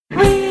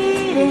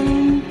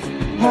reading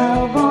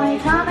Hellboy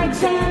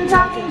comics and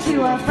talking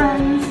to our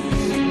friends.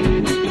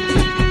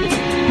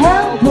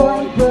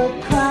 Hellboy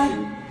Book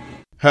Club.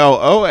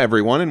 Hello,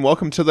 everyone, and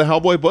welcome to the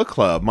Hellboy Book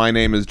Club. My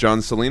name is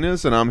John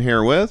Salinas, and I'm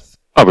here with...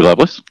 Robert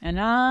Loveless. And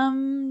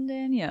I'm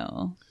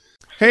Danielle.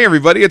 Hey,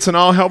 everybody, it's an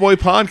all Hellboy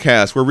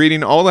podcast. We're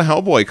reading all the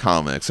Hellboy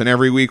comics, and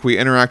every week we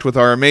interact with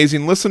our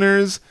amazing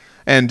listeners,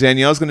 and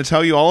Danielle's going to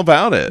tell you all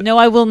about it. No,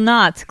 I will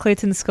not.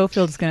 Clayton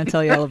Schofield is going to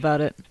tell you all about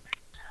it.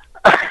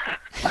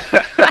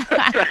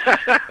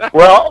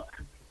 Well,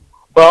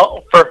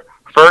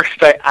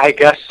 first, I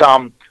guess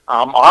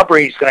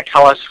Aubrey's going to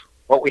tell us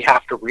what we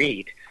have to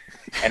read,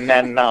 and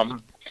then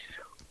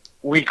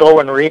we go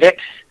and read it,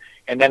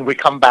 and then we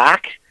come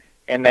back,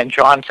 and then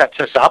John sets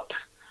us up,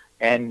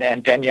 and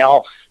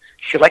Danielle,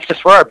 she likes to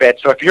swear a bit,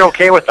 so if you're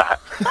okay with that,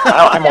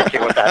 I'm okay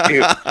with that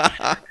too,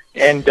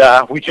 and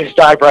we just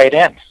dive right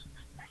in.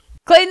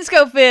 Clayton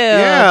Schofield!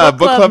 Yeah,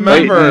 book club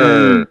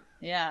member.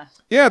 Yeah.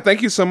 Yeah,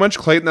 thank you so much,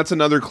 Clayton. That's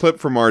another clip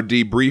from our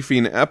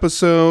debriefing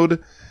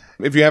episode.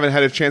 If you haven't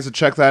had a chance to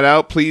check that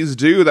out, please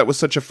do. That was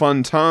such a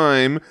fun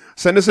time.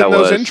 Send us in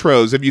those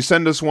intros. If you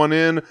send us one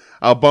in,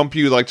 I'll bump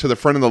you to the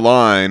front of the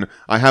line.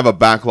 I have a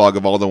backlog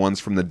of all the ones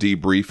from the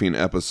debriefing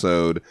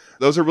episode.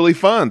 Those are really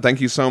fun. Thank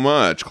you so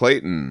much,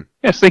 Clayton.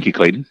 Yes, thank you,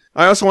 Clayton.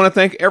 I also want to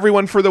thank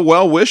everyone for the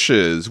well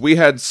wishes. We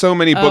had so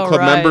many book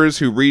club members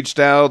who reached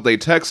out. They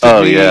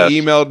texted me,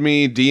 emailed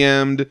me,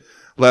 DM'd,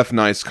 left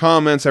nice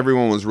comments.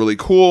 Everyone was really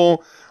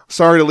cool.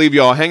 Sorry to leave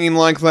you all hanging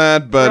like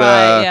that, but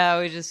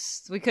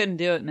we couldn't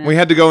do it, man. We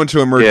had to go into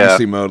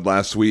emergency mode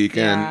last week,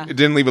 and it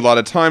didn't leave a lot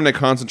of time to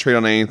concentrate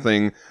on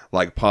anything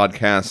like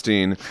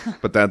podcasting,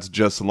 but that's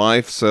just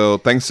life. So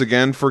thanks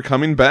again for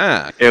coming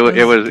back. It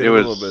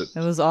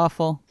was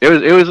awful. It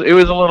was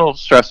a little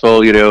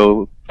stressful,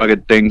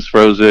 fucking things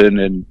frozen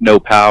and no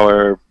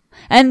power.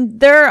 And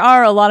there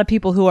are a lot of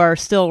people who are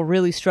still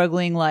really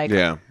struggling.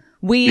 I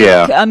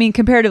mean,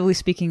 comparatively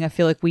speaking, I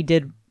feel like we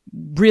did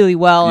really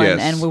well,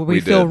 and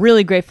we feel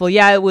really grateful.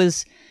 Yeah, it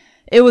was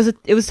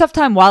a tough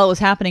time while it was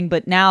happening,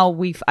 but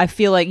now I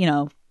feel like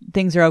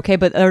things are okay.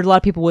 But there are a lot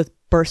of people with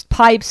burst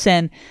pipes,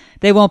 and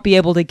they won't be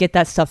able to get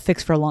that stuff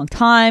fixed for a long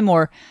time,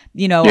 or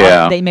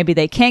maybe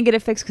they can't get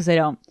it fixed because they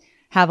don't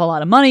have a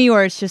lot of money,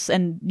 or it's just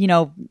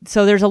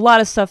so there's a lot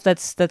of stuff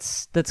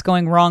that's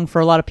going wrong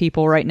for a lot of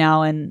people right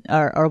now, and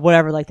or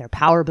whatever, like their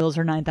power bills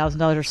are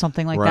 $9,000 or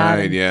something like that.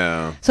 Right,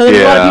 yeah. So there's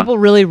a lot of people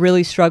really,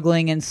 really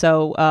struggling, and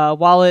so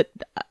while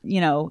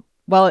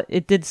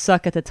it did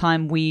suck at the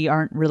time, we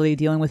aren't really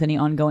dealing with any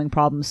ongoing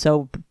problems.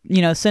 So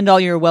send all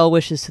your well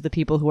wishes to the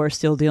people who are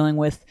still dealing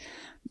with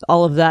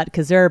all of that,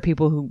 because there are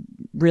people who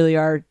really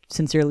are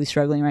sincerely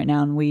struggling right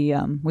now, and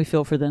we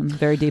feel for them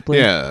very deeply.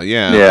 Yeah.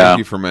 Thank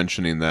you for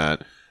mentioning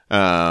that.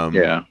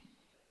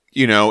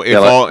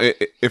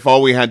 If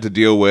all we had to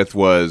deal with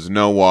was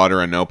no water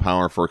and no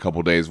power for a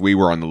couple of days, we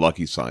were on the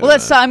lucky side. Well,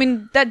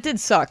 that did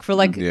suck for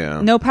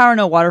no power,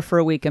 no water for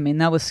a week. I mean,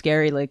 that was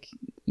scary.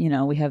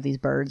 We have these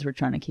birds, we're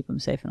trying to keep them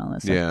safe and all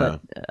that stuff.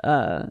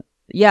 But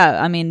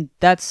I mean,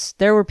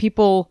 there were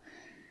people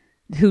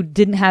who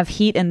didn't have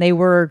heat and they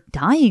were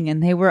dying,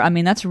 and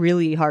that's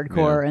really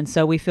hardcore. And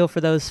so we feel for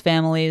those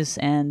families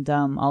and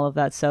all of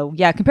that. So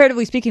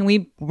comparatively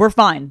speaking, we're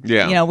fine.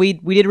 We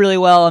did really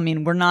well. I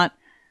mean, we're not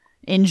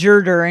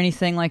injured or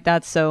anything like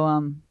that. So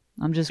I'm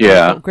just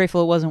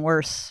grateful it wasn't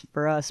worse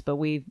for us, but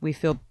we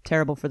feel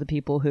terrible for the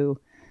people who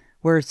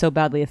were so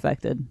badly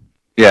affected.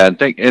 Yeah, and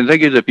thank you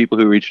to the people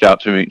who reached out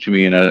to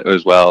me and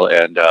as well.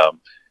 And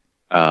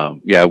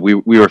we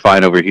were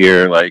fine over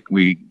here.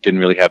 We didn't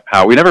really have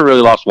power. We never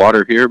really lost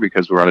water here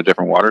because we're on a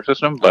different water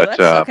system. But that's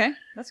okay.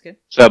 That's good.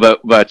 So,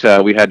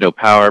 but we had no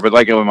power. But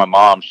with my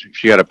mom,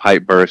 she had a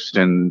pipe burst,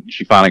 and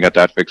she finally got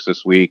that fixed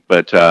this week.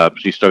 But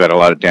she still got a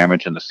lot of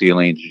damage in the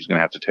ceiling. She's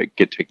gonna have to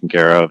get taken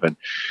care of. And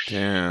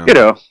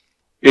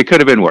it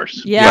could have been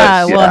worse.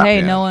 Yeah.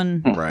 No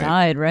one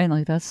died,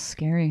 right? That's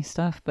scary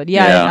stuff. But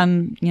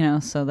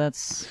so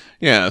that's...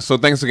 Yeah, so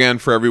thanks again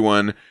for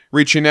everyone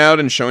reaching out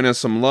and showing us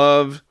some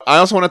love. I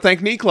also want to thank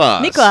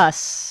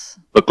Niklas.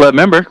 Book club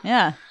member.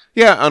 Yeah.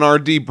 Yeah, on our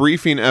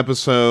debriefing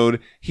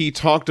episode, he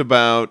talked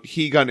about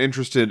he got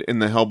interested in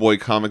the Hellboy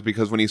comic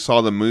because when he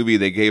saw the movie,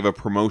 they gave a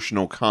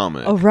promotional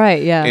comic. Oh,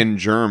 right, yeah. In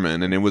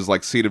German, and it was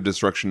like Seed of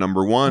Destruction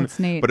 #1. That's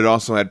neat. But it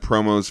also had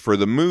promos for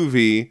the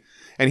movie,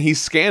 and he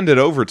scanned it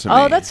over to me.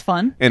 Oh, that's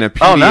fun. In a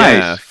PDF. Oh,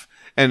 nice.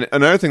 And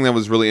another thing that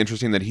was really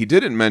interesting that he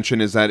didn't mention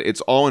is that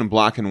it's all in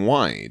black and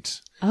white.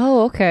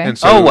 Oh, okay. And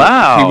so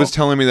he was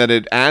telling me that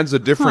it adds a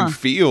different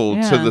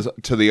feel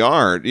to the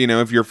art.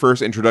 If your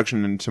first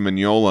introduction into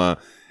Mignola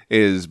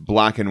is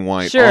black and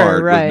white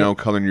art with no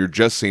color, and you're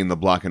just seeing the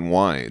black and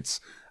whites.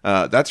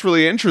 That's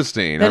really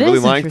interesting. I really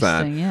like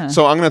that. Yeah.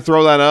 So I'm going to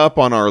throw that up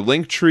on our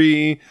link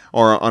tree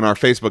or on our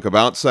Facebook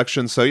About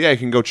section. So you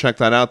can go check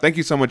that out. Thank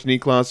you so much,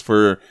 Niklas,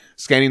 for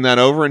scanning that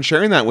over and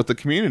sharing that with the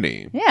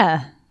community.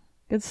 Yeah,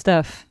 good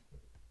stuff.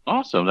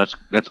 Awesome. That's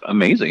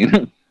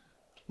amazing.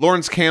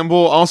 Lawrence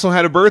Campbell also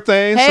had a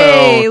birthday.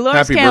 Hey, so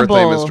Lawrence happy Campbell.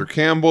 birthday, Mr.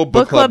 Campbell.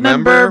 Book Club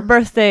member.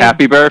 Birthday.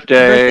 Happy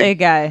birthday. Birthday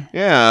guy.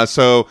 Yeah,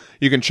 so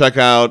you can check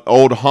out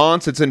Old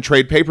Haunts. It's in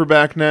trade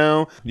paperback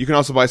now. You can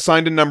also buy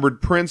signed and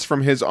numbered prints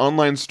from his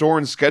online store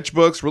and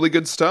sketchbooks. Really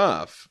good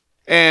stuff.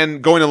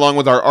 And going along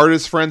with our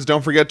artist friends,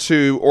 don't forget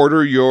to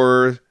order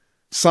your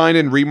signed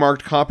and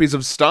remarked copies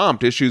of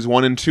Stomped, issues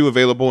 1 and 2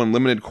 available in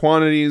limited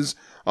quantities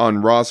on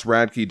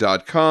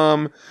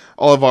rossradke.com.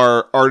 All of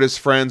our artist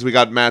friends, we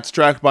got Matt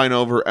Strackbine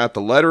over at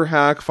The Letter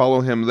Hack.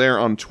 Follow him there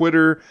on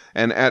Twitter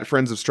and at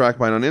Friends of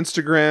Strackbine on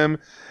Instagram.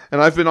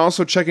 And I've been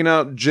also checking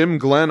out Jim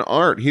Glenn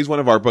Art. He's one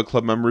of our book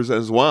club members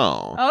as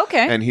well. Oh,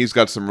 okay. And he's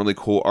got some really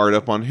cool art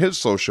up on his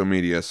social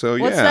media. So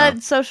What's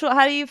that social?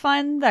 How do you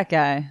find that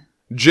guy?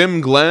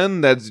 Jim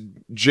Glenn. That's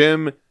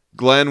Jim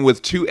Glenn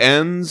with 2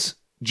 N's.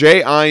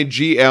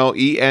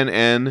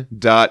 JIGLENN.ART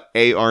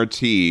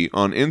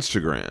on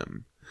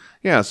Instagram.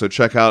 Yeah, so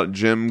check out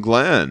Jim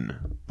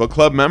Glenn, book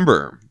club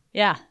member.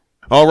 Yeah.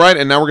 All right,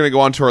 and now we're going to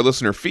go on to our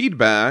listener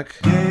feedback.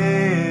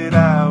 Get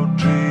out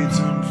trades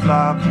and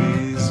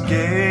floppies.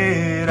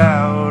 Get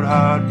out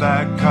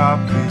hardback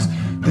copies.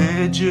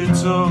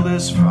 Digital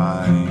is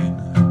fine.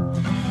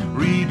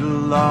 Read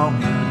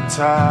along in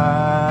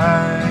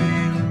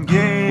time.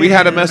 We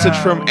had a message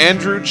from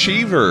Andrew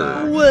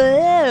Cheever.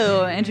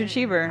 Whoa, Andrew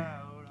Cheever.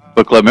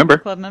 Book club member.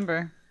 Club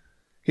member.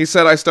 He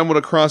said, I stumbled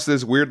across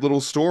this weird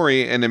little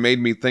story and it made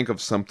me think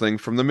of something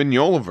from the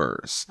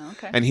Mignolaverse.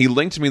 Okay. And he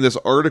linked me this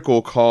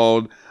article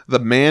called The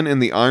Man in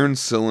the Iron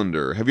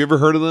Cylinder. Have you ever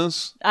heard of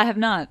this? I have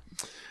not.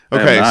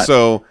 Okay,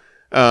 so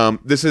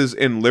this is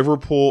in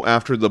Liverpool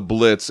after the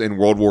Blitz in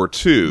World War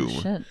II. Oh,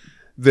 shit.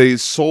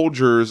 These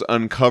soldiers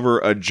uncover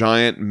a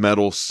giant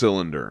metal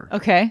cylinder.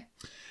 Okay.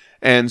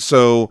 And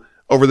so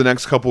over the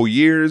next couple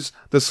years,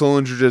 the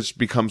cylinder just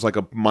becomes like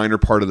a minor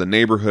part of the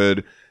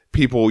neighborhood.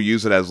 People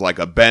use it as like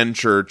a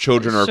bench, or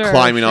children are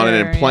climbing on it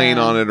and playing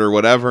on it or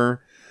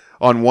whatever.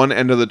 On one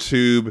end of the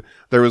tube,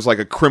 there was like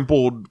a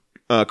crumpled,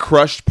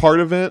 crushed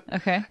part of it.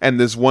 Okay. And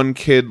this one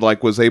kid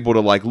like was able to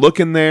like look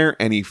in there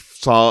and he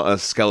saw a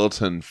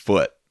skeleton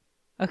foot.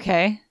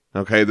 Okay.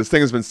 Okay. This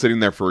thing has been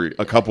sitting there for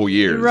a couple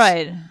years.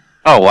 Right.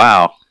 Oh,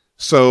 wow.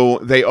 So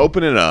they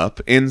open it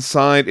up.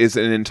 Inside is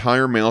an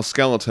entire male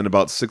skeleton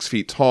about 6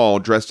 feet tall,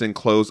 dressed in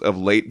clothes of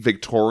late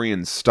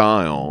Victorian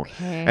style,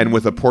 and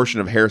with a portion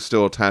of hair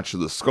still attached to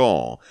the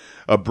skull.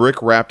 A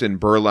brick wrapped in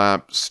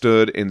burlap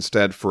stood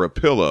instead for a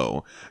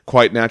pillow.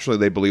 Quite naturally,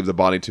 they believed the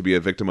body to be a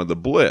victim of the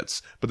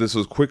Blitz, but this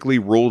was quickly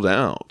ruled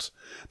out.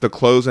 The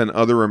clothes and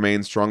other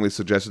remains strongly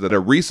suggested that a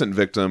recent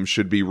victim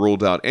should be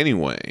ruled out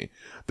anyway.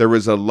 There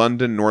was a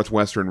London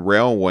Northwestern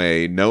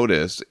Railway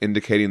notice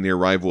indicating the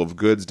arrival of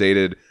goods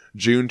dated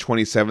June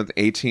 27th,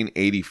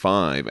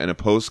 1885, and a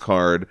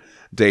postcard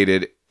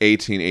dated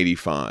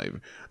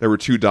 1885. There were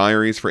 2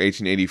 diaries for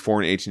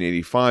 1884 and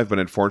 1885, but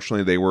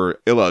unfortunately they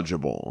were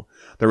illegible.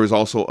 There was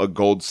also a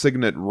gold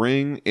signet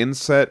ring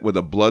inset with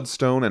a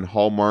bloodstone and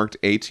hallmarked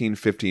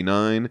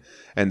 1859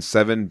 and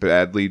 7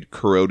 badly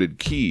corroded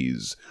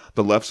keys.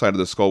 The left side of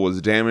the skull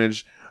was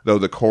damaged, though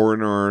the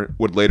coroner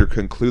would later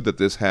conclude that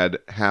this had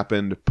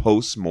happened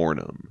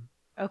post-mortem.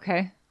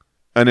 Okay.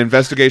 An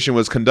investigation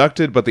was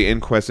conducted, but the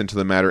inquest into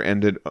the matter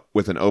ended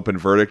with an open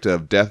verdict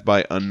of death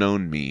by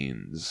unknown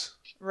means.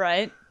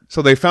 Right.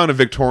 So they found a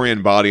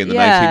Victorian body in the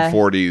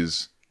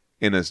 1940s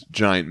in a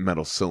giant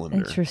metal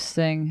cylinder.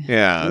 Interesting.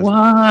 Yeah.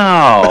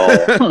 Wow.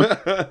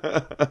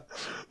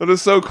 That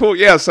is so cool.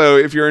 Yeah, so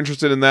if you're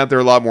interested in that, there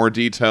are a lot more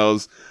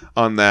details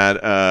on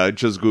that.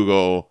 Just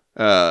Google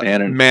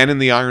Man in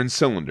the Iron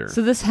Cylinder.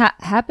 So this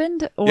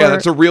happened? Or yeah,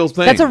 that's a real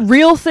thing. That's a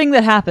real thing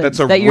that happened. That's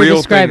a that you're real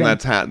describing.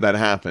 thing that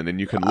happened, and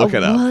you can look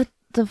it up. What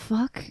the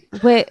fuck?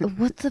 Wait,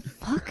 what the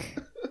fuck?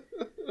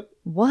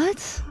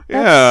 What?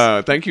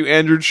 Yeah, thank you,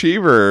 Andrew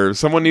Cheever.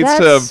 Someone needs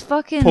to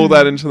pull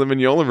that into the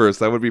Mignolaverse.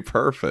 That would be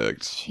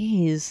perfect.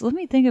 Jeez, let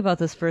me think about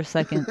this for a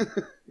second.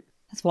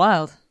 That's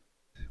wild.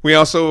 We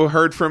also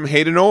heard from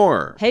Hayden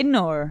Orr. Hayden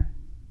Orr.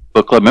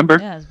 Book club member?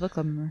 Yeah, it's book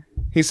club member.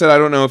 He said, I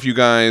don't know if you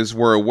guys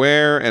were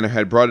aware and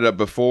had brought it up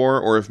before,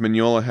 or if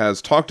Mignola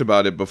has talked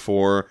about it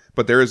before,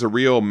 but there is a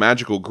real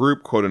magical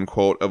group,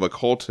 quote-unquote, of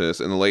occultists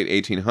in the late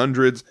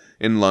 1800s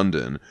in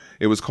London.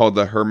 It was called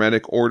the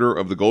Hermetic Order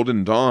of the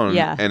Golden Dawn,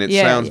 and it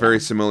sounds very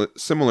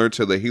similar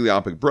to the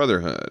Heliopic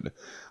Brotherhood.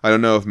 I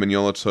don't know if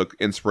Mignola took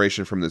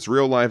inspiration from this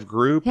real-life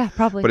group,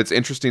 probably. But it's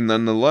interesting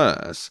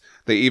nonetheless.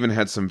 They even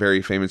had some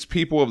very famous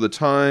people of the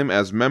time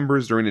as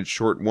members during its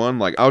short one,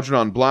 like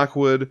Algernon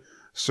Blackwood,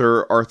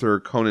 Sir Arthur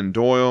Conan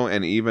Doyle,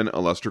 and even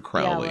Aleister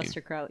Crowley. Yeah,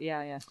 Aleister Crowley.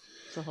 Yeah. It's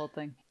the whole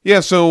thing.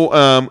 Yeah,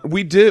 so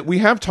we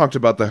have talked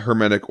about the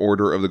Hermetic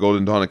Order of the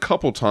Golden Dawn a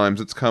couple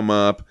times. It's come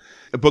up.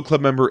 A book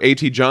club member,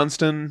 A.T.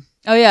 Johnston.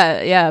 Oh,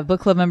 yeah.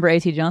 Book club member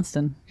A.T.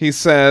 Johnston. He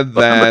said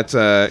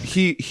that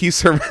he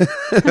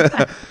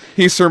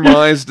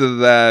surmised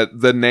that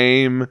the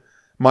name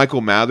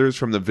Michael Mathers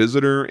from The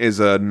Visitor is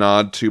a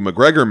nod to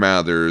MacGregor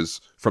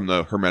Mathers from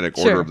the Hermetic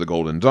Order of the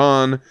Golden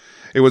Dawn.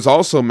 It was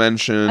also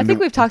mentioned. I think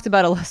we've talked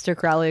about Aleister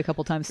Crowley a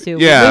couple times too.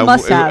 Yeah, we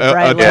must have,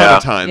 right? A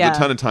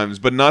ton of times,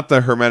 but not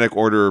the Hermetic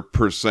Order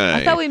per se.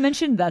 I thought we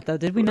mentioned that though,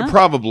 did we not?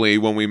 Probably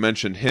when we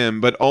mentioned him,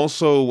 but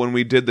also when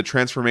we did the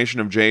transformation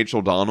of J.H.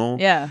 O'Donnell.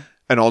 Yeah.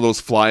 And all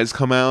those flies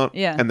come out,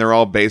 yeah. and they're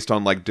all based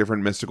on like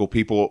different mystical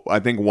people.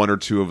 I think 1 or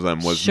 2 of them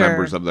was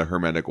members of the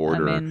Hermetic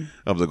Order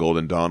of the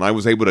Golden Dawn. I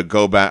was able to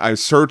go back. I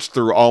searched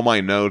through all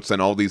my notes,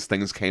 and all these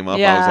things came up.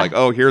 I was like,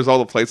 "Oh, here's all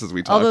the places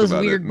we talked about." All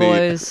those weird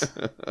boys.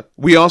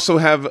 We also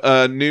have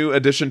a new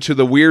addition to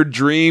the Weird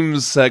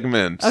Dreams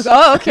segment.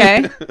 Oh,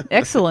 okay,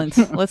 excellent.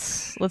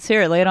 Let's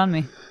hear it. Lay it on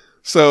me.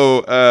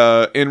 So,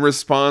 in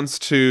response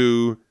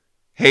to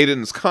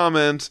Hayden's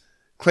comment,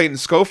 Clayton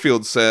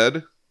Schofield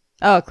said.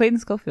 Oh, Clayton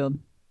Schofield.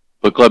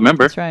 Book club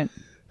member. That's right.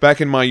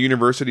 Back in my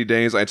university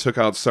days, I took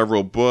out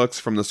several books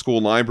from the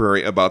school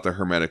library about the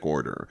Hermetic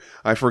Order.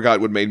 I forgot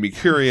what made me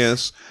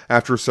curious.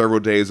 After several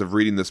days of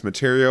reading this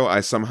material, I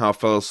somehow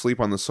fell asleep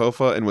on the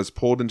sofa and was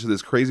pulled into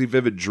this crazy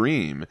vivid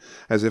dream,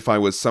 as if I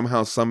was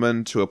somehow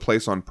summoned to a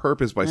place on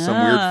purpose by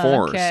some weird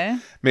force. Okay.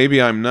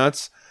 Maybe I'm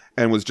nuts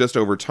and was just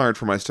overtired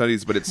from my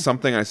studies, but it's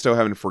something I still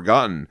haven't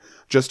forgotten.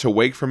 Just to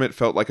wake from it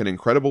felt like an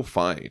incredible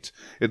fight.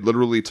 It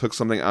literally took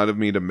something out of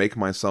me to make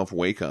myself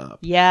wake up.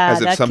 Yeah,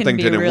 as if something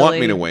didn't really want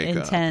me to wake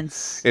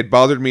intense. up. It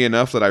bothered me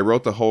enough that I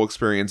wrote the whole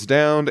experience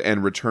down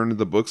and returned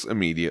the books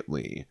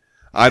immediately.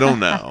 I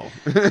don't know.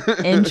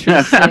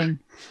 Interesting.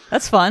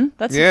 That's fun.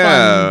 That's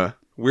fun.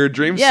 Weird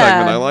Dreams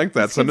segment. I like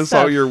that. Send us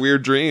all your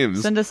weird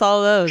dreams. Send us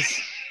all those.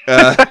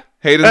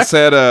 Hayden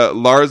said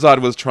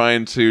Larzad was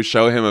trying to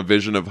show him a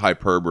vision of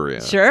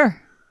Hyperborea.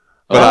 Sure.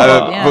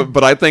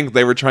 But I think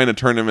they were trying to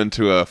turn him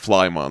into a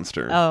fly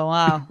monster. Oh,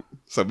 wow.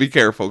 So be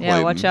careful, Clayton.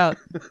 Yeah, watch out.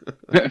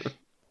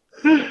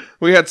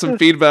 We had some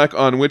feedback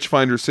on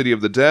Witchfinder City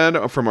of the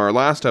Dead from our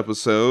last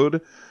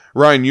episode.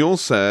 Ryan Yule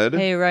said...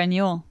 Hey, Ryan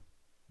Yule.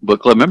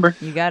 Book club member.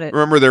 You got it.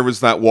 Remember there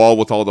was that wall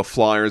with all the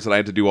flyers that I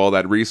had to do all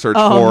that research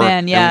for? Oh,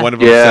 man, yeah. And one of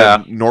them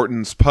said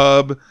Norton's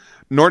Pub.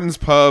 Norton's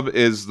Pub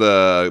is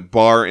the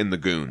bar in the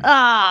Goon. Oh,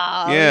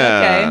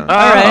 yeah. Okay. Oh,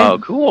 all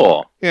right.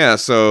 Cool. Yeah,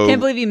 so... Can't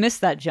believe you missed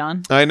that,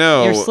 John. I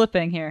know. You're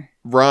slipping here.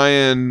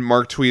 Ryan,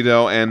 Mark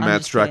Tweedo, and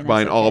Matt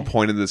Strackbine all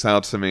pointed this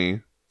out to me.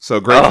 So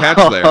great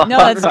catch there. No,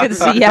 that's good to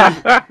see.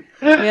 Yeah.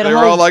 They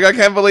were all like, I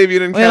can't believe you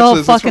didn't catch this. We had a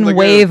whole fucking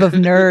wave of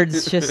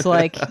nerds just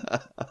like...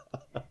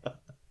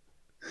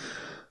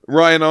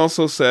 Ryan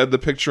also said the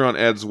picture on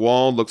Ed's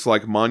wall looks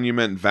like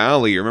Monument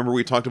Valley. Remember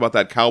we talked about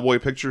that cowboy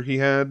picture he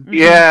had?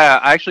 Yeah,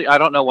 actually, I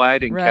don't know why I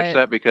didn't catch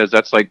that because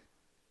that's like,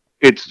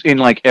 it's in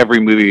like every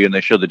movie and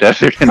they show the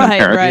desert in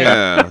America. Right.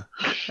 Yeah.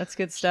 That's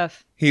good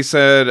stuff. He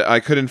said,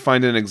 I couldn't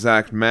find an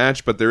exact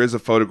match, but there is a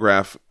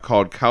photograph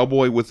called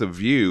Cowboy with a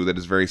View that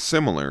is very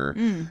similar.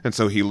 And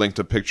so he linked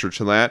a picture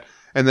to that.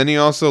 And then he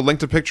also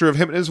linked a picture of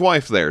him and his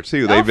wife there,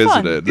 too. They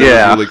visited.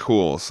 That was really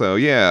cool. So,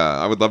 yeah,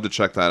 I would love to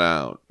check that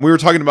out. We were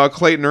talking about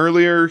Clayton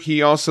earlier.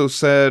 He also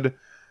said,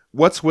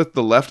 what's with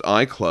the Left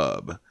Eye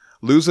Club?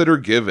 Lose it or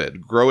give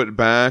it. Grow it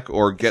back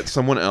or get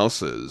someone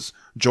else's.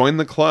 Join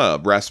the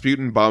club.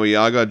 Rasputin, Baba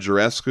Yaga,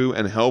 Jurescu,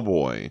 and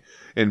Hellboy.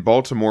 In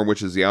Baltimore,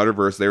 which is the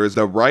Outerverse, there is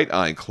the Right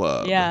Eye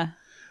Club. Yeah.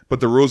 But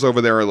the rules over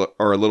there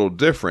are a little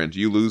different.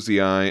 You lose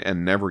the eye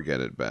and never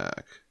get it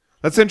back.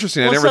 That's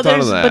interesting. I never thought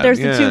of that. But there's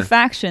the two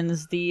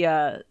factions, the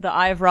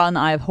Eye of Ra and the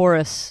Eye of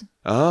Horus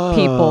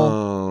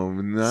people.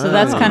 Nice. So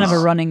that's kind of a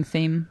running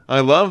theme. I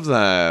love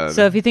that.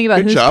 So if you think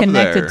about who's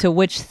connected to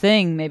which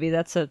thing, maybe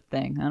that's a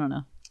thing. I don't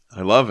know.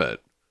 I love it.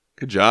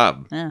 Good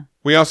job. Yeah.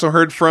 We also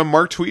heard from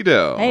Mark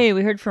Tweedo. Hey,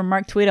 we heard from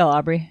Mark Tweedo,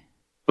 Aubrey.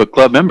 Book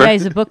club member. Yeah,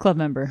 he's a book club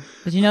member.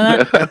 Did you know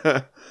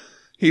that?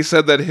 He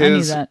said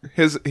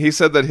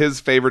that his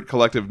favorite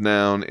collective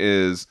noun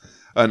is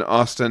an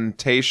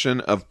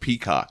ostentation of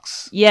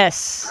peacocks.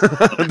 Yes.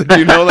 Did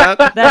you know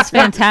that? That's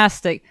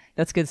fantastic.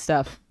 That's good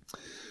stuff.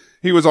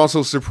 He was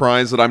also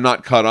surprised that I'm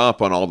not caught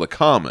up on all the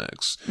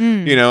comics.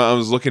 You know, I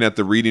was looking at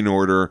the reading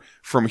order.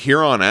 From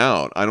here on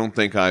out, I don't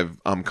think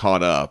I'm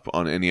caught up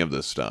on any of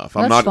this stuff.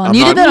 That's fun.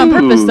 You did that on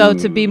purpose, though,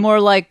 to be more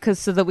like,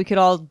 so that we could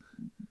all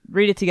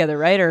read it together,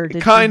 right? Or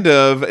did kind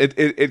of.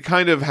 It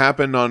kind of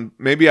happened on.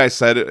 Maybe I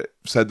said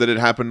that it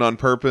happened on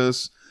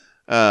purpose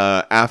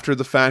after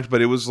the fact,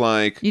 but it was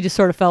like you just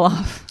sort of fell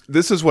off.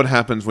 This is what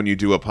happens when you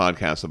do a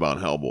podcast about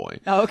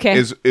Hellboy. Oh, okay.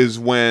 Is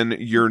when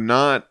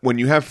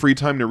you have free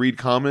time to read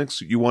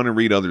comics, you want to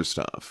read other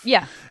stuff.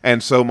 Yeah.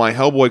 And so my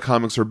Hellboy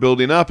comics are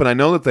building up, and I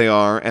know that they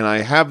are, and I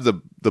have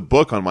the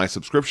book on my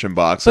subscription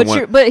box. When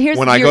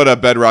I go to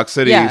Bedrock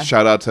City,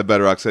 shout out to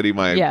Bedrock City,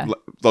 my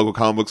local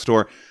comic book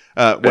store.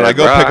 When I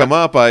go pick them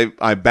up,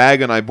 I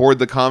bag and I board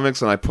the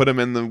comics and I put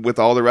them with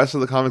all the rest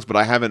of the comics, but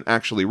I haven't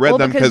actually read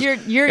them because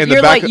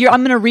you're like I'm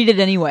going to read it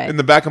anyway. In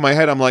the back of my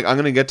head, I'm like, I'm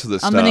going to get to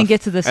this stuff. I'm going to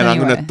get to this and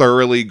anyway. I'm going to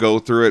thoroughly go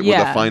through it with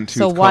a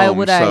fine-tooth comb. So why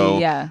would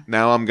I?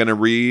 Now I'm going to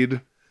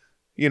read,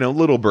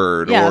 Little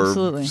Bird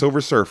or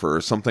Silver Surfer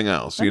or something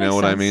else. That you know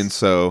what sense. I mean?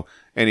 So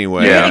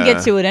anyway. You're going to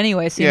get to it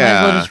anyway, so you might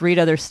as well just read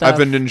other stuff. I've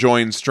been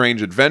enjoying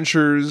Strange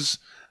Adventures.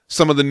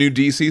 Some of the new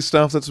DC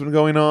stuff that's been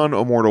going on.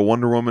 Immortal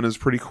Wonder Woman is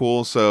pretty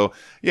cool. So,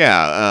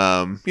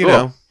 yeah,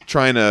 check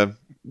trying to,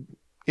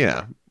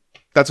 yeah.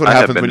 That's what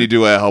happens when you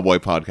do a Hellboy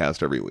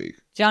podcast every week.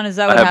 John, is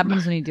that what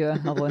happens when you do a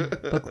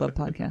Hellboy book club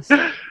podcast?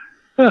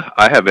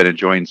 I have been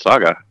enjoying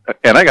Saga,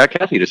 and I got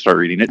Kathy to start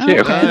reading it too.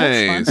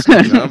 Okay, nice,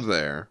 good job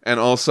there. And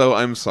also,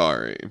 I'm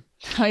sorry.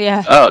 Oh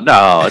yeah. Oh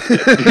no.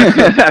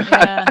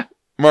 Yeah.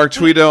 Mark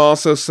Tweedo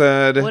also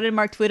said, what did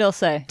Mark Tweedo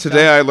say?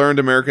 Today I learned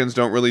Americans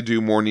don't really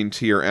do morning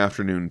tea or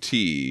afternoon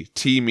tea.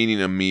 Tea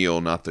meaning a meal,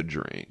 not the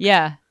drink.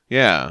 Yeah.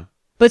 Yeah.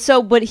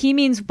 But he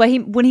means,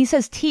 when he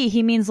says tea,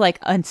 he means like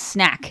a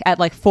snack at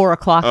like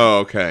 4:00. Oh,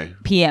 okay.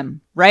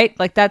 PM, right?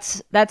 Like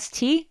that's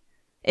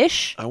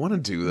tea-ish. I want to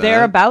do that.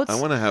 Thereabouts. I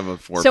want to have a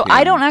 4 So PM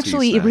I don't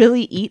actually snack.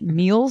 really eat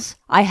meals.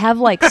 I have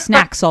like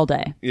snacks all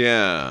day.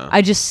 Yeah.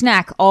 I just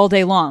snack all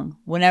day long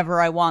whenever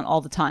I want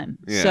all the time.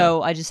 Yeah.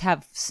 So I'm just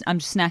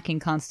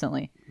snacking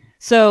constantly.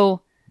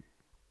 So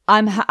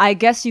I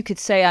guess you could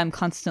say I'm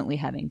constantly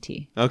having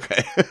tea.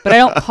 Okay. But I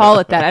don't call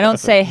it that. I don't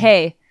say,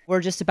 "Hey,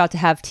 we're just about to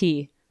have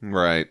tea."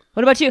 Right.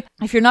 What about you?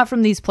 If you're not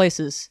from these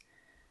places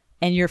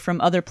and you're from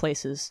other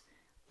places,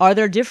 are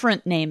there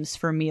different names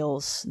for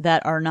meals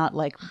that are not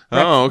like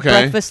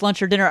breakfast,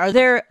 lunch, or dinner? Are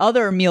there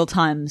other meal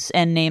times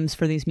and names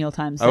for these meal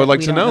times? I would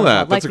like to know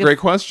that. That's a great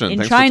question. In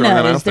Thanks for throwing China,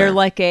 that out is there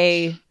like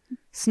a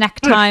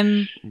snack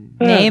time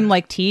name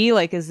like tea?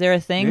 Like, is there a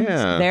thing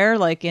there?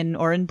 Like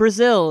in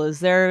Brazil, is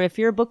there? If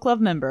you're a book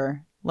club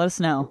member, let us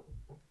know.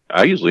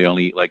 I usually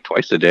only eat like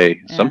twice a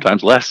day,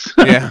 sometimes less.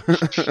 Yeah.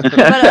 What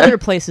about other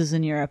places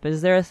in Europe?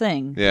 Is there a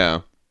thing?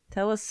 Yeah.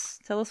 Tell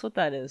us what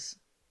that is.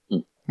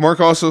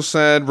 Mark also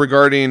said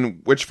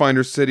regarding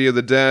Witchfinder City of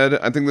the Dead,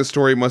 I think the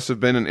story must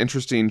have been an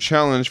interesting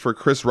challenge for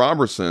Chris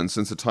Robertson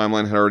since the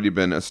timeline had already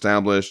been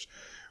established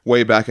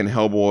way back in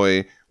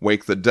Hellboy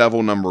Wake the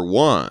Devil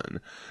 #1.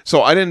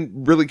 So I didn't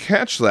really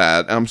catch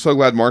that. I'm so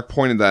glad Mark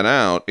pointed that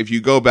out. If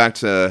you go back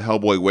to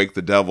Hellboy Wake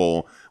the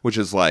Devil, which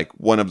is like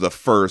one of the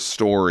first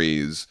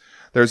stories,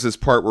 there's this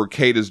part where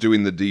Kate is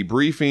doing the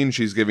debriefing.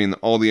 She's giving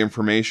all the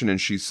information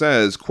and she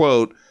says,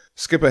 quote,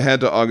 skip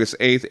ahead to August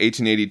 8th,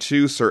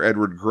 1882, Sir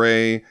Edward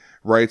Grey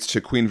writes to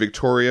Queen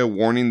Victoria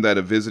warning that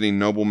a visiting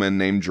nobleman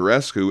named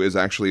Jurescu is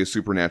actually a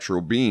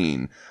supernatural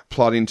being,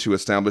 plotting to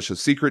establish a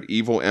secret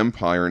evil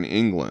empire in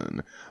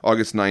England.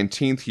 August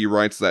 19th, he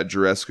writes that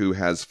Jurescu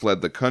has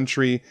fled the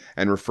country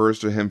and refers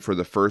to him for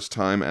the first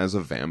time as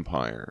a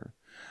vampire.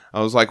 I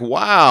was like,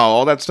 wow,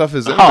 all that stuff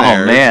is in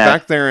there. Man. It's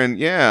back there, and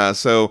yeah,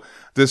 so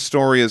this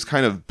story is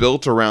kind of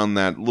built around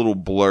that little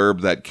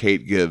blurb that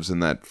Kate gives in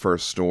that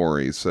first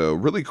story. So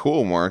really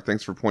cool, Mark.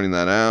 Thanks for pointing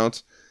that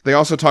out. They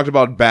also talked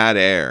about bad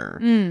air.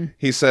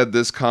 He said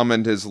this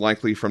comment is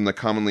likely from the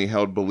commonly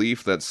held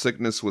belief that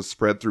sickness was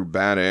spread through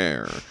bad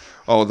air.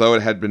 Although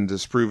it had been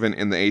disproven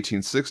in the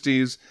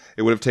 1860s,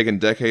 it would have taken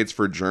decades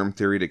for germ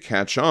theory to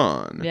catch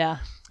on. Yeah.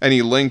 And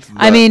he linked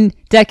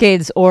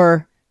decades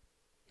or...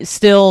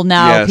 Still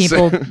now,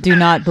 people do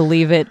not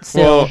believe it.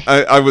 Still.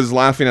 Well, I was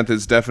laughing at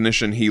this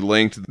definition he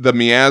linked. The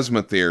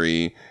miasma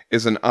theory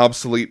is an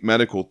obsolete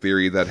medical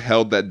theory that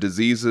held that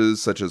diseases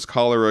such as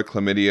cholera,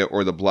 chlamydia,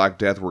 or the Black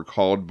Death were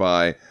caused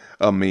by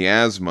a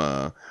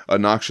miasma, a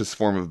noxious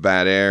form of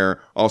bad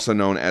air, also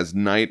known as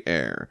night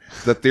air.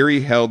 The theory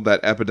held that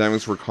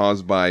epidemics were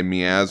caused by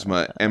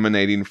miasma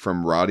emanating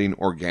from rotting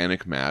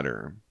organic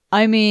matter.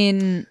 I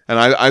mean... And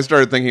I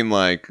started thinking,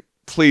 like...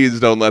 Please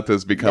don't let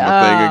this become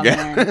a thing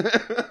again.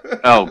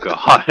 Oh,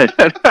 God.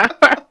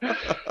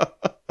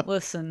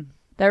 Listen,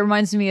 that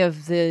reminds me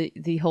of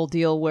the whole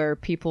deal where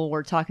people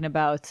were talking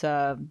about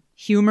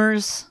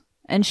humors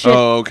and shit.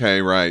 Oh,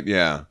 okay, right,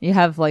 yeah. You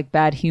have, like,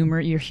 bad humor.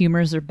 Your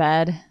humors are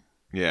bad.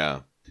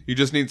 Yeah. You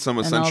just need some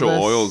essential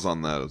oils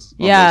on those.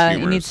 Yeah,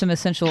 you need some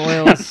essential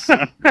oils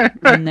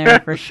in there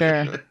for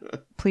sure.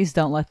 Please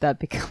don't let that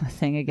become a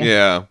thing again.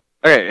 Yeah.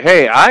 Okay,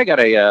 hey, I got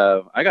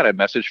a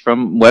message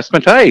from Wes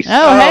Matthijs.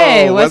 Oh,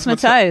 hey, Wes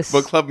Matthijs.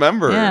 Book club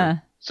member. Yeah.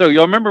 So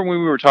you'll remember when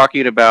we were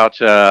talking about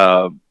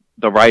the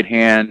right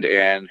hand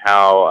and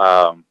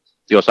how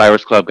the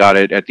Osiris Club got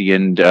it at the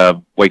end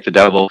of Wake the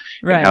Devil.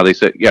 Right. And how they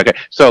said, yeah, okay.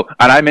 So,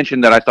 and I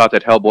mentioned that I thought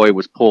that Hellboy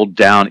was pulled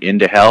down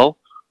into hell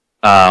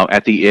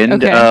at the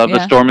end of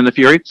The Storm and the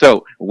Fury.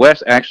 So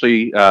Wes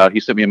actually,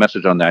 he sent me a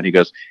message on that. He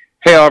goes,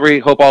 hey, Aubrey,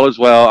 hope all is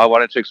well. I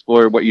wanted to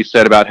explore what you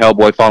said about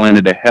Hellboy falling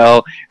into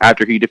hell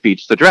after he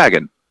defeats the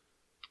dragon.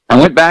 I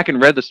went back and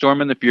read The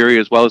Storm and the Fury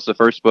as well as the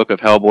first book of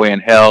Hellboy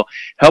in Hell.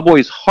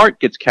 Hellboy's heart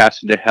gets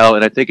cast into hell,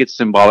 and I think it's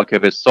symbolic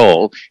of his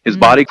soul. His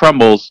body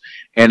crumbles,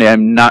 and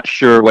I'm not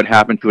sure what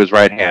happened to his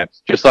right hand.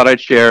 Just thought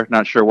I'd share.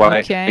 Not sure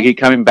why. Okay. I keep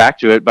coming back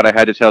to it, but I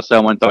had to tell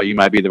someone. Thought you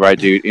might be the right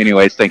dude.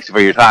 Anyways, thanks for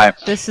your time.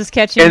 This is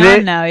catching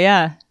on now,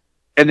 yeah.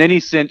 And then he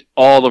sent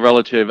all the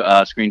relative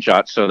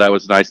screenshots, so that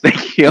was nice.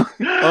 Thank you.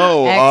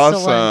 Oh,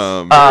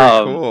 excellent.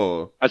 Awesome. Very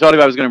cool. I told him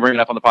I was going to bring it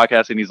up on the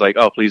podcast, and he's like,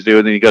 oh, please do.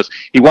 And then he goes,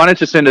 he wanted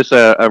to send us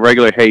a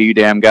regular Hey You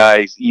Damn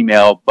Guys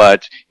email,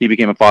 but he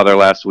became a father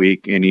last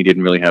week, and he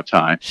didn't really have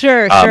time.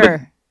 Sure.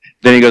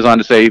 Then he goes on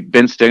to say,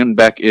 Ben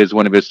Stenbeck is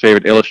one of his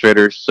favorite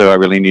illustrators, so I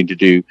really need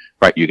to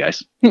write you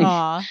guys.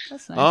 Aw,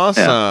 that's nice.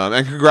 Awesome. Yeah.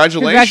 And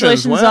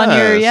congratulations on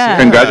your,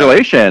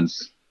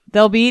 Congratulations.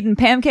 They'll be eating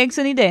pancakes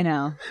any day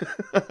now.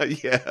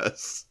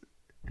 Yes.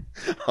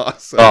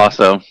 Awesome.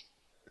 Awesome.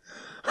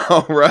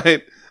 All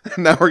right.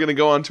 Now we're going to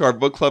go on to our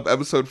book club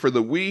episode for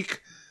the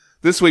week.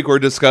 This week we're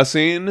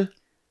discussing...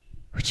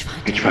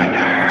 Witchfinder.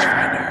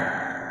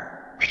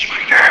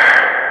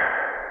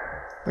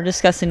 We're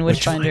discussing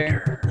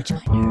Witchfinder.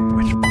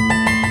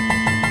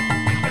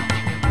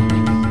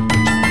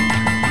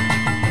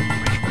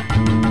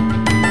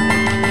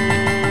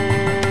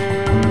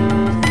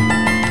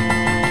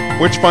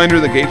 Witchfinder: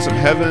 The Gates of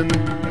Heaven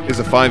is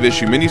a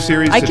 5-issue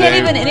miniseries. I can't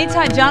even.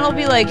 Anytime John will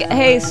be like,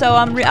 "Hey, so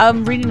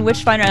I'm reading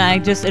Witchfinder," and I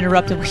just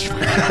interrupted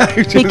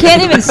Witchfinder. He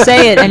can't even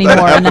say it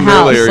anymore in the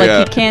house. Earlier,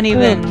 he can't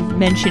even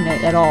mention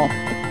it at all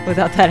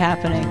without that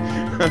happening.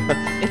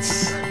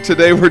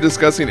 Today we're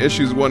discussing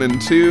issues 1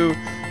 and 2,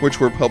 which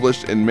were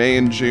published in May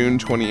and June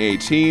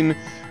 2018.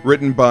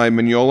 Written by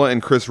Mignola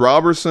and Chris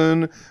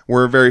Robertson.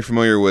 We're very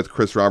familiar with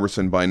Chris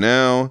Robertson by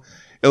now.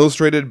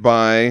 Illustrated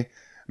by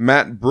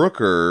Matt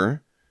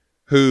Brooker,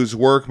 whose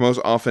work most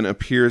often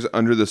appears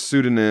under the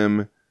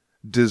pseudonym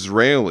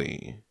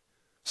Disraeli,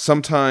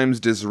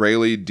 sometimes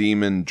Disraeli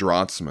Demon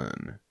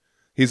Drotsman.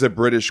 He's a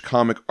British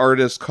comic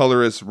artist,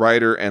 colorist,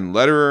 writer, and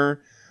letterer.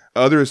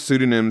 Other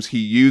pseudonyms he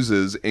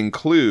uses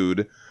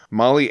include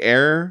Molly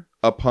Eyre,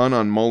 a pun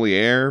on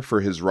Moliere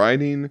for his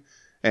writing,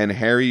 and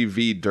Harry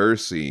V.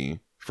 Dursey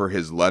for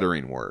his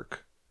lettering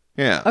work.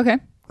 Yeah. Okay,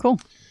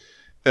 cool.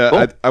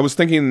 Cool. I was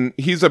thinking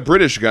he's a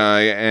British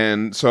guy,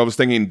 and so I was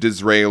thinking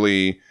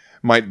Disraeli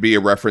might be a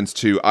reference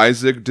to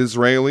Isaac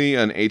Disraeli,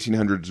 an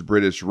 1800s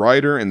British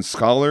writer and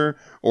scholar,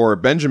 or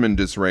Benjamin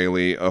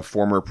Disraeli, a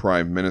former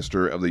Prime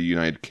Minister of the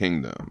United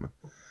Kingdom.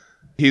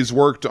 He's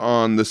worked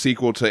on the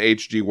sequel to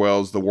H.G.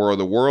 Wells' The War of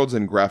the Worlds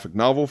in graphic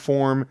novel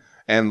form,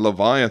 and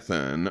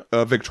Leviathan,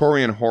 a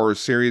Victorian horror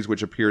series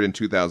which appeared in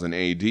 2000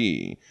 AD.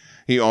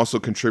 He also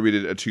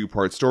contributed a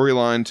 2-part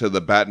storyline to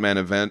the Batman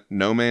event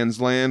No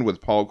Man's Land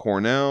with Paul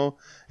Cornell,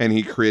 and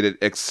he created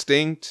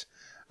Extinct,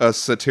 a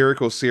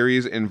satirical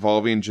series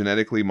involving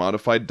genetically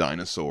modified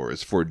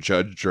dinosaurs for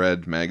Judge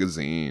Dredd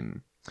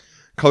magazine.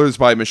 Colors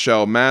by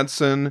Michelle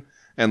Madsen,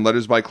 and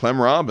letters by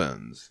Clem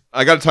Robbins.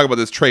 I got to talk about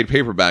this trade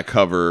paperback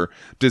cover.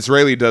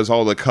 Disraeli does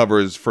all the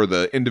covers for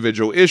the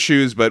individual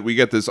issues, but we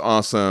get this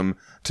awesome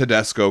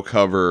Tedesco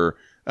cover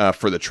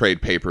for the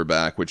trade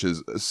paperback, which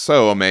is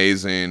so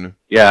amazing.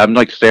 Yeah, I'm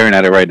like staring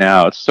at it right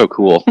now. It's so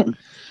cool.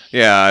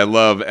 Yeah, I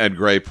love Ed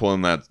Gray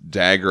pulling that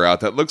dagger out.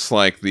 That looks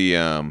like the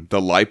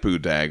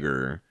Laipu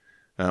dagger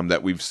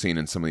that we've seen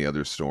in some of the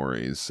other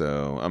stories.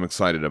 So I'm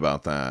excited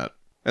about that.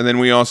 And then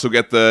we also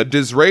get the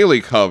Disraeli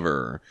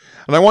cover.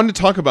 And I wanted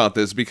to talk about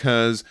this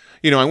because,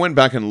 I went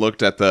back and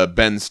looked at the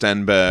Ben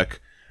Stenbeck,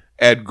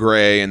 Ed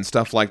Gray, and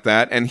stuff like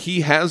that. And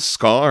he has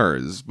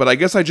scars. But I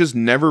guess I just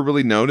never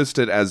really noticed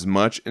it as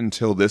much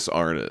until this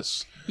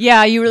artist.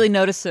 Yeah, you really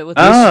notice it with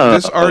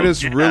this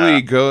artist.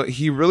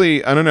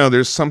 Really I don't know,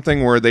 there's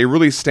something where they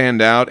really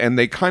stand out and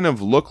they kind of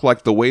look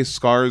like the way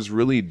scars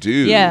really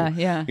do.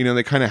 Yeah.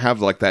 They kind of have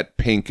like that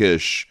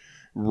pinkish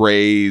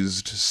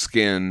raised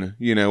skin,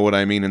 you know what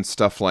I mean, and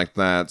stuff like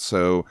that.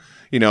 So,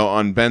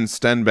 on Ben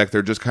Stenbeck,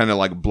 they're just kind of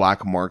like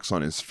black marks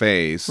on his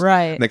face.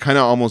 Right. And they kind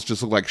of almost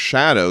just look like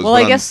shadows. Well,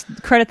 I guess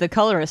credit the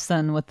colorist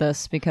then with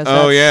this because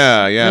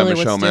really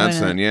Michelle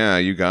Madsen. Yeah,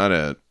 you got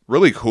it.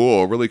 Really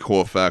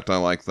cool effect. I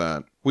like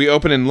that. We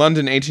open in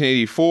London,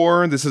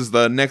 1884. This is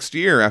the next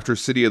year after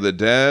City of the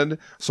Dead.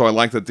 So I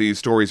like that these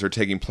stories are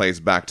taking place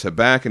back to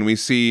back. And we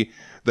see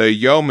the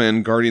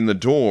yeoman guarding the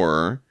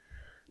door.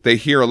 They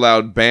hear a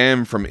loud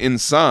bam from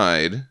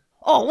inside.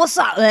 Oh, what's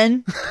that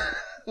then?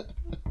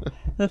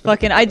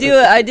 I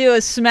do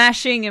a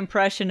smashing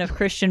impression of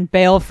Christian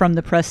Bale from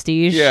The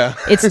Prestige. Yeah.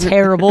 It's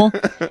terrible.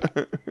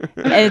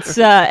 It's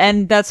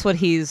and that's what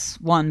he's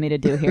wanting me to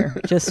do here.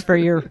 Just for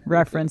your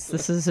reference,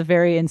 this is a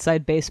very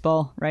inside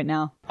baseball right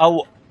now.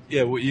 Oh,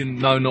 yeah, well, you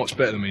know Notch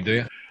better than me, do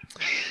you?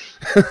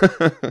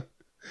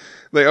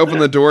 They open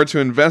the door to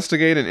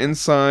investigate, and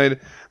inside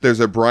there's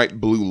a bright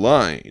blue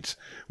light.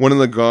 One of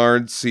the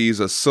guards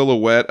sees a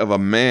silhouette of a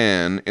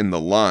man in the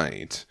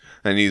light,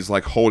 and he's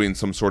like holding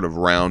some sort of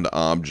round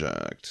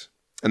object.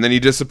 And then he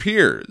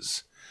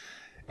disappears.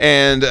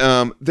 And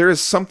there is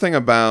something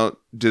about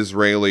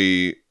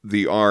Disraeli,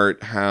 the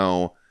art,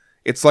 how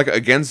it's like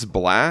against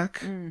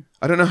black.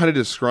 I don't know how to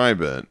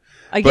describe it.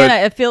 Again,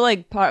 I feel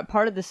like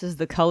part of this is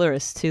the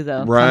colorist too,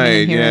 though.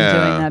 Right, here and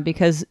doing that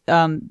because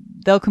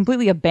they'll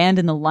completely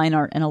abandon the line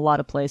art in a lot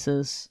of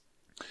places.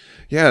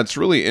 Yeah, it's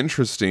really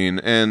interesting.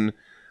 And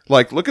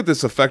like, look at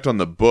this effect on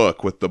the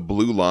book with the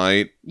blue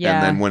light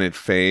and then when it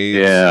fades.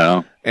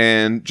 Yeah.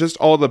 And just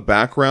all the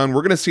background.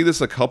 We're going to see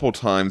this a couple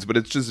times, but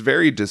it's just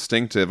very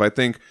distinctive. I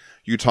think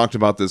you talked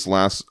about this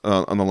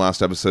on the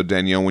last episode,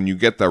 Danielle, when you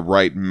get the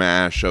right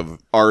mash of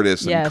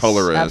artists and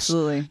colorists.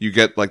 Absolutely. You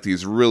get like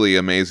these really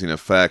amazing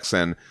effects,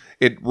 and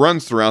it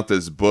runs throughout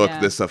this book,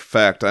 this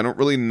effect. I don't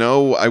really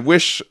know. I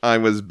wish I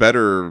was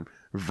better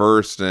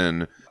versed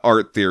in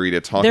art theory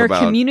to talk about. They're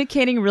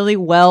communicating really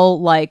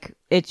well, like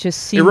it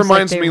just seems. It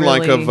reminds me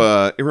like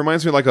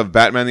of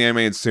Batman the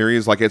Animated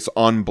Series. Like it's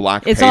on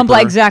black. It's paper, on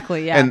black,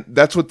 exactly. Yeah, and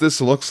that's what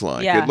this looks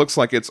like. Yeah. It looks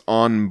like it's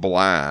on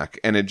black,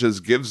 and it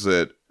just gives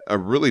it a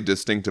really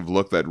distinctive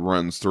look that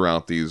runs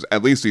throughout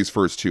at least these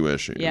first 2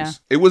 issues. Yeah.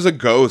 It was a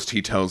ghost,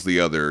 he tells the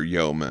other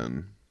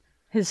yeoman.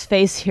 His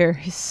face here,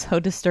 he's so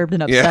disturbed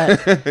and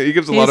upset. Yeah, he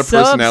gives a lot of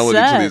personality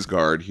to this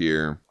guard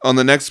here. On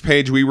the next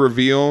page, we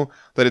reveal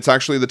that it's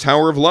actually the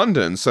Tower of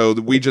London. So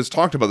we just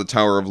talked about the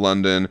Tower of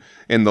London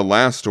in the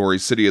last story,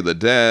 City of the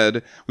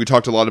Dead. We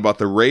talked a lot about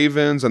the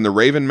Ravens and the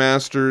Raven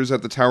Masters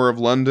at the Tower of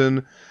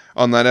London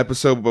on that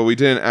episode, but we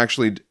didn't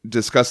actually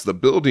discuss the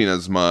building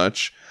as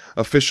much.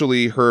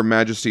 Officially, Her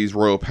Majesty's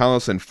Royal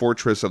Palace and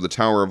Fortress of the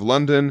Tower of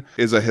London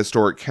is a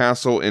historic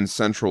castle in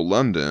central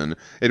London.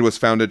 It was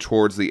founded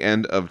towards the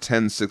end of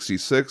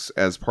 1066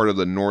 as part of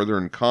the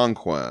Northern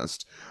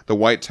Conquest. The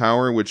White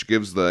Tower, which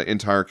gives the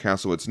entire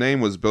castle its name,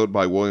 was built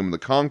by William the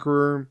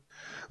Conqueror.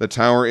 The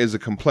tower is a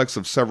complex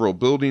of several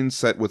buildings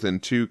set within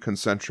 2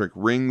 concentric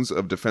rings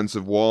of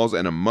defensive walls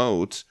and a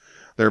moat.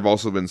 There have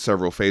also been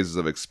several phases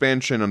of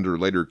expansion under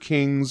later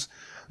kings.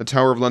 The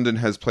Tower of London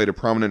has played a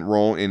prominent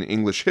role in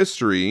English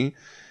history.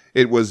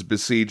 It was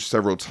besieged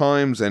several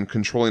times, and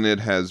controlling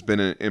it has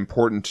been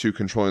important to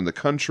controlling the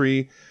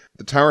country.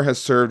 The tower has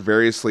served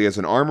variously as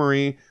an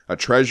armory, a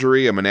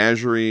treasury, a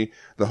menagerie,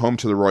 the home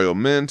to the Royal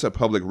Mint, a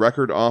public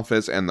record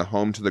office, and the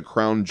home to the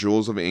crown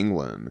jewels of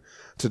England.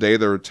 Today,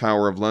 the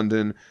Tower of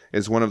London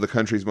is one of the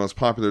country's most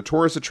popular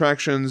tourist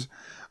attractions.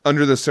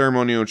 Under the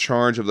ceremonial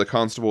charge of the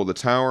Constable of the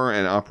Tower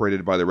and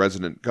operated by the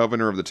resident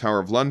governor of the Tower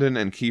of London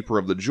and keeper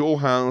of the Jewel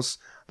House,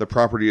 the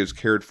property is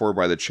cared for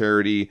by the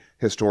charity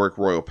Historic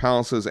Royal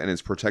Palaces and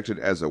is protected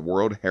as a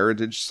World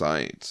Heritage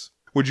Site.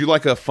 Would you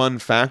like a fun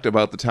fact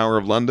about the Tower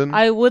of London?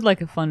 I would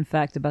like a fun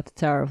fact about the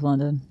Tower of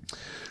London.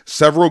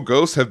 Several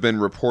ghosts have been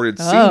reported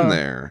seen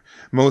there.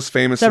 Most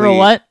famously... Several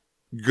what?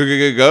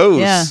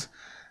 Ghosts.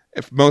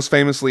 Yeah. Most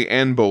famously,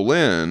 Anne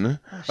Boleyn.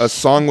 A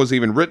song was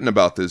even written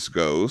about this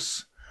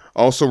ghost.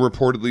 Also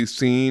reportedly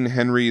seen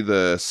Henry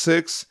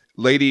VI,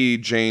 Lady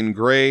Jane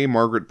Grey,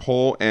 Margaret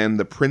Pole, and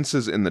the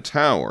Princes in the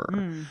Tower.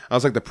 I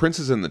was like, the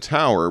Princes in the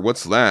Tower?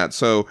 What's that?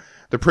 So,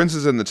 the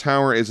Princes in the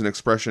Tower is an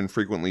expression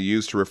frequently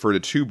used to refer to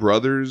 2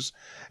 brothers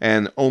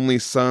and only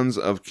sons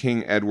of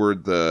King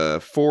Edward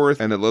IV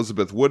and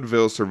Elizabeth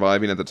Woodville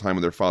surviving at the time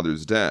of their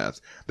father's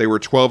death. They were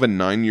 12 and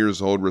 9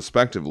 years old,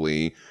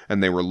 respectively,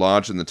 and they were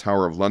lodged in the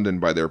Tower of London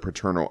by their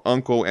paternal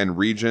uncle and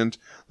regent,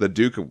 the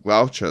Duke of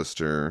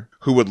Gloucester,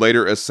 who would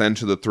later ascend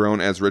to the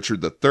throne as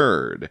Richard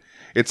III.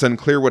 It's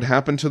unclear what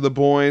happened to the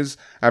boys.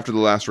 After the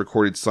last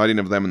recorded sighting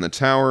of them in the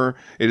tower,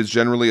 it is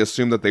generally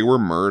assumed that they were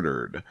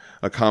murdered.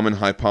 A common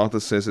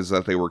hypothesis is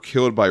that they were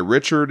killed by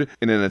Richard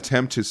in an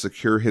attempt to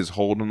secure his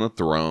hold on the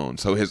throne.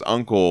 So his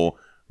uncle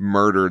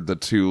murdered the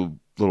 2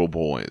 little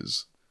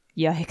boys.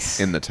 Yikes.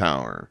 In the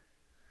tower.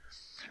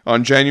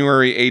 On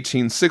January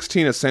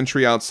 1816, a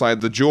sentry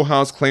outside the Jewel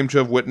House claimed to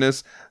have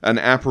witnessed an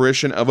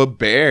apparition of a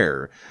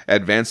bear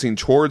advancing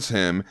towards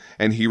him,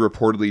 and he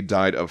reportedly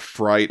died of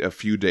fright a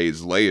few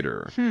days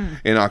later.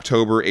 In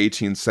October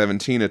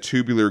 1817, a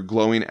tubular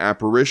glowing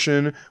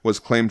apparition was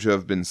claimed to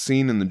have been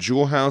seen in the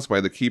Jewel House by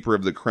the keeper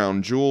of the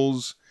crown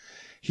jewels.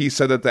 He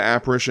said that the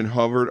apparition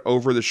hovered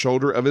over the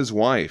shoulder of his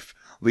wife,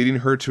 leading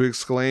her to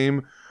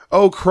exclaim,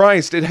 "Oh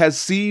Christ, it has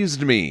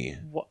seized me!"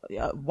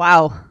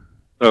 Wow.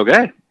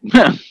 Okay.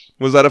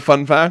 Was that a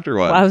fun fact or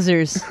what?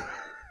 Wowzers.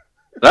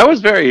 That was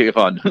very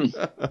fun.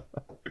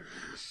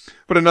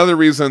 But another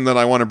reason that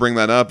I want to bring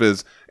that up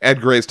is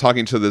Ed Gray's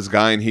talking to this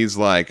guy and he's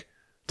like,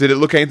 did it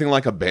look anything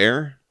like a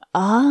bear?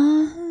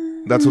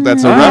 That's what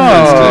that's a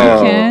reference to.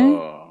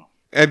 Okay.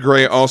 Ed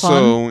Gray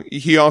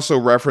also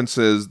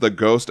references the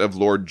ghost of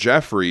Lord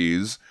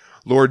Jeffreys.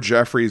 Lord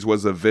Jeffreys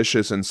was a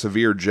vicious and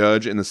severe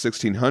judge in the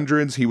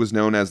 1600s. He was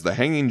known as the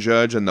Hanging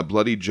Judge and the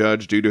Bloody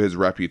Judge due to his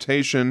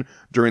reputation.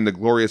 During the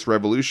Glorious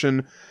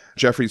Revolution,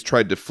 Jeffreys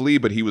tried to flee,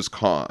 but he was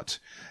caught.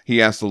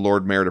 He asked the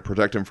Lord Mayor to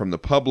protect him from the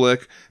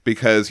public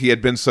because he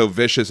had been so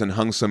vicious and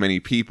hung so many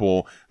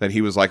people that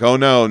he was like, oh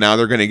no, now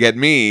they're going to get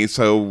me,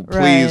 so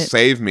please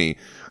save me.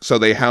 So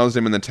they housed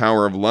him in the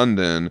Tower of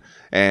London,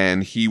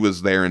 and he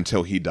was there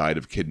until he died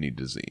of kidney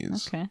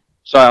disease. Okay.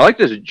 So I like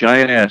this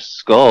giant-ass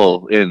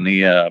skull in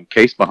the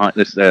case behind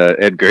this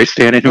Ed Gray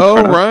standing in front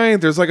of. Oh, right.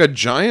 There's like a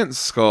giant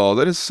skull.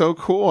 That is so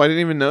cool. I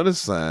didn't even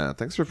notice that.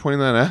 Thanks for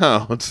pointing that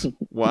out.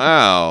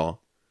 Wow.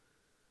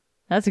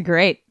 That's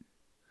great.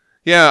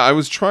 Yeah, I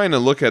was trying to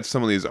look at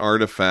some of these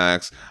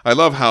artifacts. I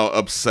love how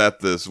upset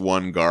this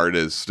one guard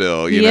is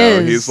still. You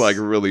know, he's like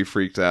really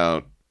freaked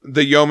out.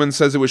 The yeoman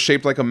says it was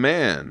shaped like a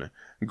man.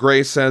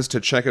 Gray says to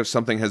check if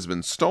something has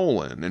been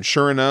stolen, and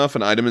sure enough,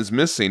 an item is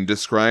missing,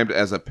 described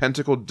as a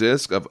pentacle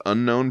disc of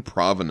unknown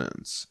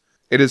provenance.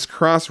 It is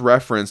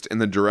cross-referenced in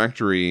the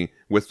directory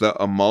with the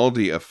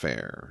Amaldi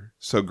affair.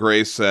 So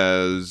Gray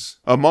says,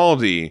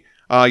 Amaldi,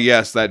 ah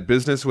yes, that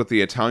business with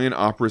the Italian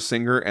opera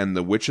singer and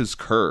the witch's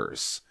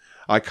curse.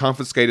 I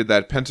confiscated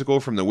that pentacle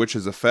from the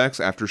witch's effects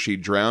after she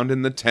drowned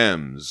in the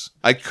Thames.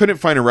 I couldn't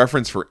find a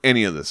reference for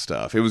any of this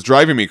stuff. It was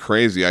driving me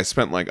crazy. I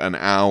spent like an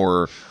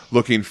hour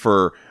looking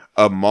for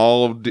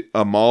Amalfi.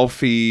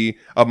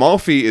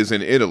 Amalfi is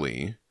in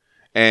Italy,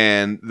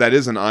 and that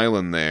is an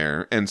island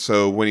there. And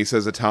so when he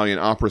says Italian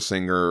opera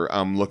singer,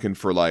 I'm looking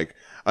for like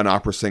an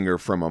opera singer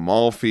from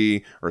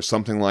Amalfi or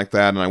something like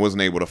that, and I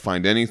wasn't able to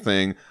find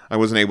anything. I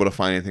wasn't able to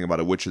find anything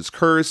about a witch's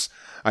curse.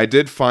 I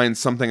did find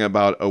something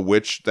about a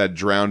witch that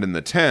drowned in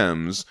the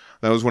Thames.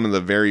 That was one of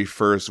the very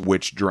first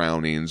witch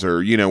drownings,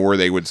 or, you know, where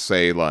they would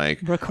say,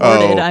 like...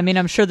 Recorded. I mean,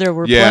 I'm sure there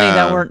were plenty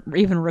that weren't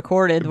even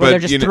recorded, where they're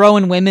just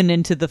throwing women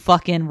into the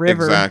fucking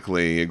river.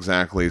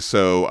 Exactly.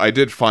 So I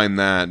did find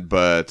that,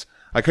 but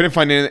I couldn't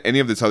find any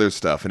of this other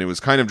stuff, and it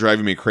was kind of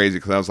driving me crazy,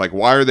 because I was like,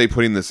 why are they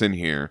putting this in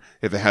here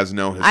if it has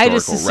no historical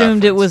reference? I just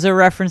assumed it was a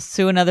reference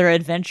to another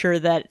adventure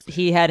that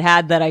he had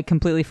that I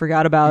completely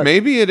forgot about.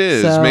 Maybe it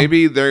is. So.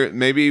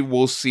 Maybe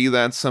we'll see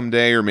that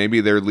someday, or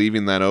maybe they're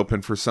leaving that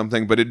open for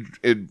something, but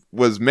it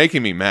was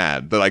making me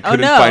mad that I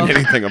couldn't find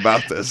anything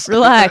about this.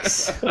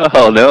 Relax.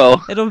 Oh,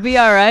 no. It'll be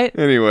all right.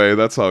 Anyway,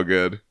 that's all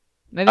good.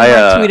 Maybe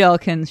Mark Tweedale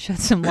can shed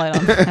some light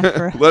on that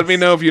for us. Let me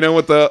know if you know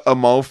what the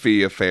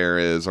Amalfi affair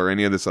is or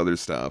any of this other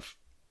stuff.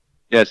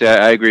 Yes,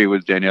 I agree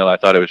with Danielle. I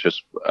thought it was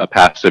just a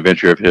past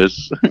adventure of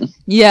his.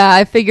 Yeah,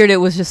 I figured it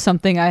was just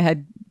something I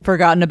had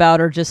forgotten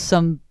about, or just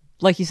some,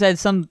 like you said,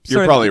 some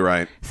You're probably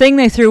right. thing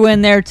they threw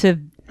in there to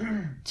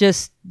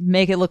just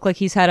make it look like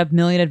he's had a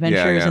million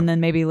adventures, and then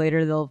maybe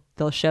later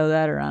they'll show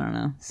that, or I don't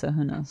know. So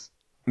who knows?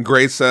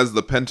 Grace says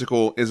the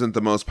pentacle isn't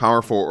the most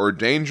powerful or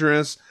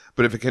dangerous,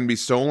 but if it can be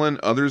stolen,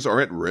 others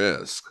are at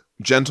risk.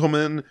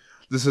 Gentlemen,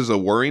 this is a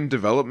worrying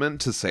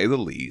development to say the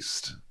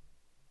least.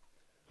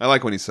 I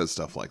like when he says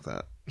stuff like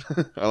that.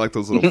 I like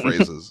those little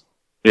phrases.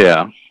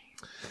 Yeah.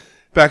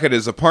 Back at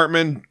his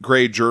apartment,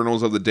 Gray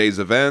journals of the day's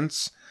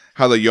events,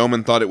 how the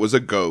yeoman thought it was a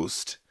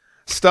ghost.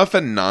 Stuff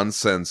and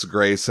nonsense,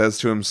 Gray says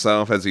to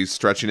himself as he's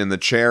stretching in the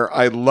chair.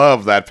 I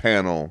love that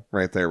panel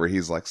right there where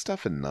he's like,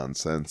 stuff and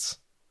nonsense.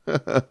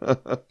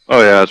 Oh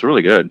yeah, it's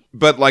really good.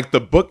 But like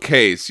the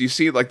bookcase, you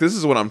see, like this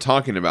is what I'm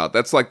talking about.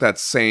 That's like that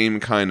same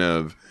kind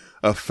of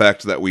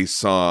effect that we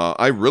saw.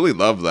 I really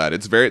love that.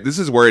 This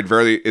is where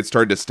it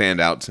started to stand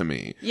out to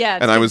me. Yeah.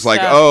 And I was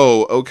like,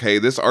 oh, okay,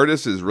 this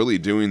artist is really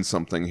doing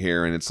something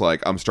here, and it's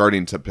like I'm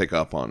starting to pick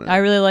up on it. I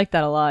really like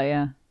that a lot,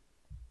 yeah.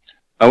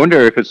 I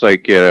wonder if it's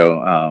like,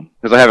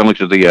 because I haven't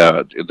looked at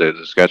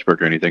the sketchbook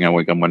or anything.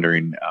 I'm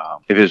wondering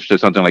if it's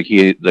just something like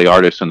the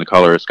artist and the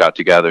colorist got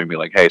together and be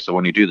like, hey, so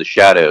when you do the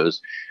shadows,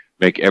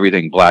 make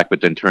everything black, but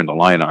then turn the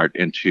line art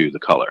into the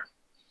color.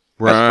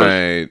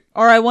 Right.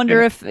 Or I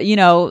wonder if,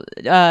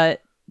 the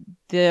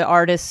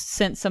artist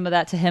sent some of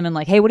that to him and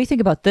like, hey, what do you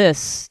think about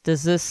this?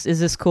 Is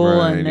this cool?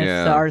 Right, and if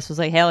the artist was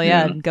like, hell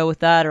yeah, go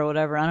with that or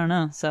whatever. I don't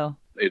know. So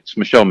it's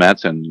Michelle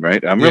Madsen,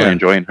 right? I'm really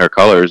enjoying her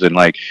colors, and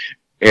like,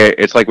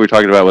 it's like we were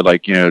talking about with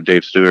like,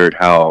 Dave Stewart,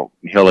 how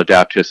he'll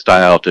adapt his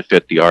style to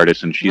fit the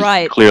artist, and she's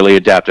clearly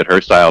adapted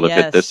her style to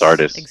fit this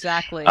artist.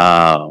 Exactly.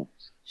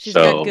 She's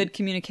got good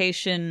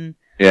communication,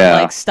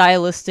 like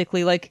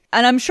stylistically, like,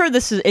 and I'm sure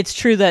it's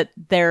true that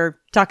they're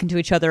talking to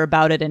each other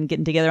about it and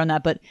getting together on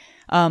that, but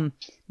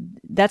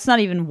that's not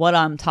even what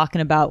I'm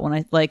talking about when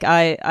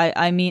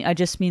I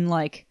just mean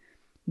like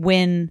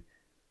when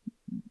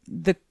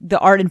the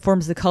art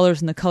informs the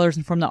colors and the colors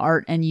inform the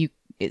art, and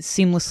it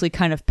seamlessly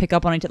kind of pick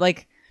up on it,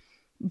 like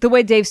the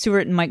way Dave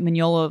Stewart and Mike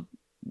Mignola,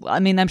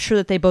 I mean, I'm sure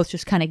that they both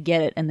just kind of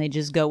get it and they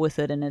just go with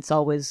it, and it's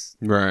always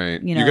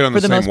right. For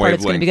the most part,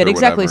 it's going to be good.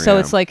 Exactly. So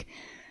it's like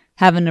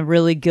having a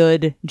really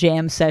good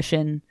jam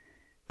session.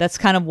 That's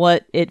kind of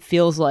what it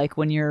feels like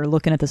when you're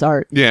looking at this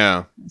art.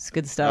 Yeah, it's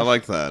good stuff. I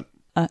like that.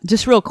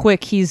 Just real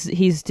quick,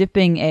 he's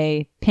dipping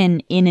a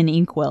pen in an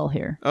inkwell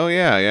here. Oh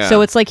yeah.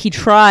 So it's like he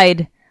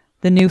tried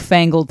the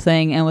newfangled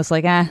thing and was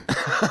like, I'm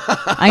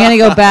gonna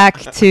go back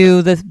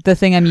to the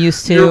thing I'm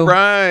used to. You're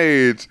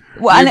right.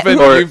 Well,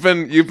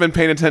 you've been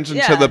paying attention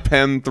to the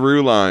pen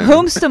through line.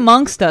 Whomst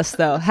amongst us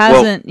though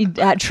hasn't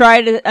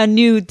tried a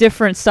new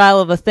different style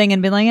of a thing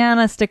and been like, I'm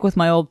gonna stick with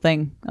my old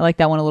thing. I like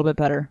that one a little bit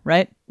better,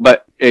 right?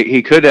 But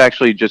he could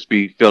actually just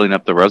be filling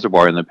up the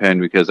reservoir in the pen,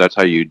 because that's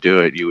how you do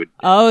it. You would.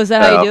 Oh, is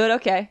that how you do it?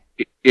 Okay.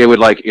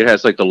 It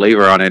has like the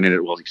lever on it, and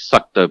it will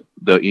suck the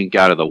ink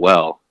out of the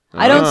well.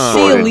 I don't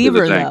see a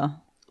lever though.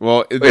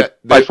 Well,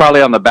 it's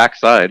probably on the back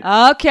side.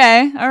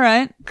 Okay, all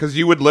right. Because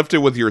you would lift it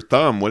with your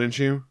thumb, wouldn't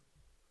you?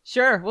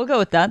 Sure, we'll go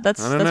with that.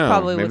 That's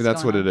probably maybe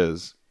that's what it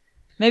is.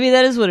 Maybe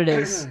that is what it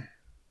is.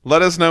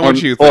 Let us know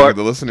what you think of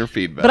the listener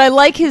feedback. But I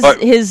like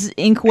his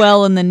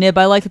inkwell and the nib.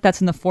 I like that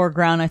that's in the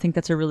foreground. I think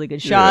that's a really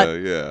good shot.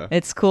 Yeah.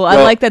 It's cool. Well,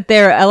 I like that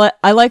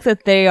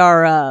they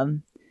are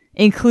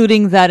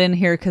including that in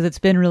here because it's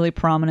been really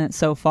prominent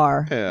so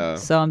far. Yeah.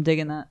 So I'm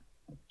digging that.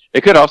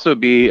 It could also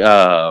be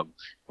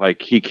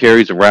like he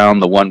carries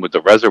around the one with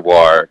the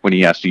reservoir when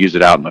he has to use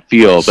it out in the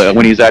field. But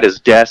when he's at his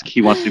desk,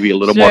 he wants to be a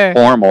little more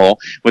formal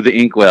with the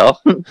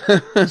inkwell.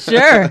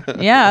 Sure.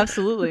 Yeah,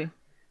 absolutely.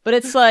 But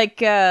it's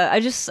like I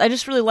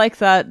just really like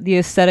the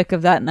aesthetic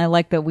of that, and I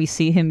like that we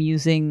see him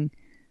using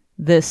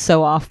this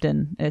so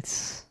often.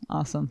 It's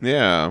awesome.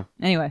 Yeah.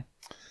 Anyway.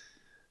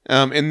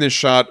 In this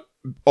shot,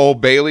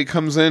 old Bailey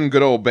comes in.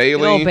 Good old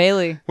Bailey. Good old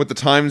Bailey. With the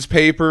Times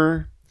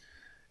paper.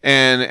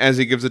 And as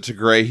he gives it to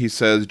Gray, he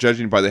says,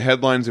 judging by the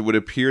headlines, it would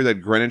appear that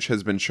Greenwich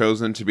has been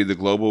chosen to be the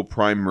global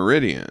prime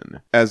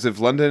meridian, as if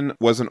London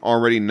wasn't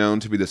already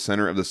known to be the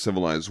center of the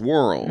civilized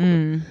world.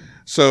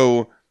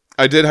 So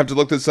I did have to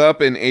look this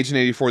up. In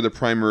 1884, the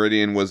prime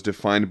meridian was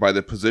defined by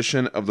the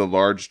position of the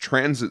Large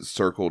Transit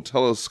Circle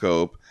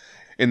telescope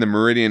in the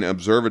Meridian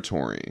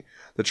Observatory.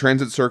 The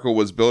transit circle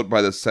was built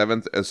by the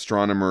 7th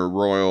Astronomer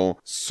Royal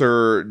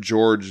Sir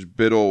George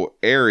Biddle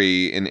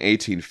Airy in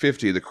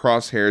 1850. The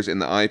crosshairs in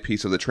the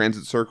eyepiece of the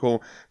transit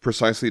circle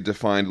precisely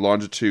defined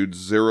longitude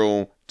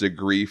 0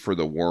 degree for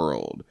the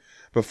world.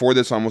 Before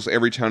this, almost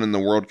every town in the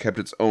world kept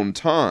its own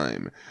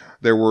time.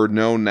 There were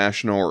no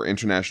national or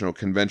international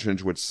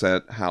conventions which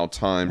set how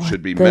time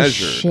should be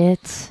measured,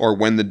 or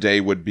when the day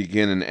would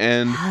begin and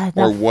end,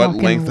 or what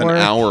length an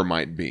hour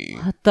might be.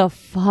 What the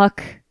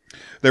fuck?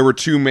 There were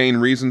two main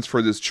reasons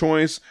for this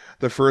choice.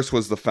 The first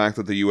was the fact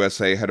that the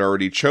USA had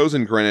already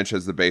chosen Greenwich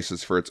as the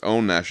basis for its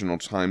own national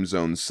time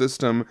zone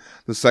system.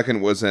 The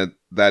second was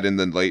that in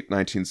the late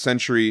 19th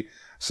century,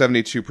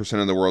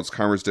 72% of the world's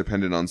commerce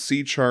depended on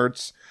sea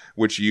charts,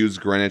 which used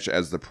Greenwich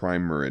as the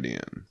prime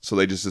meridian. So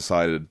they just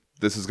decided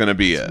this is going to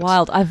be it.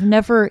 Wild. I've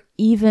never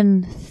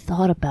even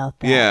thought about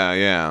that.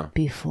 Yeah.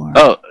 Before.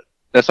 Oh,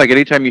 that's like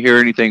anytime you hear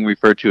anything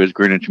referred to as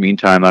Greenwich Mean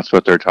Time, that's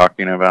what they're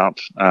talking about.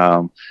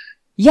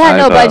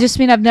 But I just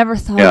mean I've never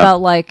thought about,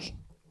 like,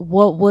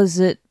 what was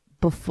it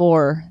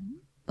before?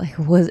 Like,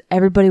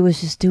 everybody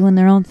was just doing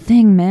their own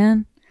thing,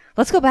 man.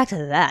 Let's go back to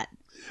that.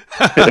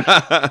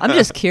 I'm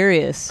just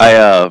curious.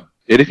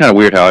 It is kind of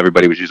weird how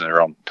everybody was using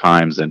their own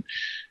times, and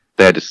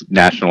they had to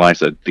nationalize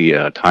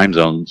the time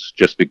zones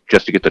just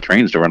to get the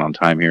trains to run on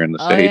time here in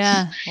the States.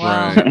 Yeah.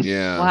 Wow. Right,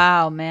 yeah.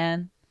 Wow,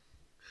 man.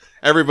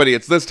 Everybody,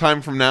 it's this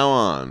time from now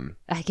on.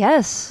 I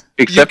guess.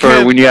 Except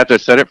for when you have to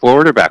set it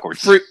forward or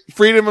backwards.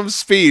 Freedom of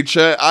speech.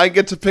 I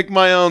get to pick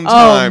my own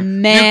time. Oh,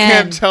 man. You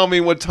can't tell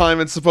me what time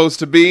it's supposed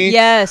to be.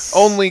 Yes.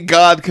 Only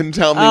God can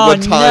tell me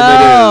what time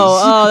it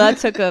is. Oh, that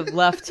took a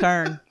left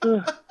turn.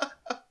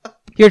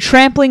 You're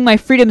trampling my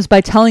freedoms by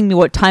telling me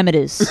what time it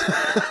is.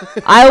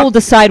 I will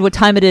decide what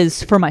time it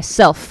is for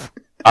myself.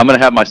 I'm going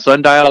to have my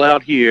sundial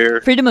out here.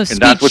 Freedom of speech.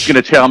 And that's what's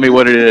going to tell me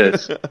what it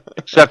is.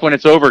 Except when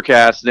it's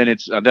overcast, then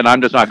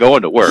I'm just not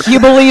going to work. You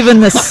believe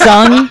in the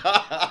sun?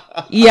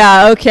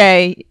 Yeah,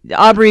 okay.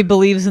 Aubrey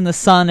believes in the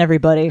sun,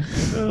 everybody.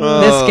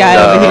 This guy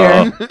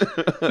over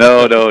here.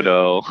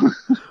 No.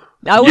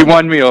 You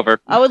won me over.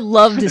 I would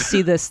love to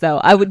see this, though.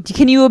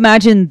 Can you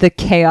imagine the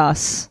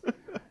chaos?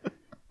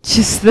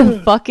 Just the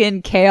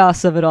fucking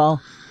chaos of it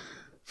all.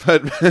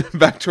 But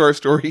back to our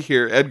story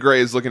here. Ed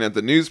Gray is looking at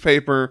the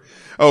newspaper.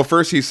 Oh,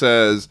 first he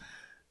says,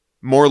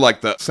 more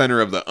like the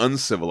center of the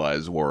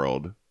uncivilized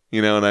world.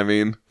 You know what I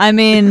mean? I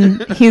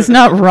mean, he's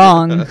not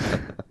wrong.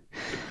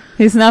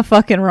 He's not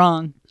fucking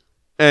wrong.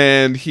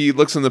 And he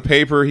looks in the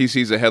paper. He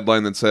sees a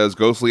headline that says,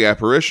 Ghostly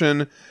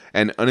Apparition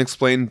and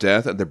Unexplained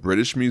Death at the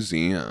British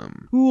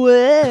Museum.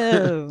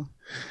 Whoa.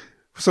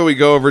 So we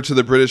go over to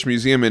the British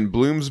Museum in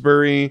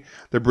Bloomsbury.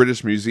 The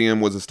British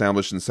Museum was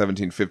established in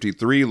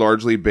 1753,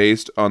 largely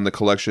based on the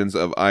collections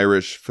of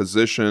Irish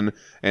physician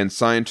and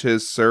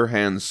scientist Sir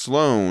Hans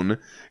Sloane.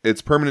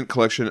 Its permanent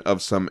collection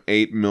of some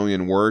 8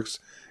 million works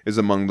is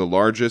among the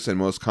largest and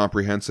most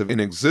comprehensive in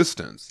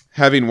existence,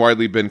 having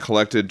widely been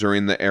collected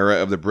during the era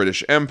of the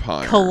British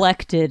Empire.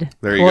 Collected.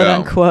 There you quote go.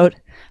 Unquote.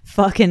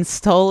 Fucking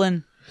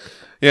stolen.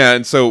 Yeah,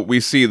 and so we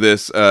see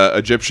this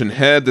Egyptian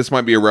head. This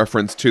might be a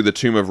reference to the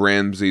tomb of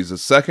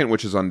Ramses II,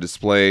 which is on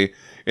display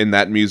in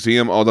that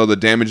museum, although the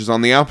damage is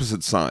on the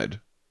opposite side.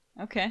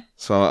 Okay.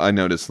 So I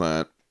noticed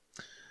that.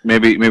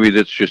 Maybe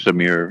that's just a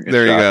mirror.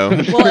 There you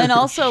go. Well, and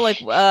also, like,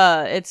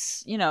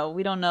 it's, we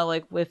don't know,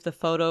 like, if the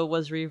photo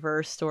was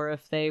reversed or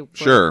if they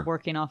were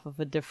working off of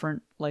a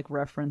different, like,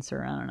 reference,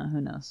 or I don't know,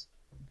 who knows.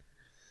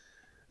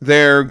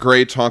 There,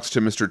 Gray talks to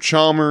Mr.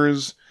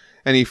 Chalmers,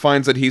 and he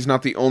finds that he's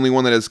not the only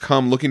one that has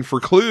come looking for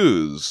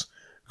clues.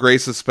 Gray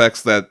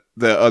suspects that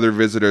the other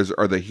visitors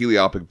are the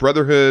Heliopic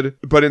Brotherhood,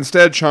 but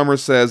instead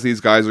Chalmers says these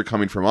guys are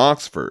coming from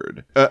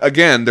Oxford.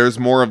 Again, there's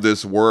more of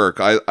this work.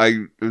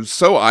 It was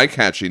so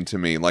eye-catching to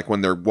me, like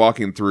when they're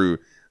walking through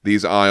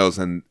these aisles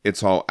and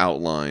it's all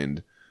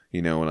outlined.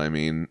 You know what I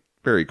mean?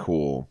 Very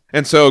cool.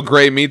 And so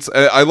Gray meets...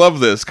 I love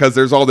this, because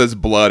there's all this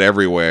blood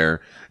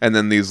everywhere, and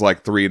then these,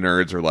 like, 3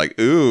 nerds are like,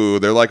 ooh,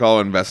 they're, like, all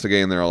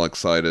investigating, they're all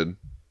excited.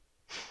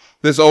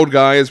 This old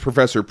guy is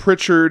Professor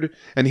Pritchard,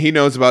 and he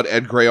knows about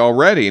Ed Gray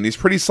already, and he's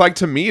pretty psyched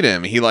to meet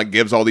him. He, like,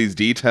 gives all these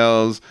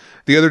details.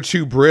 The other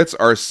 2 Brits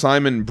are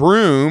Simon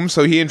Broom,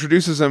 so he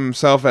introduces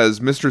himself as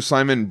Mr.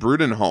 Simon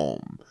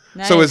Brudenholm.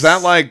 Nice. So is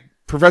that, like,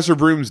 Professor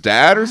Broom's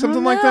dad or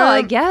something like that?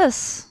 I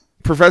guess.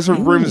 Professor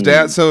Broom's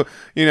dad, so,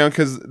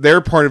 because they're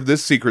part of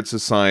this secret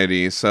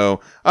society, so,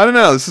 I don't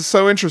know, this is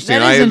so interesting.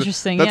 That is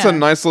interesting, That's a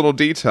nice little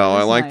detail.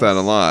 I like that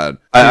a lot.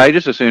 I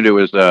just assumed it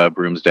was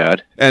Broom's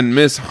dad. And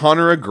Miss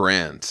Honora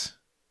Grant.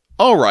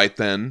 All right,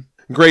 then.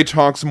 Gray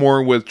talks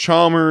more with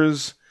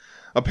Chalmers.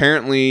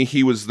 Apparently,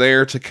 he was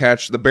there to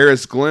catch the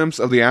barest glimpse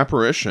of the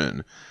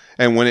apparition,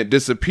 and when it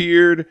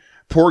disappeared,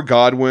 poor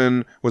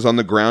Godwin was on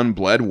the ground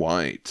bled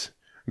white.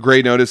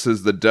 Gray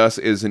notices the dust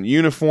is in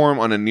uniform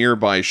on a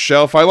nearby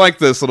shelf. I like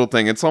this little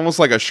thing. It's almost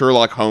like a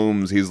Sherlock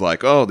Holmes. He's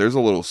like, oh, there's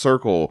a little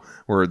circle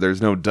where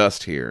there's no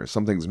dust here.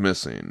 Something's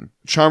missing.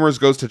 Chalmers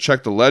goes to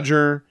check the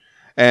ledger,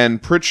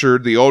 and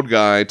Pritchard, the old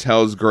guy,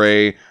 tells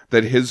Gray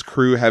that his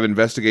crew have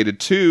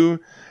investigated too,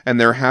 and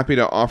they're happy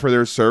to offer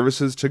their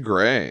services to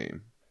Gray.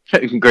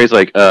 Gray's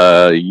like,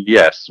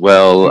 yes,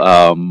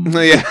 well,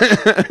 yeah.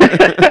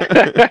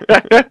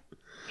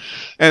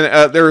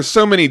 And there are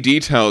so many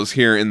details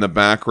here in the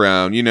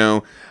background. You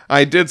know,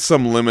 I did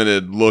some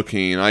limited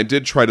looking. I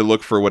did try to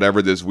look for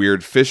whatever this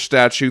weird fish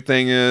statue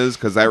thing is,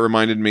 because that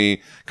reminded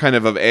me kind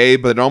of A,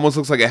 but it almost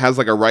looks like it has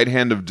like a right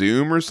hand of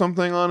doom or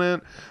something on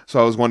it.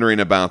 So I was wondering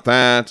about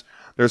that.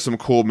 There's some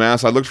cool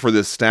masks. I looked for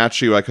this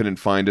statue. I couldn't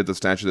find it, the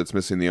statue that's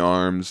missing the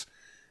arms.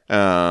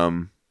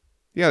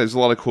 Yeah, there's a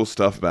lot of cool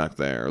stuff back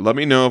there. Let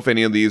me know if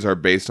any of these are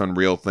based on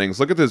real things.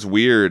 Look at this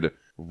weird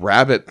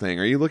rabbit thing.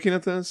 Are you looking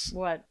at this?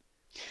 What?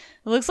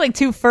 It looks like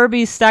two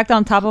Furbies stacked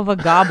on top of a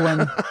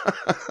goblin.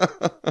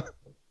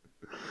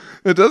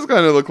 It does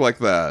kind of look like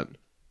that.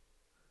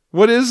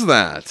 What is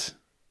that?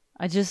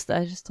 I just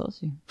told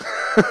you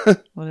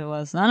what it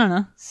was. I don't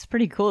know. It's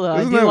pretty cool though.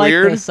 Isn't I do like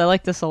weird? this. I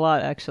like this a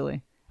lot,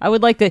 actually. I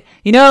would like to.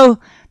 You know,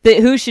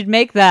 who should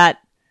make that?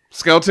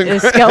 Skeleton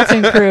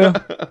Crew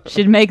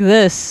should make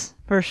this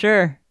for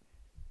sure.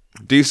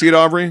 Do you see it,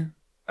 Aubrey?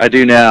 I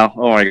do now.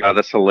 Oh my god,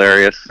 that's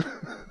hilarious.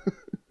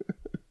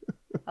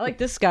 I like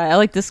this guy. I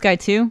like this guy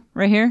too,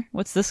 right here.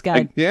 What's this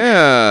guy?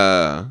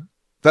 Yeah.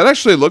 That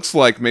actually looks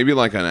like maybe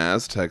like an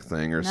Aztec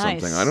thing or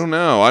something. I don't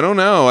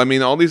know. I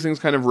mean, all these things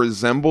kind of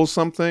resemble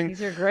something.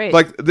 These are great.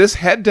 Like this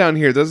head down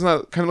here, doesn't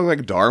that kind of look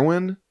like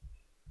Darwin?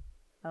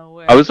 Oh,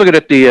 I was looking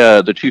at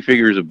the two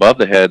figures above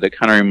the head. That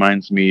kind of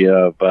reminds me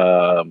of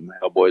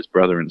Hellboy's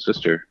brother and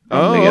sister.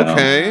 Oh,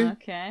 okay.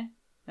 Okay.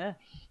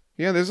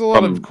 Yeah, there's a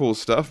lot of cool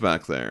stuff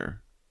back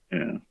there.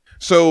 Yeah.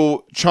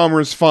 So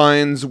Chalmers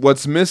finds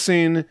what's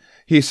missing.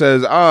 He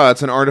says,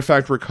 it's an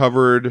artifact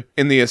recovered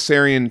in the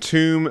Assyrian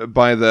tomb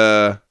by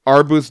the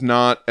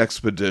Arbuthnot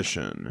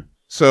expedition.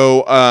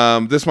 So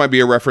this might be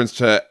a reference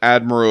to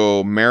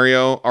Admiral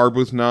Mario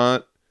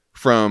Arbuthnot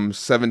from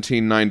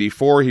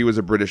 1794. He was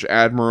a British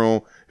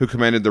admiral who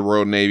commanded the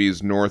Royal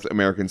Navy's North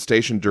American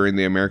station during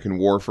the American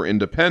War for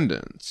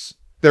Independence.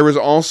 There was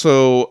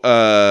also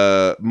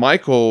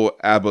Michael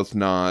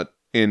Arbuthnot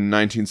in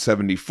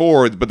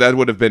 1974, but that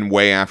would have been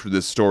way after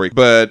this story.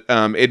 But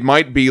it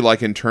might be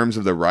like in terms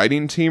of the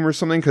writing team or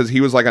something, because he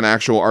was like an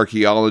actual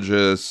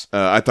archaeologist.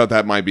 I thought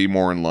that might be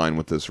more in line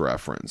with this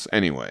reference.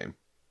 Anyway,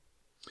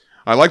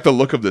 I like the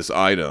look of this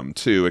item,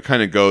 too. It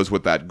kind of goes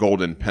with that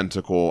golden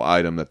pentacle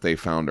item that they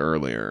found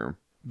earlier.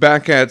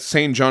 Back at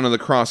St. John of the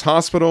Cross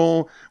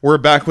Hospital, we're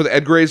back with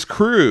Ed Gray's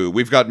crew.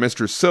 We've got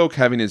Mr. Silk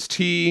having his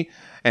tea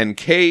and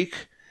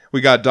cake.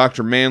 We got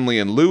Dr. Manley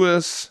and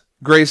Lewis.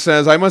 Gray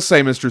says, I must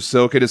say, Mr.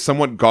 Silk, it is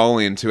somewhat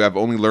galling to have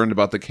only learned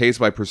about the case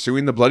by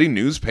pursuing the bloody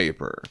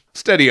newspaper.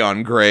 Steady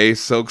on, Gray,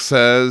 Silk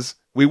says.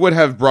 We would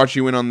have brought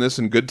you in on this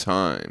in good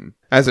time.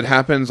 As it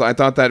happens, I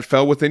thought that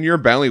fell within your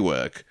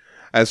bailiwick.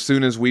 As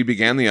soon as we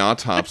began the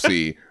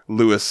autopsy,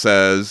 Lewis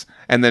says,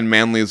 and then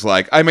Manley's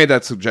like, I made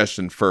that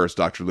suggestion first,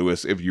 Dr.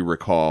 Lewis, if you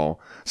recall.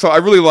 So I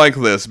really like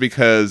this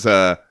because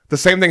the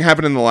same thing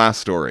happened in the last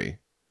story.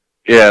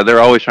 Yeah, they're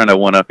always trying to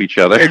one-up each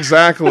other.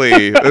 Exactly.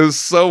 It was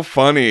so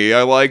funny.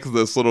 I like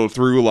this little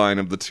through line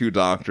of the two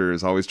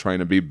doctors always trying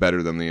to be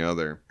better than the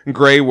other.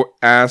 Gray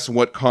asks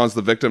what caused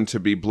the victim to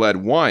be bled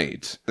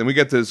white. Then we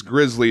get this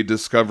grisly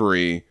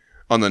discovery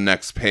on the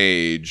next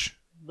page.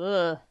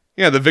 Ugh.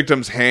 Yeah, the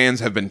victim's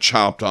hands have been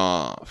chopped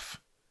off.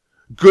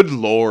 Good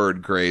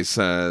Lord, Gray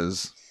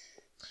says.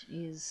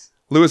 Jeez.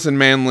 Lewis and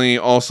Manley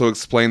also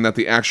explain that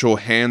the actual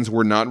hands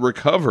were not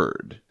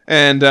recovered.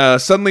 And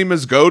suddenly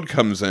Ms. Goad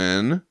comes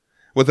in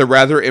with a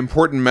rather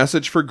important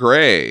message for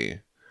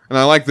Gray. And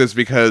I like this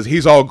because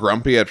he's all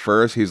grumpy at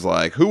first. He's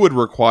like, who would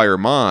require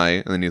my?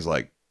 And then he's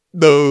like,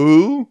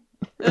 no.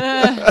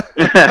 That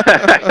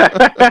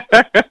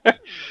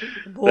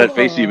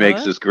face he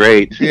makes is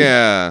great.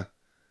 Yeah.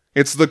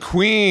 It's the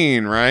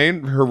Queen, right?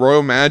 Her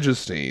Royal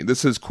Majesty.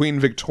 This is Queen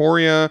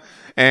Victoria,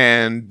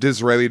 and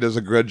Disraeli does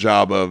a good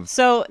job of...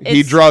 So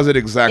he draws it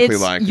exactly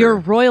like Your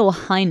her. Royal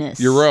Highness.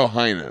 Your Royal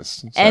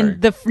Highness. Sorry.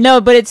 And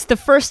but it's the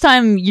first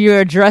time you're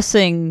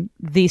addressing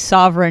the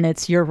sovereign,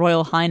 it's Your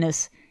Royal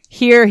Highness.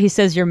 Here he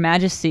says Your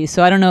Majesty,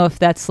 so I don't know if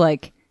that's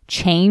like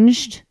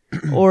changed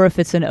or if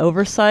it's an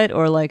oversight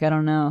or like, I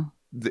don't know.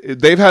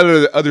 They've had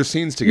other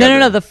scenes together.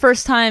 No. The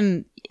first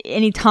time,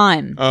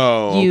 anytime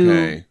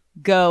you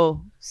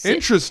go...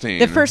 Interesting.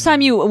 The first time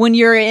when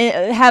you're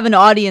have an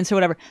audience or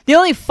whatever. The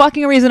only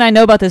fucking reason I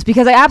know about this,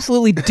 because I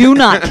absolutely do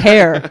not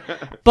care,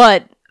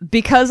 but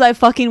Because I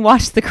fucking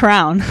watched The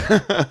Crown. Again,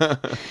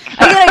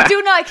 I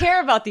do not care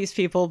about these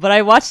people, but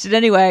I watched it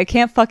anyway. I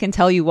can't fucking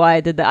tell you why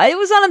I did that. It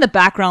was on in the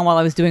background while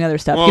I was doing other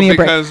stuff. Well, Give me a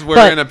break. Because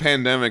we're in a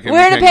pandemic. And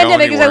we're in a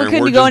pandemic because we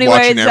couldn't go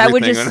anywhere. I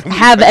would just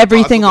have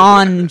everything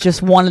on,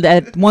 just one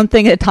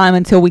thing at a time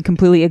until we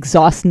completely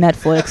exhaust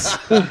Netflix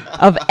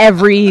of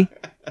every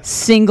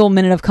single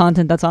minute of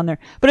content that's on there.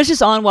 But it's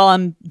just on while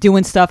I'm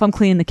doing stuff. I'm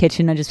cleaning the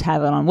kitchen. I just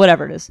have it on,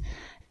 whatever it is.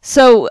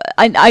 So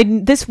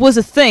this was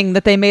a thing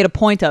that they made a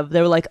point of.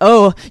 They were like,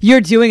 "Oh, you're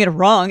doing it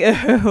wrong.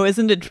 Oh,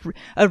 isn't it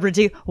a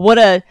ridiculous? What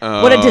a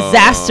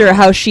disaster!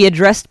 How she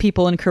addressed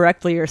people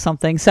incorrectly or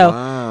something." So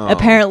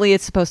apparently,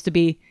 it's supposed to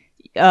be,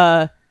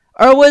 or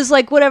it was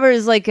like whatever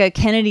is like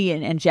Kennedy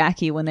and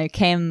Jackie when they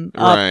came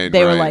up.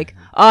 They were like,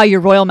 "Oh, Your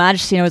Royal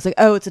Majesty," and I was like,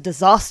 "Oh, it's a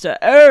disaster."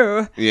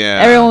 Oh,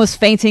 yeah. Everyone was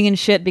fainting and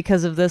shit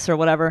because of this or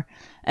whatever.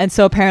 And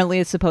so apparently,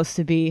 it's supposed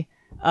to be.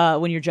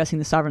 When you're addressing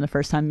the sovereign the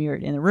first time you're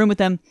in the room with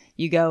them,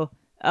 you go,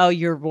 "Oh,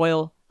 Your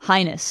Royal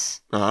Highness."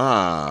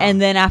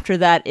 And then after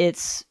that,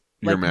 it's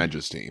like, Your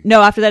Majesty.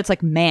 No, after that, it's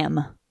like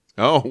 "ma'am."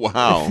 Oh,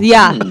 wow.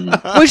 Yeah,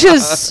 which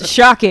is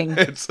shocking.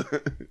 It's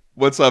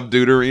what's up,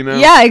 Deuterino?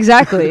 Yeah,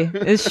 exactly.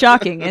 It's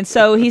shocking. And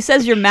so he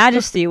says Your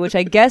Majesty, which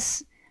I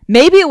guess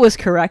maybe it was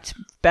correct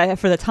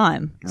for the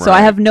time. So I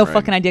have no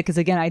fucking idea because,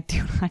 again, I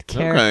do not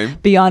care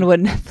beyond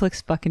what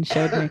Netflix fucking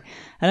showed me.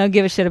 I don't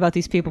give a shit about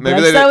these people, but I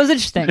just thought it was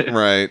interesting.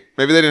 Right.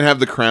 Maybe they didn't have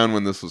The Crown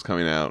when this was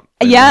coming out.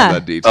 Yeah.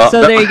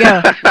 So there you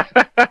go.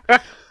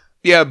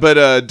 Yeah,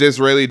 but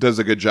Disraeli does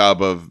a good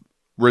job of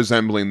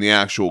resembling the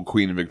actual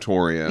Queen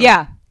Victoria.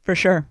 Yeah, for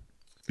sure.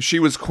 She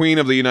was Queen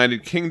of the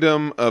United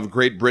Kingdom of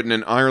Great Britain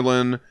and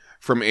Ireland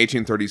from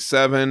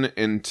 1837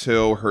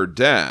 until her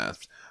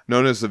death.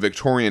 Known as the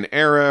Victorian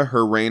era,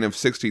 her reign of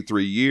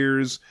 63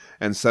 years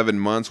and 7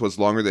 months was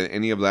longer than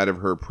any of that of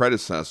her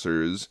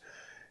predecessors.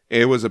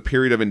 It was a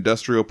period of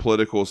industrial,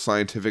 political,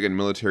 scientific, and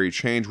military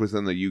change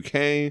within the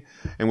UK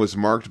and was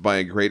marked by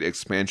a great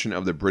expansion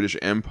of the British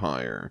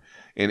Empire.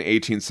 In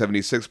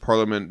 1876,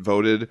 Parliament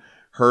voted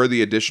her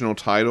the additional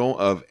title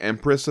of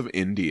Empress of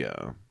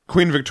India.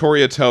 Queen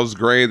Victoria tells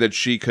Grey that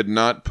she could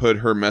not put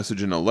her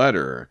message in a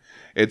letter.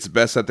 It's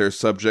best that their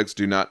subjects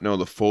do not know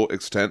the full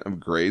extent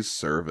of Grey's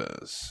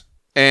service.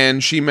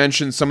 And she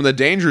mentions some of the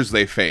dangers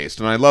they faced.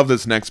 And I love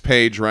this next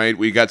page, right?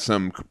 We got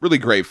some really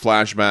great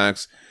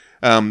flashbacks.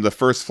 The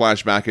first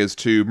flashback is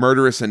to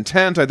Murderous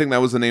Intent. I think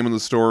that was the name of the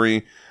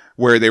story,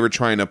 where they were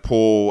trying to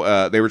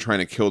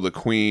kill the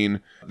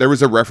queen. There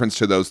was a reference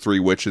to those 3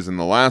 witches in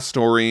the last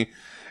story.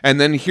 And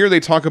then here they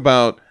talk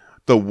about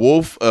the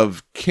Wolf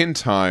of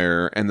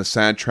Kintyre and the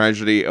sad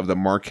tragedy of the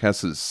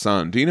Marquess's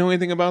son. Do you know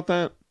anything about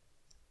that?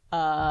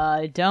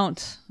 I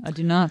don't. I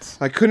do not.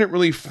 I couldn't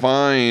really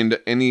find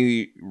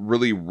any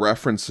really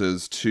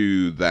references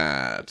to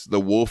that.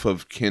 The Wolf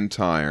of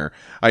Kintyre.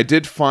 I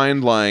did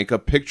find like a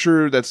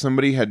picture that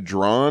somebody had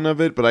drawn of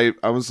it, but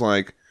I was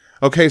like,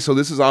 okay, so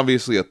this is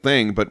obviously a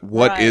thing, but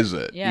what is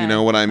it? Yeah. You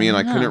know what I mean?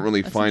 I couldn't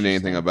really find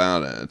anything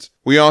about it.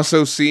 We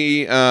also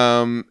see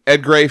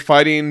Ed Grey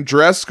fighting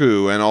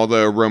Drescu and all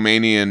the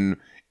Romanian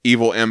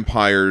evil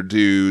empire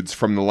dudes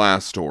from the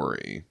last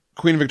story.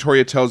 Queen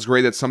Victoria tells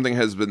Grey that something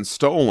has been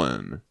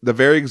stolen, the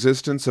very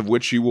existence of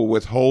which you will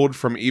withhold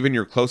from even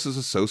your closest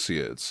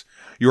associates.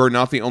 You are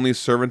not the only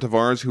servant of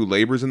ours who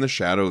labors in the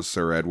shadows,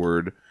 Sir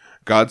Edward.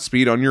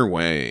 Godspeed on your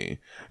way.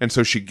 And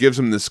so she gives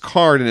him this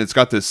card, and it's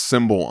got this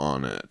symbol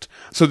on it.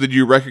 So did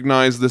you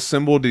recognize this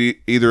symbol? Did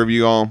either of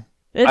you all?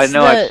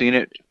 I've seen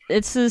it.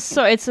 It's a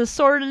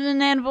sword and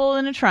an anvil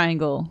and a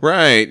triangle.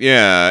 Right,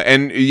 yeah.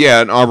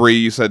 And Aubrey,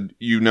 you said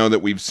you know that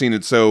we've seen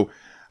it. So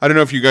I don't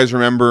know if you guys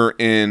remember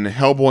in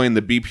Hellboy and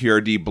the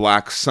BPRD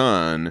Black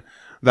Sun,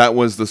 that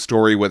was the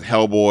story with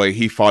Hellboy.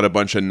 He fought a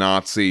bunch of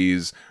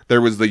Nazis. There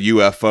was the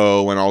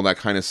UFO and all that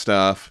kind of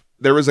stuff.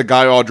 There was a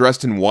guy all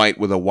dressed in white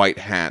with a white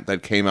hat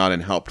that came out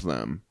and helped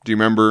them. Do you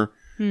remember?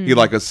 He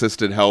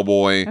assisted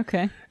Hellboy.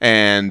 Okay.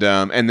 And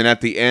then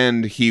at the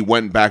end, he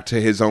went back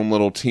to his own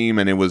little team,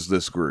 and it was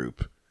this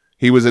group.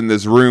 He was in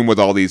this room with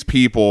all these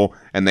people,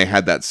 and they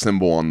had that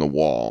symbol on the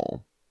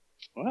wall.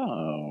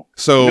 Wow.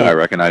 So I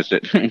recognized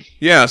it.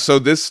 Yeah, so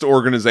this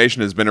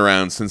organization has been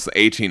around since the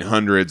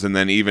 1800s, and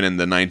then even in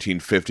the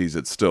 1950s,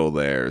 it's still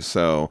there.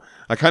 So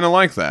I kind of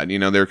like that. You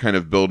know, they're kind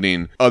of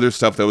building other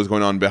stuff that was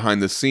going on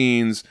behind the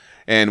scenes,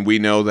 and we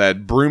know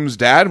that Broom's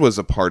dad was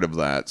a part of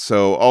that.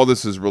 So all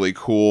this is really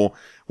cool.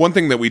 One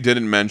thing that we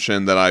didn't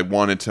mention that I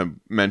wanted to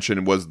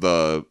mention was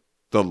the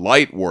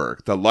light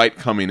work, the light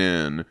coming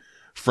in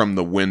from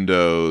the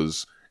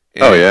windows.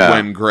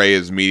 When Grey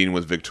is meeting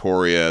with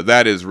Victoria.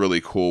 That is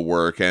really cool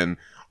work. And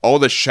all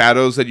the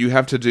shadows that you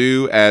have to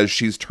do as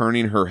she's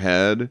turning her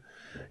head,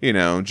 you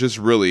know, just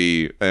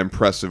really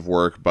impressive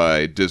work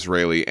by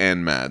Disraeli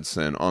and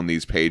Madsen on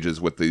these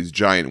pages with these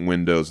giant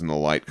windows and the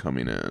light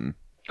coming in.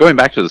 Going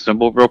back to the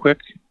symbol real quick,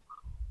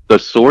 the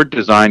sword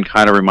design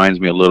kind of reminds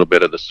me a little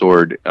bit of the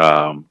sword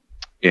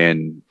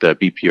in the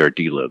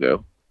BPRD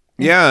logo.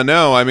 Yeah,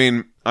 no, I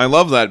mean, I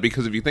love that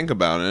because if you think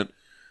about it,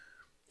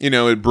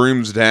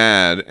 Broom's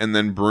dad, and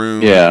then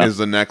Broom is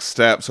the next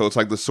step. So it's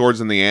like the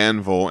sword's in the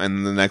anvil,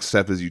 and the next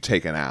step is you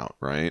take it out,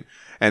 right?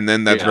 And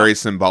then that's very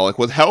symbolic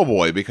with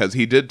Hellboy, because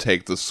he did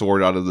take the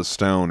sword out of the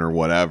stone or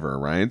whatever,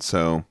 right?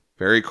 So,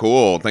 very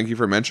cool. Thank you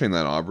for mentioning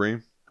that,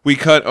 Aubrey. We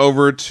cut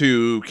over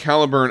to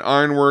Caliburn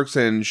Ironworks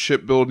and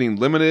Shipbuilding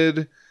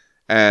Limited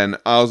and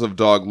Isles of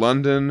Dog,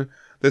 London.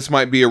 This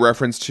might be a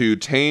reference to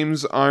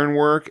Thames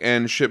Ironwork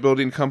and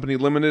Shipbuilding Company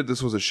Limited.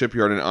 This was a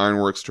shipyard and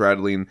ironwork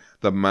straddling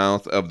the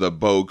mouth of the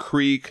Bow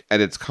Creek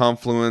at its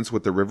confluence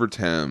with the River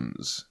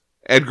Thames.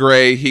 Ed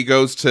Gray, he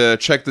goes to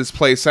check this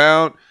place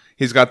out.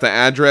 He's got the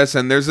address,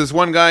 and there's this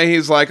one guy,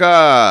 he's like,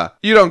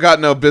 you don't got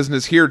no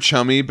business here,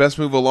 chummy. Best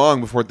move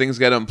along before things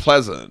get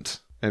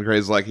unpleasant. Ed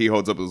Gray's like, he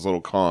holds up his little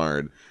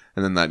card,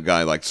 and then that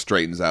guy, like,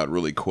 straightens out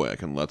really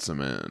quick and lets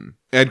him in.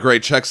 Ed Gray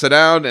checks it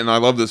out, and I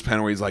love this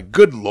panel where he's like,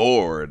 good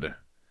lord.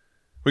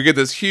 We get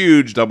this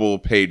huge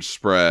double-page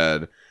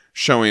spread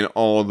showing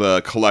all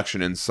the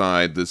collection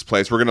inside this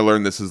place. We're going to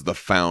learn this is the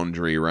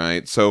Foundry,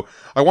 right? So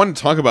I want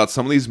to talk about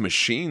some of these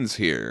machines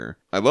here.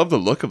 I love the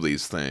look of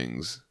these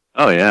things.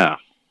 Oh, yeah.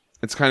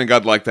 It's kind of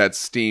got like that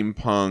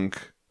steampunk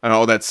and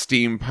all that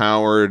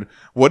steam-powered.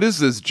 What is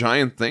this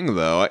giant thing,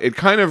 though? It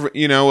kind of,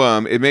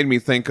 it made me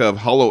think of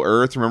Hollow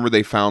Earth. Remember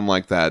they found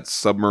like that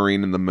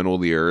submarine in the middle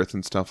of the earth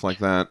and stuff like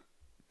that?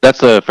 That's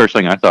the first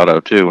thing I thought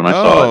of, too, when I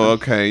saw it. Oh,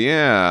 okay,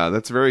 yeah.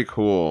 That's very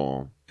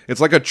cool.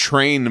 It's like a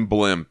train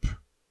blimp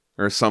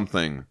or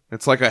something.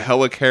 It's like a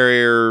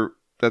helicarrier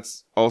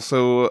that's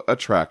also a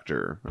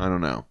tractor. I don't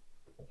know.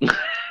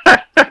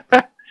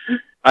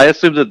 I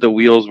assumed that the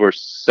wheels were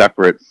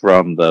separate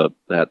from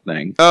that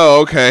thing.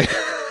 Oh, okay.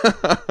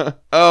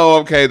 Oh,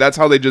 okay. That's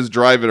how they just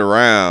drive it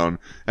around,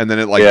 and then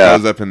it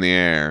goes up in the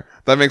air.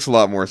 That makes a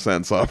lot more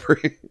sense,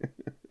 Aubrey.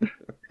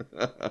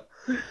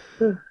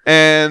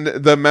 And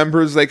the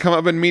members, they come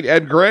up and meet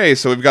Ed Gray.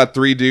 So we've got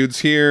 3 dudes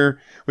here.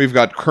 We've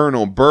got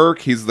Colonel Burke.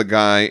 He's the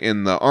guy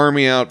in the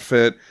army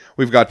outfit.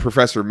 We've got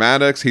Professor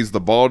Maddox. He's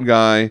the bald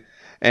guy.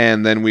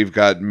 And then we've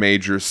got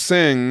Major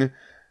Singh.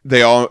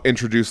 They all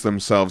introduce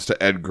themselves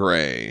to Ed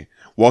Gray.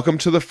 Welcome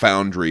to the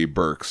Foundry,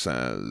 Burke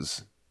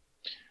says.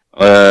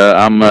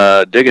 I'm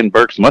digging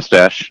Burke's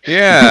mustache.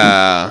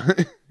 Yeah.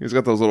 He's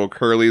got those little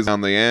curlies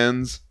on the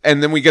ends.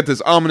 And then we get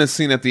this ominous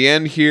scene at the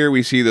end here.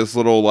 We see this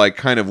little,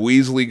 kind of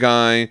Weasley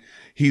guy.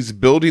 He's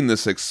building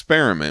this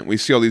experiment. We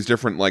see all these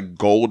different,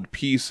 gold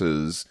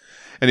pieces.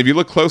 And if you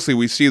look closely,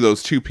 we see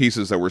those 2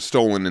 pieces that were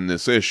stolen in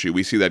this issue.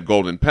 We see that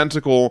golden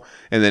pentacle,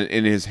 and then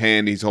in his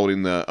hand, he's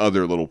holding the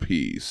other little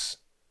piece.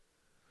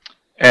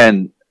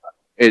 And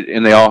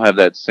they all have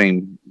that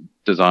same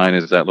design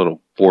as that little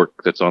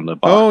fork that's on the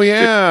box. Oh,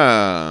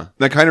 yeah.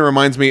 That kind of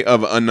reminds me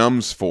of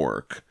Anum's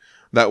fork.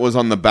 That was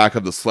on the back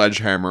of the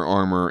sledgehammer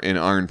armor in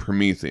Iron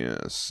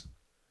Prometheus.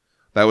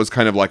 That was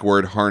kind of like where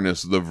it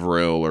harnessed the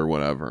Vril or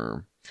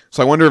whatever.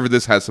 So I wonder if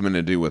this has something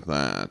to do with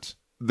that.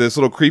 This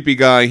little creepy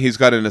guy, he's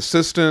got an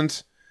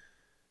assistant,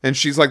 and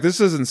she's like, this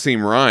doesn't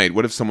seem right.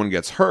 What if someone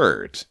gets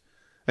hurt?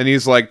 And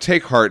he's like,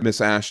 take heart,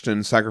 Miss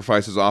Ashton.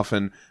 Sacrifices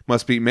often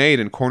must be made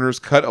and corners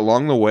cut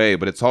along the way,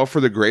 but it's all for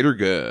the greater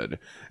good.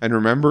 And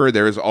remember,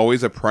 there is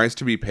always a price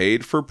to be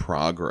paid for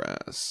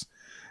progress.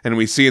 And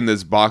we see in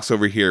this box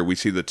over here, we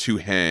see the 2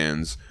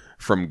 hands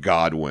from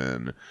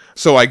Godwin.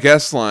 So I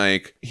guess,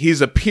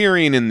 he's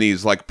appearing in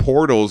these,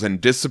 portals and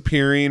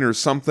disappearing or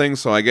something.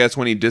 So I guess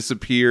when he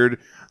disappeared,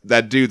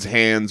 that dude's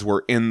hands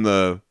were in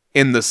the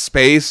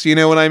space, you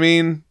know what I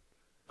mean?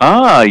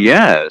 Ah,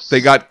 yes.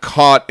 They got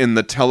caught in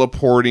the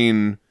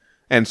teleporting,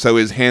 and so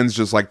his hands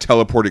just,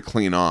 teleported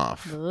clean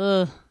off.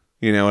 Ugh.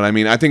 You know what I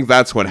mean? I think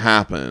that's what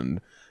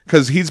happened.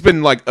 Because he's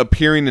been,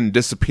 appearing and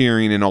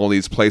disappearing in all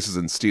these places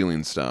and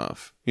stealing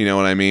stuff. You know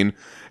what I mean?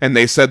 And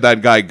they said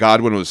that guy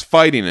Godwin was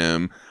fighting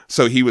him,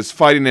 so he was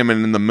fighting him,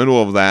 and in the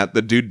middle of that,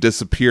 the dude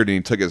disappeared, and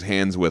he took his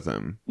hands with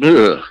him.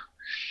 Ugh.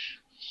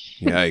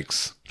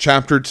 Yikes.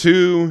 Chapter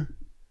 2.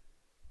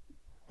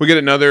 We get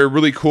another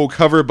really cool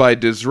cover by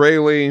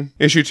Disraeli.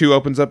 Issue 2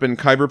 opens up in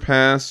Khyber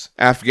Pass,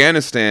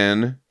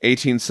 Afghanistan,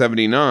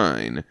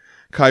 1879.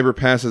 Khyber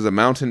Pass is a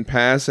mountain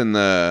pass in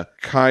the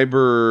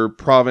Khyber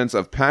province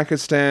of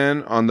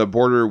Pakistan on the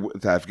border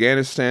with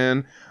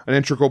Afghanistan, an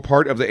integral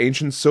part of the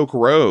ancient Silk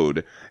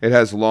Road. It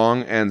has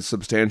long and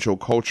substantial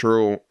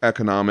cultural,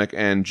 economic,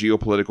 and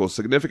geopolitical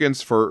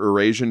significance for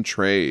Eurasian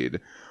trade.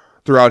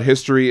 Throughout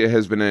history, it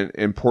has been an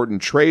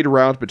important trade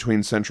route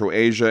between Central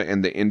Asia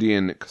and the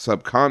Indian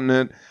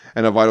subcontinent,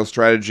 and a vital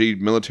strategy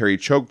military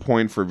choke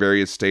point for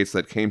various states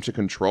that came to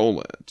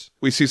control it.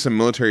 We see some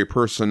military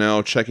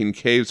personnel checking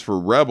caves for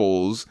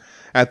rebels.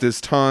 At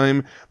this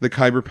time, the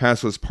Khyber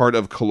Pass was part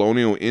of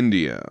colonial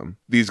India.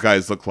 These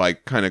guys look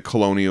like kind of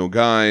colonial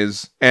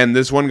guys. And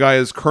this one guy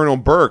is Colonel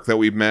Burke that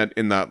we met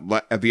in that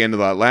at the end of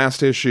that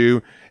last issue.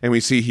 And we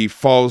see he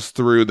falls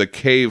through the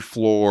cave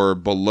floor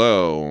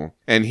below.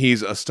 And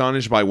he's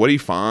astonished by what he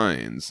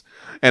finds.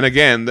 And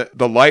again,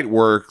 the light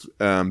work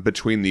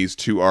between these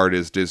 2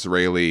 artists,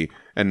 Disraeli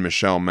and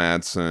Michelle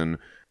Madsen,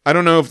 I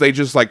don't know if they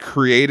just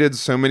created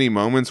so many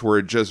moments where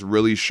it just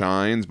really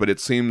shines, but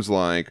it seems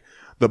like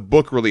the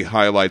book really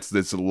highlights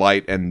this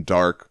light and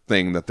dark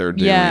thing that they're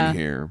doing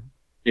here.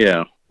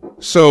 Yeah.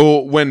 So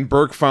when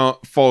Burke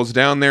falls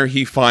down there,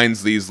 he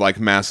finds these like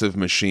massive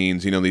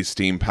machines, these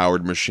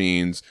steam-powered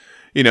machines.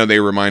 They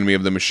remind me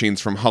of the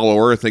machines from Hollow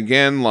Earth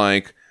again,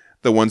 like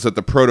the ones that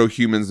the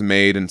proto-humans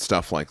made and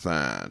stuff like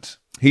that.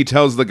 He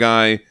tells the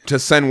guy to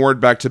send word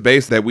back to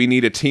base that we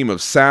need a team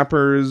of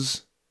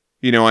sappers.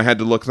 I had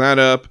to look that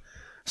up.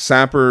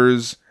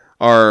 Sappers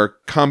are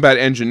combat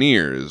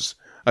engineers,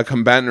 a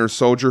combatant or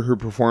soldier who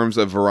performs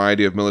a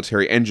variety of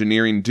military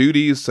engineering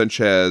duties,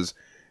 such as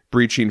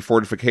breaching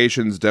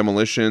fortifications,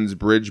 demolitions,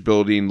 bridge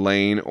building,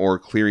 laying or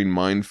clearing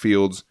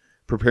minefields,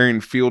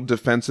 preparing field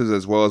defenses,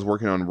 as well as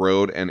working on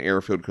road and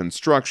airfield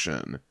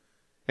construction.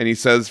 And he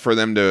says for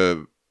them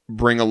to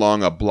bring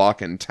along a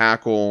block and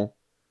tackle.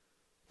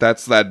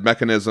 That's that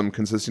mechanism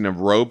consisting of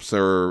ropes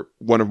or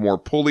one of more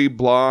pulley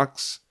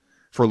blocks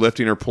for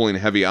lifting or pulling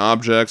heavy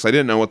objects. I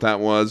didn't know what that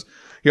was.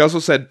 He also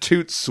said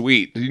toot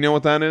sweet. Do you know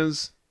what that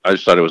is? I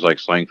just thought it was like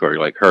slang for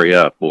like hurry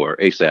up or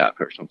ASAP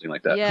or something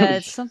like that. Yeah,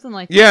 it's something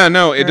like that. Yeah,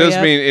 no, it does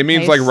mean, it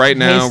means like right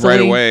now, hastily.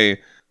 Right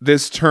away.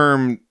 This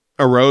term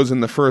arose in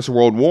the First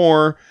World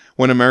War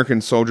when American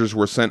soldiers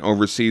were sent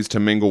overseas to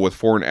mingle with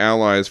foreign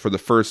allies for the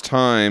first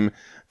time.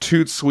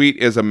 Toot sweet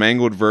is a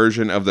mangled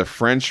version of the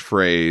French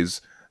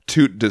phrase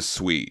tout de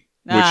suite,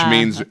 which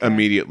means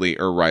immediately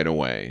or right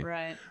away.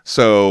 Right.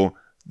 So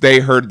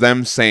they heard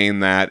them saying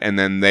that, and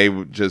then they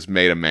just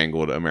made a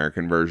mangled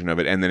American version of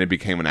it, and then it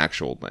became an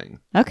actual thing.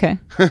 Okay.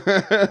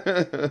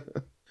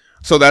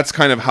 So that's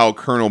kind of how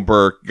Colonel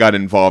Burke got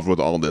involved with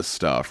all this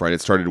stuff, right?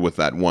 It started with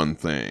that one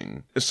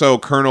thing. So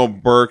Colonel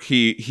Burke,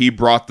 he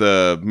brought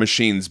the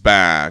machines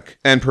back,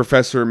 and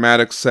Professor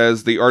Maddox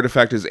says the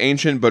artifact is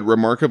ancient but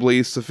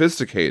remarkably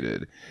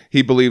sophisticated.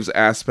 He believes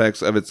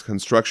aspects of its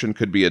construction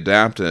could be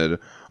adapted,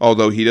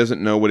 although he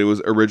doesn't know what it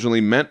was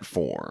originally meant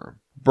for.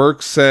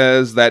 Burke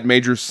says that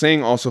Major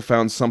Singh also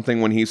found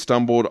something when he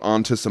stumbled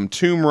onto some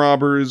tomb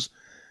robbers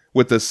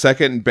with the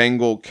 2nd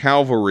Bengal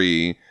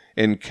Cavalry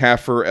in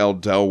Kafir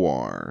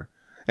el-Delwar.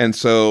 And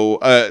so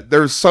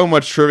there's so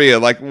much trivia.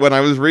 Like when I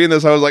was reading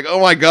this, I was like,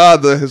 oh my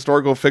god, the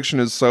historical fiction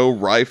is so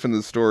rife in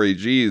the story.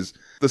 Jeez.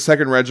 The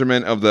 2nd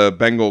Regiment of the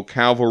Bengal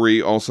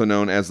Cavalry, also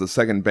known as the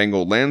 2nd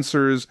Bengal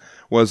Lancers,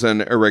 was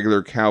an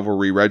irregular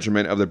cavalry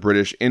regiment of the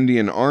British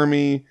Indian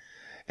Army.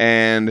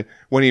 And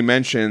when he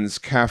mentions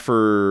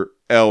Kafir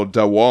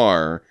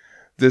el-Delwar,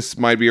 this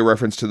might be a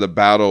reference to the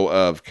Battle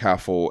of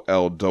Kafir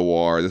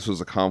el-Delwar. This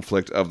was a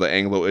conflict of the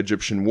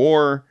Anglo-Egyptian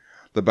War.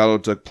 The battle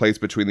took place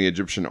between the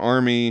Egyptian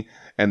army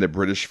and the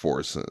British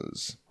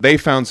forces. They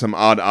found some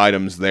odd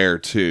items there,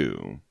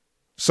 too.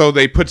 So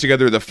they put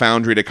together the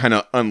Foundry to kind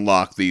of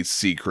unlock these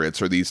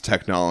secrets or these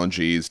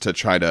technologies to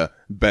try to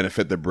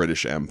benefit the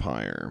British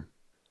Empire.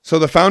 So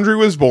the Foundry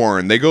was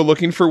born. They go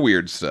looking for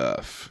weird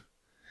stuff.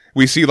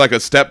 We see like a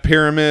step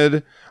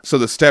pyramid. So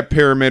the step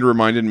pyramid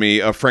reminded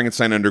me of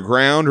Frankenstein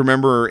Underground.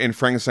 Remember in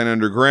Frankenstein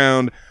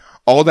Underground,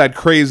 all that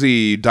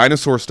crazy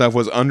dinosaur stuff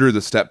was under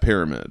the step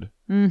pyramid.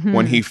 Mm-hmm.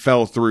 When he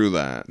fell through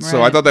that. Right.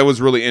 So I thought that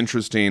was really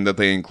interesting that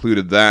they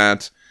included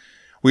that.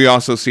 We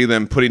also see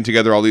them putting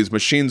together all these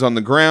machines on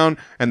the ground,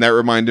 and that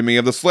reminded me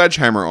of the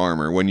sledgehammer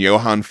armor, when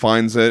Johann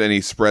finds it and he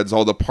spreads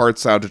all the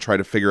parts out to try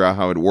to figure out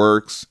how it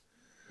works.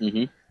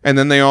 Mm-hmm. And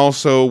then they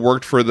also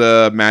worked for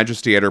the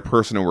Majesty at her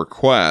personal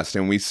request,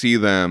 and we see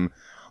them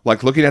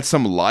like looking at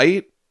some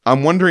light.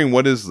 I'm wondering,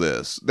 what is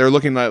this? They're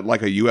looking at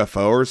like a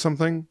UFO or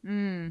something?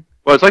 Mm.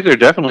 Well, it's like they're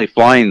definitely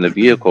flying the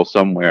vehicle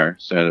somewhere,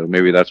 so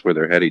maybe that's where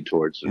they're heading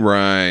towards.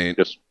 Right.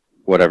 Just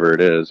whatever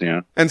it is,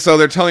 yeah. And so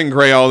they're telling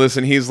Gray all this,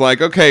 and he's like,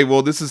 okay,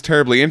 well, this is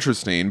terribly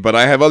interesting, but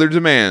I have other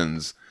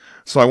demands.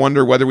 So I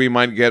wonder whether we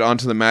might get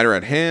onto the matter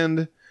at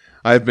hand.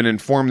 I have been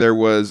informed there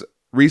was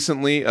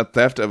recently a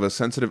theft of a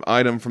sensitive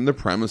item from the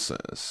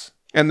premises.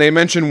 And they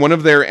mention one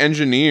of their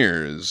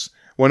engineers,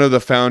 one of the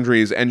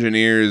Foundry's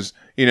engineers,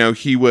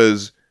 he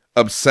was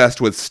obsessed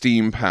with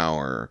steam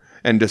power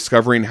and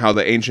discovering how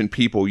the ancient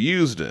people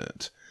used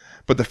it.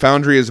 But the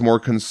Foundry is more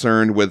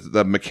concerned with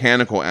the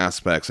mechanical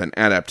aspects and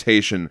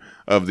adaptation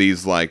of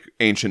these, like,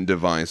 ancient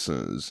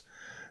devices.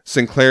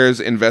 Sinclair's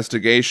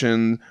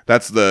investigation,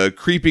 that's the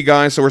creepy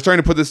guy. So we're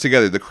starting to put this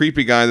together. The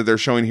creepy guy that they're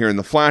showing here in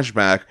the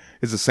flashback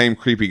is the same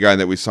creepy guy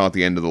that we saw at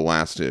the end of the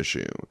last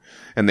issue.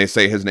 And they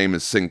say his name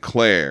is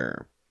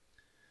Sinclair.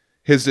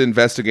 His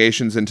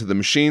investigations into the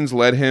machines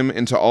led him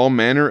into all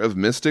manner of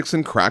mystics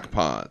and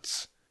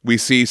crackpots. We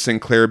see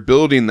Sinclair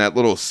building that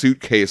little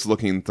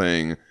suitcase-looking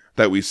thing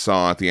that we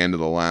saw at the end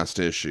of the last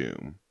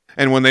issue.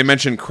 And when they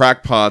mention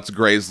crackpots,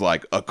 Gray's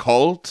like, a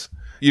cult?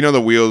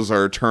 The wheels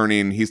are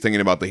turning. He's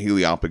thinking about the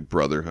Heliopic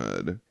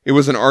Brotherhood. It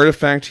was an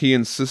artifact he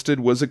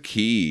insisted was a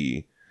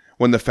key.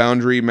 When the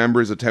Foundry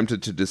members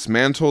attempted to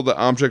dismantle the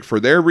object for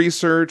their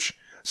research,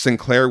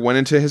 Sinclair went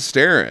into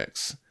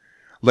hysterics.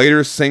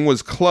 Later, Singh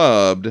was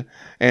clubbed,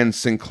 and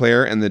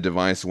Sinclair and the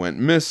device went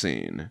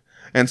missing.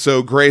 And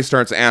so Gray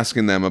starts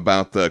asking them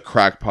about the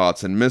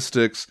crackpots and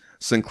mystics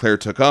Sinclair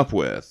took up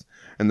with.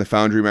 And the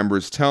Foundry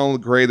members tell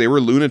Gray they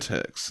were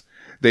lunatics.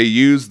 They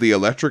use the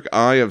electric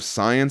eye of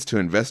science to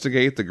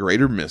investigate the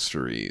greater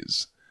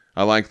mysteries.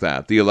 I like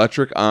that. The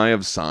electric eye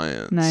of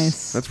science.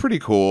 Nice. That's pretty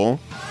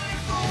cool.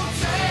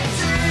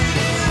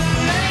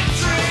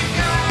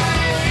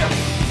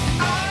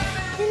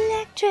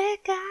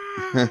 Electric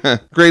eye.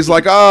 Gray's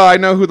like, oh, I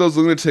know who those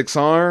lunatics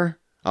are.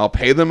 I'll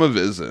pay them a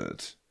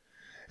visit.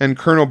 And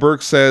Colonel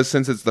Burke says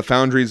since it's the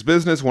Foundry's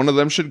business, one of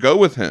them should go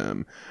with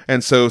him.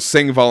 And so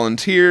Singh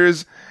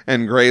volunteers,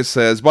 and Gray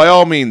says, by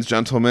all means,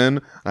 gentlemen,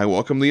 I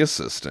welcome the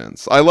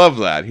assistance. I love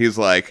that. He's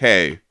like,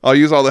 hey, I'll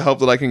use all the help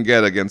that I can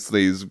get against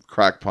these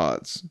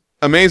crackpots.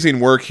 Amazing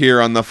work here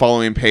on the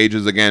following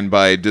pages, again,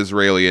 by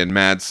Disraeli and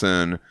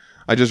Madsen.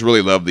 I just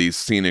really love these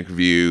scenic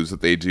views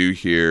that they do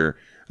here.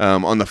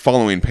 On the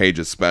following page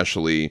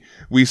especially,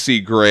 we see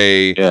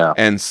Gray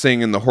and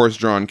Singh in the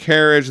horse-drawn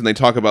carriage, and they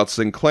talk about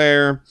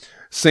Sinclair.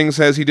 Singh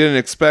says he didn't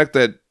expect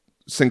that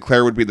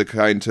Sinclair would be the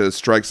kind to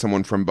strike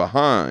someone from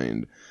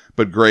behind.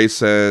 But Gray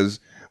says,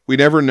 we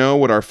never know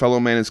what our fellow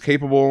man is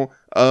capable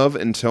of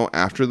until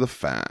after the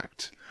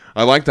fact.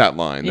 I like that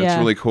line. That's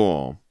really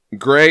cool.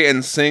 Gray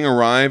and Singh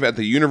arrive at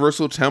the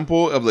Universal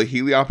Temple of the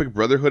Heliopic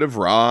Brotherhood of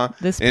Ra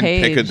in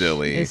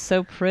Piccadilly. It's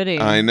so pretty.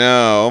 I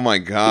know. Oh my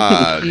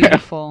God.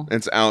 Beautiful.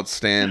 It's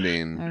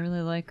outstanding. I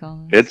really like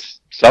all this. It's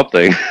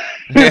something.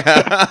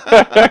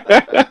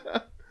 Yeah.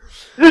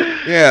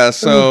 Yeah,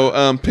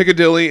 so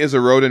Piccadilly is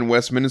a road in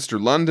Westminster,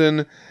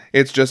 London.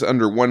 It's just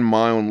under 1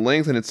 mile in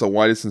length, and it's the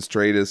widest and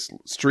straightest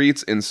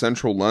streets in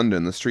central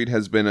London. The street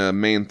has been a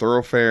main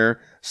thoroughfare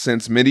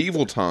since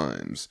medieval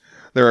times.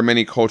 There are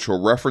many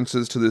cultural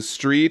references to this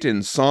street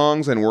in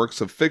songs and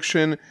works of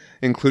fiction,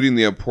 including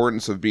The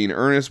Importance of Being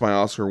Earnest by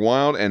Oscar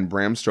Wilde and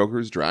Bram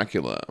Stoker's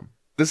Dracula.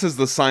 This is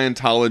the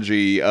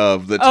Scientology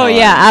of the time. Oh,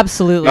 yeah,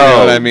 absolutely. You know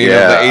what I mean? Of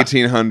the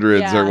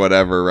 1800s or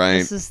whatever, right?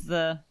 This is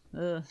the...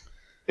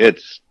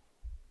 It's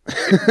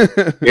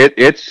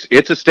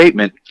a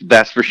statement,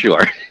 that's for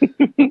sure.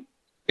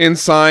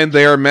 Inside,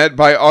 they are met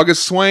by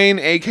August Swain,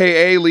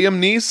 a.k.a. Liam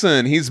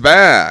Neeson. He's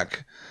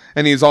back.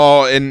 And he's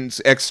all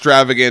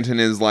extravagant in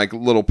his like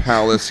little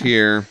palace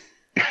here.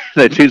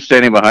 The dude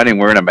standing behind him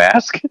wearing a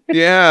mask.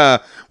 Yeah.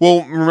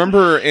 Well,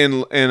 remember in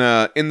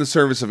the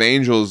Service of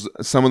Angels,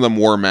 some of them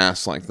wore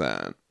masks like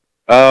that.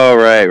 Oh,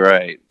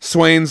 right.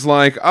 Swain's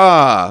like,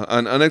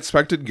 an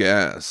unexpected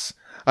guess.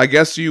 I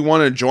guess you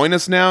want to join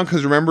us now?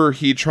 Because remember,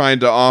 he tried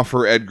to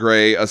offer Ed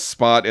Gray a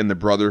spot in the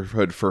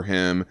Brotherhood for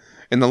him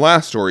in the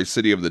last story,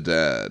 City of the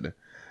Dead.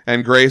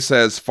 And Gray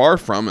says, far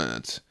from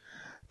it.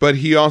 But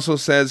he also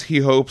says he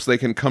hopes they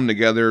can come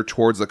together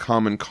towards a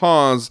common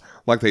cause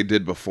like they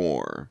did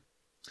before.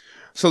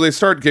 So they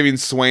start giving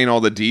Swain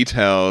all the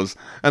details.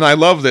 And I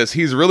love this.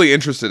 He's really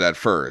interested at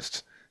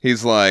first.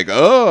 He's like,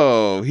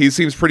 oh, he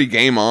seems pretty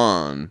game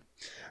on.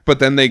 But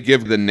then they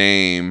give the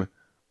name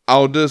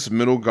Aldous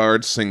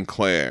Middlegard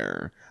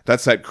Sinclair.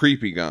 That's that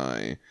creepy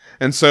guy.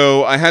 And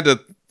so I had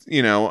to,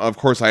 of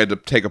course I had to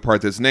take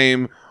apart this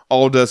name.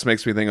 Aldous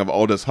makes me think of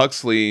Aldous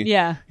Huxley.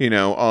 Yeah.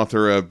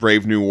 Author of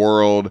Brave New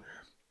World.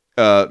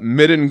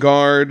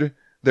 Middengard.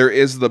 There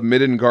is the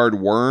Middengard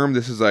worm.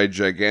 This is a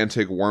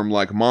gigantic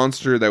worm-like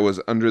monster that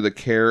was under the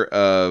care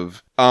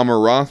of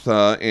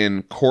Amarantha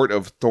in Court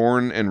of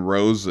Thorn and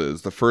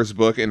Roses, the first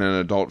book in an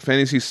adult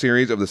fantasy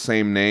series of the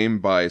same name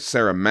by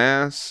Sarah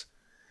Maas.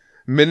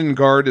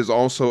 Middengard is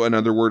also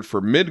another word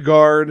for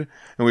Midgard,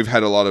 and we've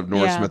had a lot of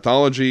Norse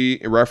mythology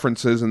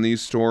references in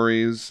these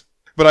stories.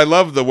 But I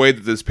love the way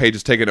that this page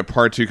is taken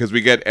apart, too, because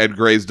we get Ed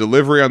Gray's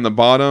delivery on the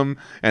bottom,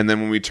 and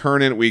then when we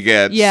turn it, we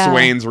get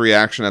Swain's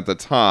reaction at the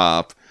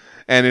top.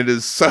 And it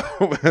is so...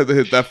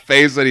 the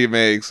face that he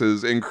makes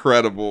is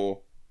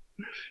incredible.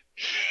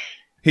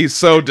 He's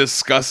so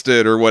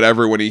disgusted or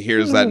whatever when he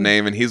hears that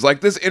name, and he's like,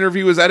 this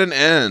interview is at an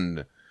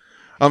end.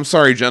 I'm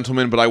sorry,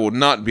 gentlemen, but I will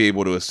not be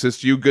able to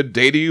assist you. Good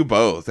day to you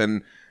both.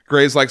 And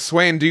Gray's like,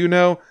 Swain, do you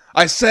know?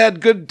 I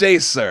said good day,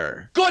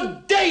 sir.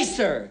 Good day,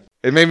 sir.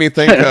 It made me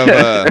think of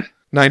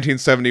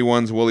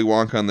 1971's Willy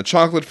Wonka and the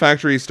Chocolate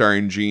Factory,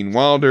 starring Gene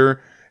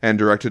Wilder and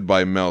directed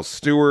by Mel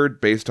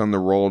Stewart, based on the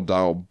Roald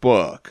Dahl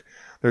book.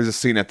 There's a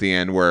scene at the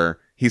end where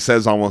he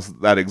says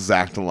almost that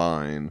exact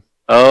line.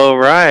 Oh,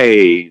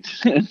 right.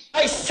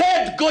 I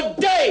said good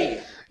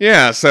day.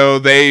 Yeah, so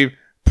they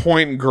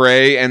point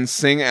Gray and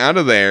Singh out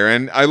of there.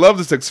 And I love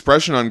this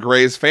expression on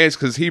Gray's face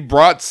because he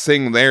brought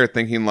Singh there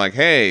thinking like,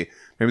 hey,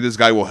 maybe this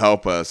guy will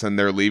help us. And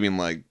they're leaving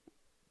like,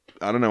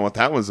 I don't know what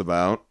that was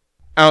about.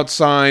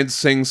 Outside,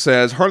 Singh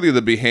says, hardly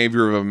the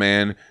behavior of a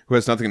man who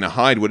has nothing to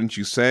hide, wouldn't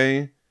you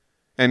say?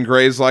 And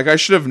Gray's like, I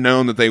should have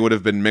known that they would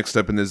have been mixed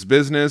up in this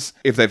business.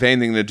 If they've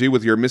anything to do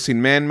with your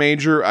missing man,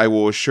 Major, I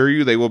will assure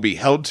you they will be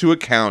held to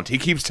account. He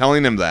keeps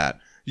telling him that.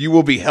 You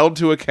will be held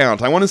to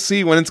account. I want to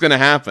see when it's going to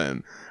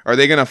happen. Are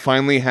they going to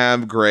finally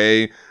have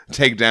Gray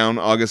take down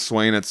August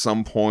Swain at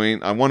some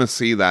point? I want to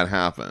see that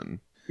happen.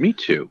 Me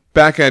too.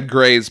 Back at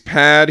Gray's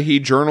pad, he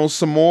journals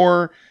some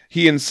more.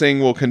 He and Singh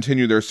will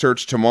continue their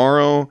search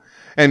tomorrow.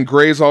 And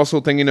Gray's also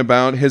thinking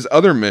about his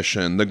other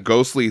mission, the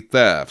ghostly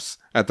thefts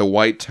at the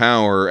White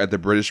Tower at the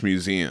British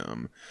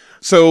Museum.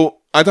 So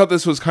I thought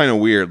this was kind of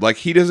weird. Like,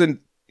 he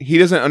he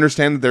doesn't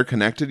understand that they're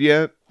connected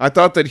yet. I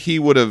thought that he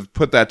would have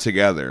put that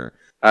together.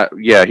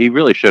 Yeah, he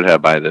really should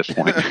have by this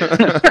point.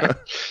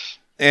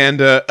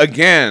 And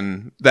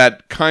again,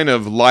 that kind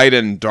of light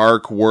and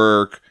dark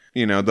work,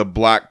 the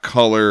black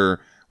color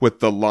with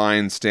the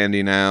line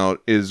standing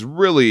out is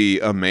really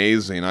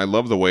amazing. I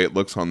love the way it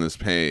looks on this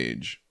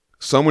page.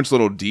 So much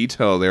little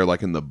detail there,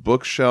 like in the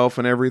bookshelf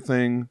and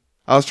everything.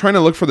 I was trying to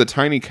look for the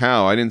tiny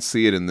cow. I didn't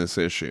see it in this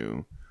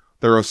issue.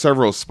 There are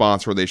several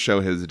spots where they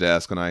show his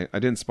desk, and I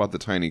didn't spot the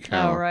tiny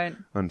cow. Oh, right.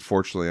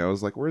 Unfortunately, I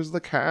was like, where's the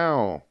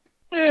cow?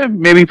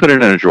 Maybe put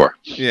it in a drawer.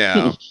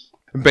 Yeah.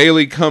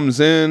 Bailey comes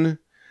in,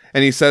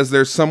 and he says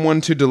there's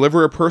someone to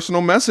deliver a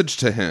personal message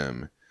to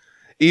him.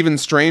 Even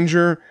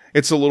stranger,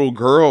 it's a little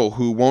girl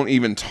who won't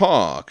even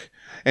talk,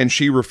 and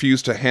she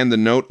refused to hand the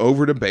note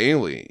over to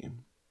Bailey.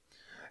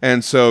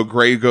 And so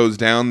Gray goes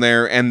down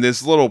there, and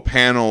this little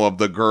panel of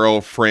the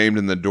girl framed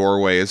in the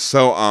doorway is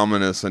so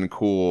ominous and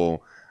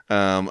cool.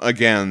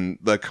 Again,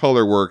 the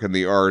color work and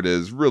the art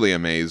is really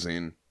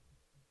amazing.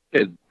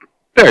 It's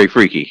very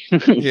freaky.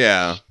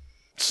 Yeah.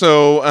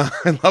 So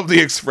I love the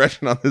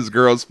expression on this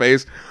girl's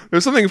face.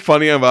 There's something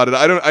funny about it.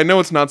 I know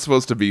it's not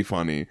supposed to be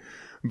funny,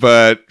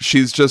 but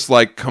she's just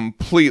like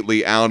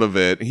completely out of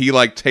it. He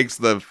like takes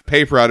the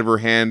paper out of her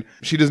hand.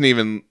 She doesn't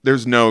even,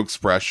 there's no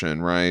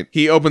expression, right?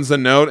 He opens the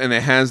note and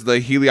it has the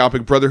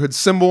Heliopic Brotherhood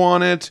symbol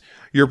on it.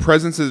 Your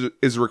presence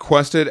is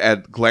requested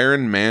at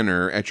Glarin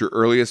Manor at your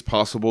earliest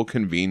possible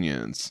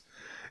convenience.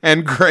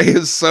 And Gray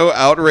is so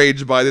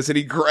outraged by this, and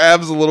he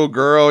grabs a little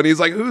girl, and he's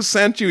like, who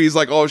sent you? He's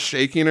like all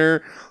shaking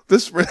her. I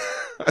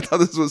thought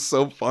this was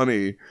so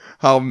funny,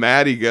 how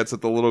mad he gets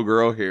at the little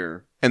girl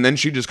here. And then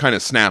she just kind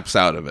of snaps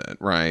out of it,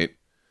 right?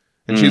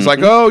 And she's like,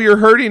 oh, you're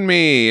hurting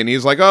me. And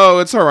he's like, oh,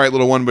 it's all right,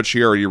 little one, but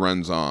she already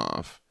runs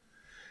off.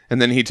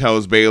 And then he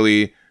tells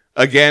Bailey,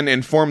 again,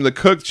 inform the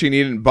cook she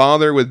needn't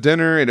bother with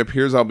dinner. It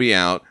appears I'll be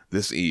out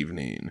this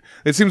evening.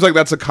 It seems like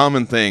that's a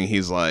common thing,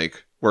 he's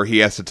like, where he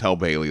has to tell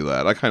Bailey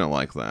that. I kind of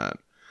like that.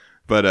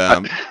 But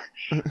I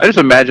just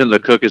imagine the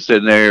cook is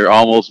sitting there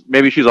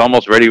maybe she's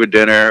almost ready with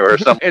dinner or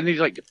something. And he's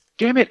like,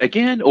 damn it,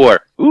 again?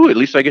 Or, ooh, at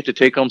least I get to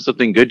take home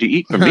something good to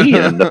eat for me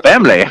and the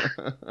family.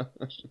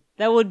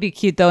 That would be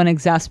cute, though,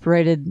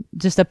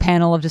 just a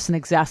panel of just an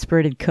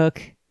exasperated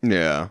cook.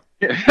 Yeah.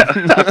 We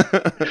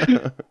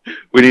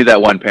need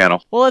that one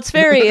panel. Well, it's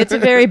a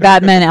very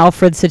Batman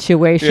Alfred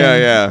situation.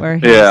 Yeah. Where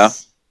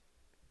he's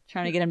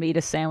trying to get him to eat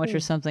a sandwich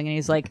or something, and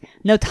he's like,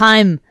 no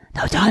time,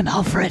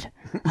 Alfred.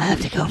 I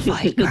have to go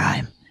fight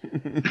crime.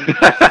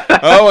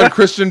 Oh, and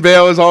Christian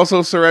Bale is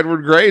also Sir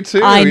Edward Grey,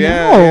 too. I know.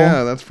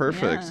 Yeah, that's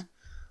perfect. Yeah.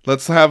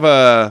 Let's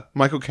have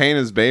Michael Caine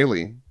as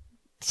Bailey.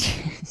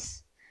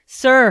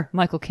 Sir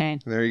Michael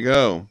Caine. There you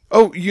go.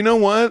 Oh, you know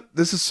what?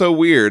 This is so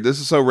weird. This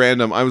is so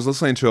random. I was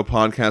listening to a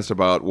podcast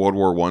about World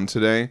War I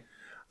today.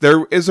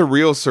 There is a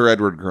real Sir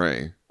Edward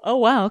Grey. Oh,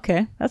 wow.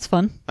 Okay. That's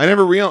fun. I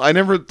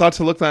never thought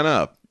to look that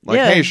up. Like,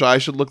 hey, I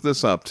should look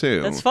this up,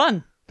 too. That's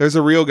fun. There's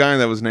a real guy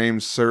that was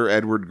named Sir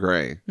Edward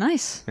Grey.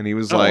 Nice. And he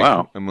was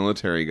a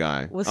military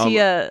guy. Was he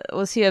a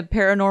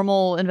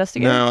paranormal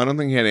investigator? No, I don't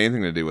think he had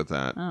anything to do with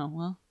that. Oh,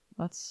 well,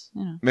 that's,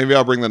 Maybe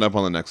I'll bring that up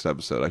on the next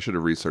episode. I should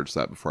have researched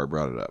that before I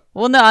brought it up.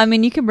 Well, no, I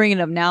mean, you can bring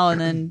it up now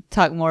and then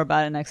talk more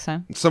about it next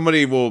time.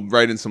 Somebody will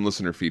write in some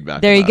listener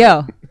feedback. There you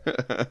go.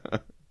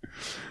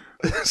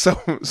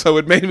 So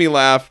it made me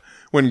laugh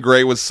when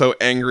Gray was so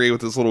angry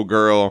with this little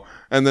girl,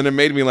 and then it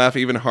made me laugh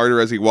even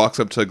harder as he walks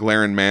up to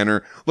Glarin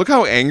Manor. Look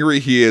how angry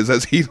he is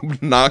as he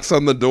knocks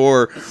on the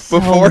door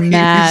before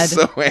he's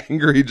so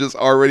angry, just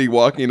already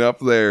walking up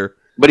there.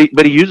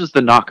 But he uses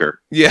the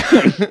knocker.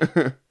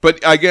 Yeah,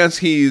 but I guess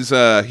he's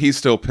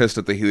still pissed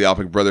at the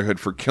Heliopic Brotherhood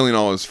for killing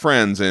all his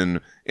friends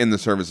in the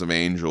service of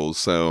angels.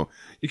 So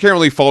you can't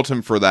really fault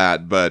him for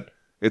that, but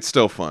it's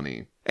still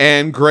funny.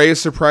 And Gray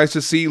is surprised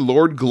to see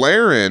Lord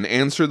Glarin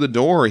answer the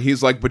door.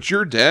 He's like, but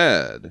you're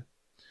dead.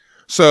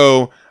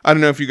 So, I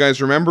don't know if you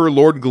guys remember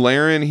Lord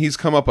Glarin. He's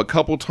come up a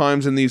couple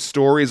times in these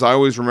stories. I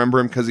always remember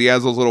him because he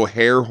has those little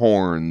hair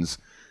horns.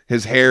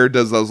 His hair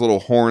does those little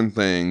horn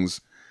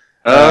things.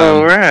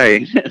 Oh,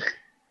 right.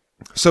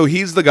 So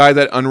he's the guy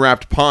that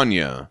unwrapped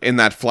Panya in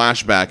that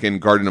flashback in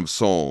Garden of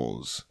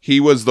Souls. He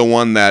was the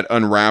one that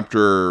unwrapped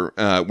her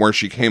where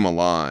she came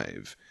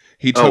alive.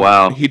 He took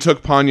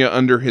Panya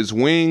under his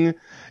wing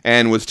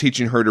and was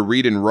teaching her to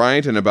read and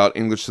write and about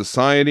English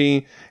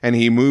society, and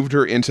he moved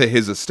her into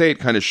his estate,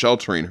 kind of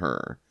sheltering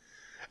her.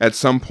 At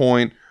some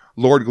point,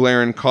 Lord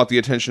Glarin caught the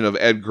attention of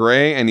Ed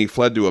Gray, and he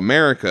fled to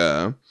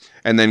America,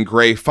 and then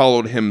Gray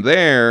followed him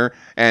there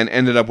and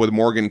ended up with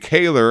Morgan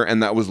Kaler,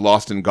 and that was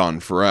lost and gone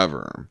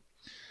forever.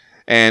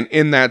 And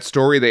in that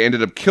story, they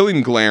ended up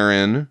killing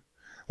Glarin.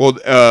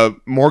 Well,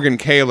 Morgan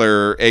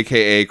Kaler,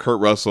 a.k.a.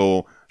 Kurt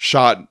Russell,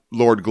 shot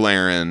Lord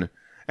Glarin,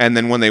 and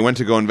then when they went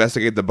to go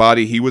investigate the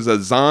body, he was a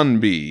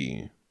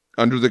zombie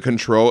under the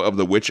control of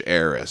the witch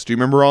heiress. Do you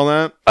remember all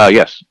that?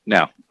 Yes.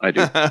 Now, I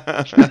do.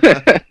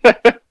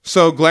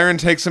 So Glarin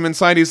takes him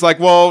inside. He's like,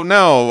 well,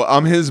 no,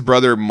 I'm his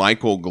brother,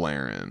 Michael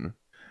Glarin.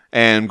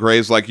 And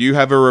Gray's like, you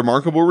have a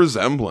remarkable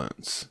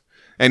resemblance.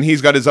 And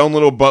he's got his own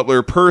little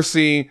butler,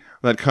 Percy,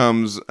 that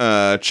comes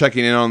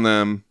checking in on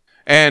them.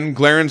 And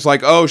Glaren's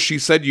like, oh, she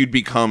said you'd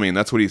be coming.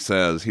 That's what he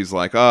says. He's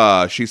like,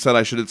 she said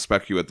I should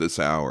expect you at this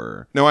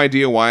hour. No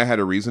idea why I had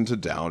a reason to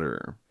doubt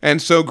her.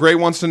 And so Gray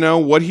wants to know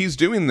what he's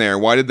doing there.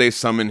 Why did they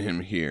summon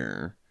him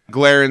here?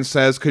 Glaren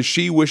says, because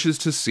she wishes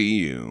to see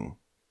you.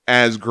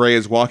 As Gray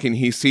is walking,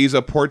 he sees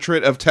a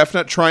portrait of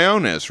Tefnut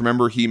Trionis.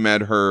 Remember, he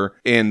met her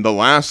in the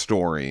last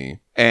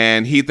story.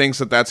 And he thinks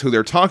that that's who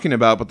they're talking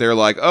about, but they're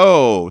like,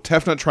 oh,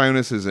 Tefnut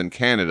Trionis is in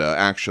Canada,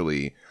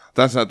 actually.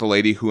 That's not the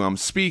lady who I'm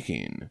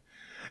speaking.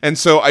 And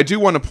so I do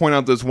want to point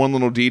out this one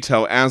little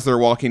detail as they're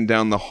walking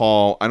down the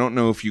hall. I don't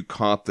know if you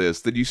caught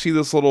this. Did you see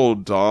this little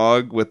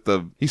dog with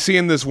you see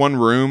in this one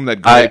room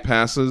that Gray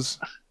passes?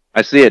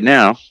 I see it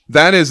now.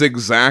 That is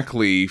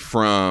exactly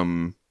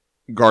from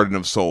Garden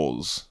of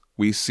Souls.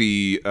 We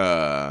see,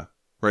 right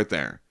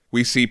there.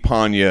 We see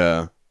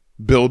Panya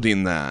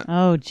building that.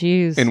 Oh,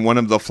 jeez. In one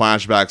of the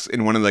flashbacks,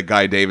 in one of the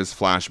Guy Davis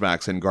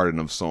flashbacks in Garden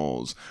of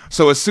Souls.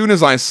 So as soon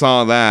as I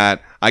saw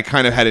that, I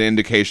kind of had an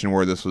indication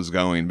where this was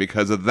going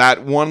because of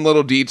that one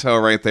little detail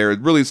right there.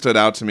 It really stood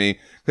out to me.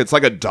 It's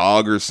like a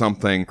dog or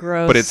something.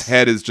 Gross. But its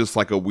head is just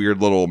like a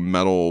weird little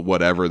metal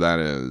whatever that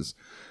is.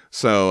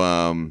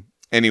 So,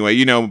 anyway,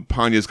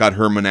 Panya's got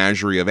her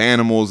menagerie of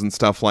animals and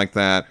stuff like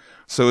that.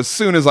 So as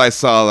soon as I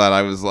saw that,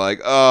 I was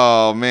like,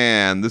 oh,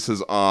 man, this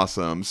is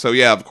awesome. So,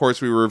 yeah, of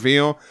course, we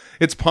reveal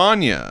it's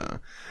Panya.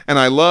 And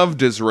I love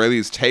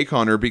Disraeli's take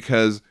on her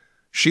because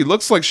she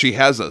looks like she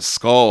has a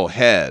skull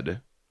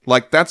head.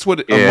 Like, that's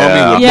what a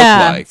mummy would look like.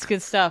 Yeah, it's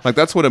good stuff. Like,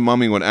 that's what a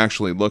mummy would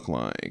actually look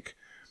like.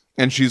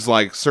 And she's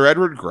like, Sir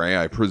Edward Grey,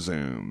 I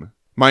presume.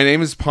 My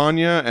name is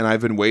Panya, and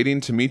I've been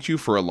waiting to meet you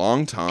for a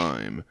long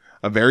time.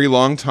 A very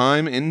long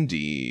time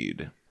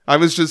indeed. I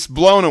was just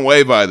blown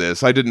away by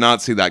this. I did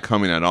not see that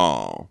coming at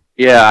all.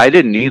 Yeah, I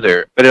didn't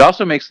either. But it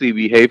also makes the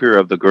behavior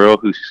of the girl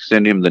who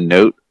sent him the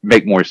note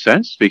make more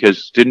sense,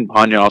 because didn't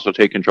Panya also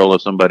take control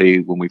of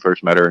somebody when we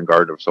first met her in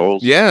Garden of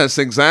Souls? Yes,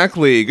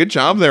 exactly. Good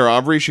job there,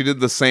 Aubrey. She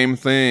did the same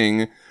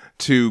thing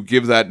to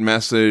give that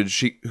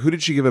message. Who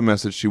did she give a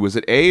message to? Was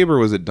it Abe or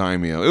was it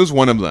Daimyo? It was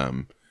one of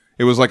them.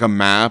 It was like a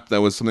map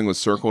that was something was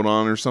circled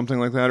on or something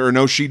like that. Or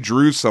no, she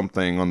drew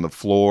something on the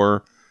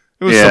floor.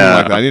 It was something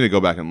like that. I need to go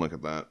back and look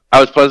at that. I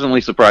was pleasantly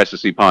surprised to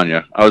see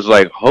Panya. I was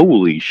like,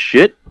 holy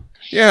shit.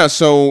 Yeah,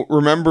 so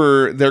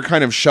remember, they're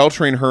kind of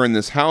sheltering her in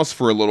this house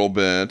for a little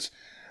bit.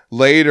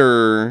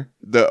 Later,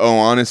 the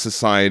Oana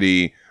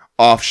Society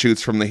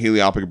offshoots from the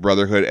Heliopic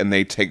Brotherhood, and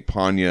they take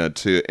Panya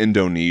to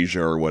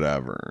Indonesia or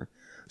whatever.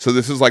 So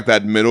this is like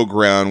that middle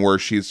ground where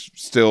she's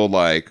still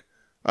like,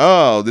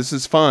 oh, this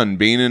is fun,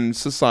 being in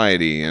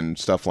society and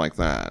stuff like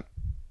that.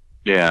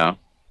 Yeah.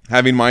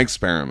 Having my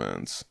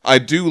experiments. I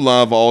do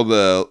love all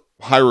the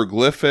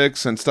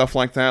hieroglyphics and stuff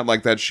like that,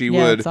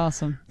 it's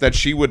awesome. That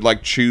she would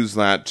like choose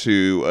that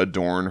to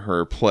adorn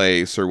her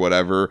place or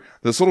whatever.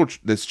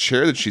 This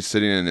chair that she's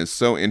sitting in is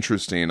so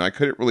interesting. I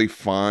couldn't really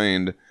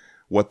find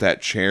what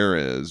that chair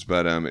is,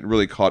 but it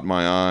really caught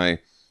my eye.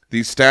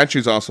 These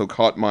statues also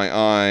caught my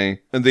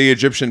eye. And the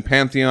Egyptian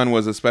pantheon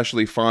was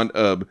especially fond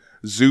of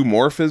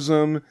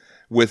zoomorphism,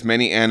 with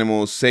many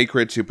animals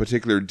sacred to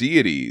particular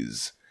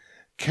deities.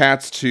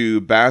 Cats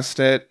to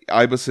Bastet,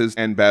 ibises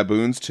and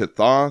baboons to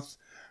Thoth,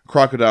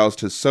 crocodiles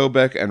to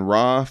Sobek and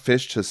Ra,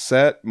 fish to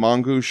Set,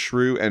 mongoose,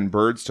 shrew, and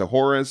birds to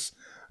Horus,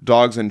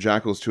 dogs and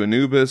jackals to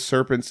Anubis,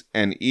 serpents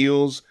and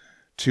eels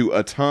to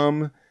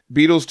Atum,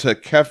 beetles to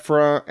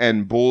Kefra,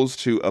 and bulls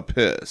to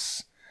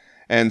Apis.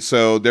 And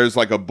so there's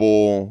like a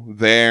bull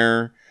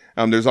there.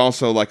 There's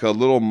also like a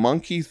little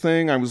monkey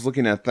thing. I was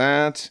looking at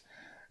that.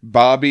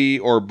 Babi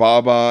or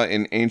Baba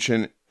in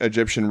ancient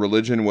Egyptian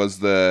religion was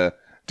the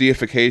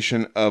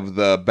deification of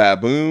the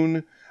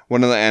baboon,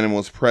 one of the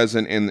animals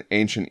present in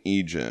ancient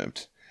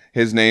Egypt.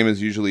 His name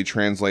is usually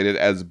translated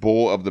as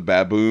Bull of the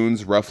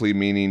Baboons, roughly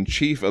meaning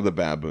Chief of the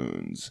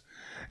Baboons.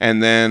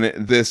 And then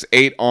this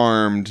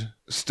 8-armed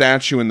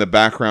statue in the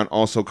background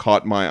also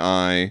caught my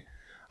eye.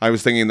 I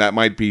was thinking that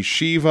might be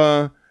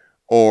Shiva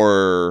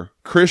or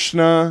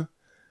Krishna,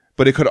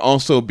 but it could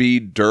also be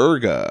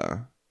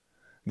Durga,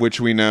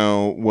 which we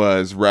know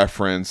was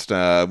referenced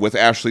with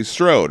Ashley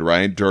Strode,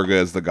 right? Durga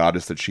is the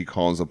goddess that she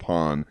calls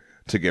upon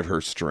to give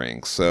her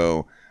strength.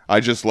 So I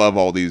just love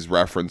all these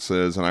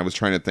references, and I was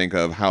trying to think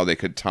of how they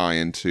could tie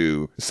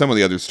into some of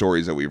the other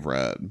stories that we've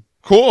read.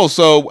 Cool.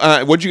 So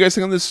what'd you guys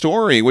think of this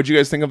story? What'd you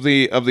guys think of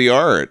the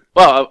art?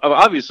 Well,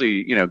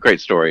 obviously,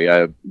 great story.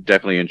 I'm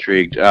definitely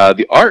intrigued.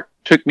 The art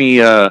took me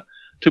a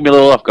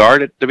little off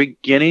guard at the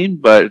beginning,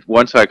 but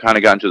once I kind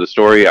of got into the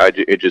story, I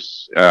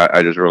just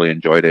really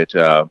enjoyed it.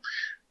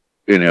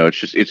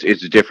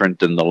 It's different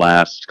than the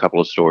last couple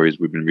of stories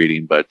we've been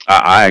reading, but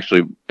I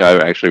actually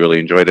really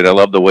enjoyed it. I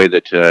love the way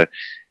that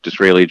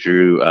Disraeli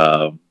drew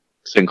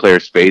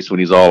Sinclair's face when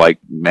he's all like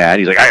mad.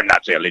 He's like, "I am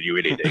not telling you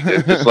anything."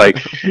 It's just like,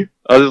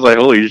 I was just like,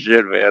 "Holy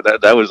shit, man!"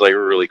 That was like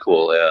really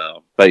cool.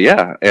 But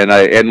yeah,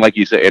 and like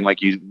you said, and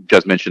like you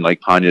just mentioned, like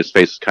Panya's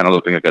face kind of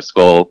looking like a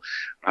skull.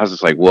 I was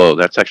just like, "Whoa,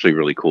 that's actually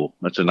really cool.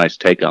 That's a nice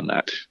take on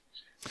that."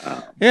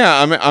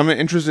 Yeah, I'm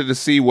interested to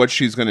see what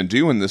she's going to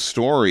do in this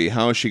story.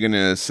 How is she going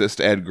to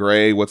assist Ed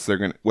Gray? What's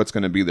going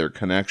to be their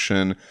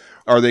connection?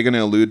 Are they going to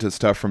allude to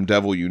stuff from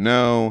Devil You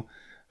Know?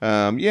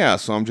 Yeah,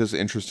 so I'm just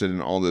interested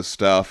in all this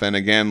stuff. And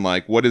again,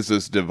 like, what is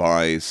this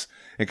device?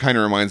 It kind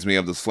of reminds me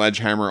of the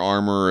Sledgehammer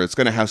armor. It's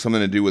going to have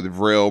something to do with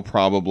Vril,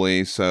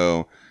 probably.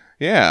 So,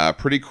 yeah,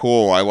 pretty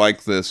cool. I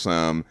like this.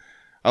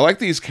 I like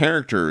these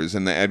characters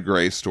in the Ed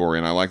Gray story,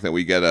 and I like that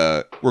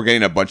we're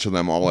getting a bunch of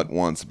them all at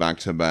once, back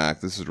to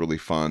back. This is really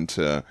fun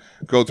to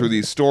go through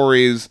these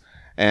stories,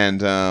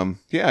 and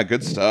yeah,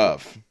 good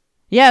stuff.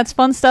 Yeah, it's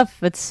fun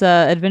stuff. It's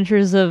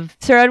Adventures of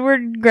Sir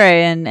Edward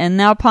Grey, and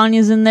now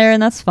Ponya's in there,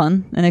 and that's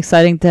fun and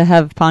exciting to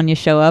have Ponya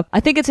show up. I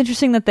think it's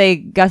interesting that they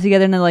got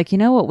together and they're like, you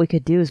know what we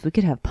could do is we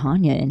could have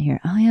Ponya in here.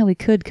 Oh yeah, we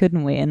could,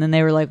 couldn't we? And then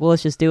they were like, well,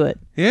 let's just do it.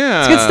 Yeah,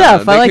 it's good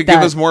stuff. I like that. They could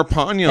give us more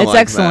Ponya. It's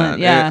excellent. That.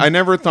 Yeah, I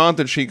never thought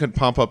that she could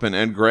pop up in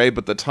Ed Gray,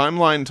 but the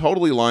timeline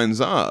totally lines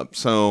up.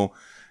 So,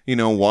 you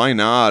know, why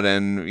not?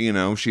 And, you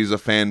know, she's a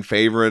fan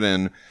favorite.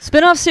 And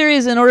spin-off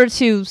series, in order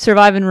to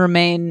survive and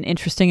remain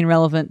interesting and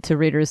relevant to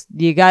readers,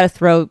 you got to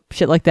throw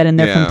shit like that in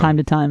there from time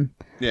to time.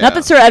 Yeah. Not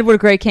that Sir Edward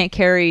Grey can't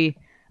carry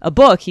a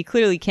book; he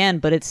clearly can.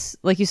 But it's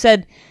like you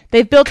said,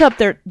 they've built up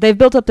their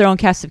own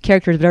cast of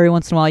characters. But every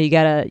once in a while, you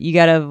gotta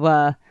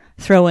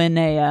throw in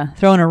a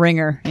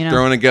ringer. You know,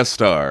 throw in a guest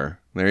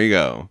star. There you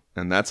go,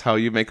 and that's how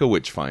you make a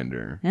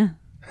Witchfinder. Yeah.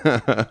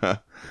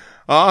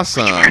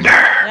 Awesome. Witchfinder.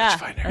 Yeah,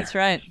 Witchfinder. That's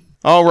right.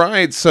 All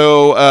right,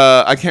 so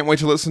I can't wait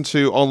to listen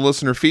to all the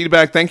listener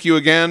feedback. Thank you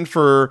again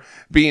for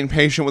being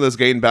patient with us,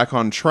 getting back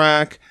on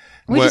track.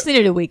 We just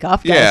needed a week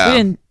off, guys.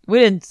 Yeah. We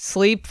didn't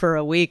sleep for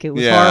a week. It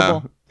was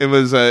horrible.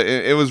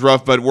 It was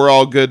rough, but we're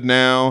all good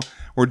now.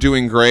 We're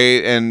doing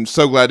great, and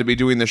so glad to be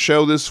doing the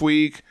show this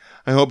week.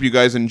 I hope you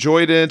guys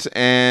enjoyed it,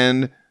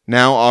 and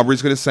now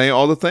Aubrey's going to say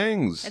all the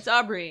things. It's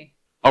Aubrey.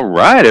 All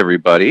right,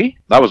 everybody.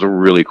 That was a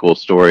really cool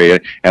story,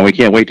 and we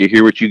can't wait to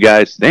hear what you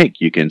guys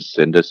think. You can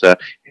send us a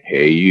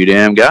Hey You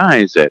Damn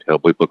Guys at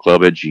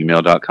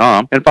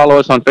HellboyBookClub@gmail.com, and follow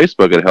us on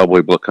Facebook at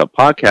Hellboy Book Club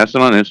Podcast,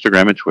 and on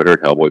Instagram and Twitter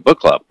at Hellboy Book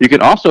Club. You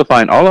can also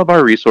find all of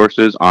our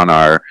resources on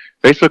our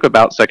Facebook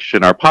About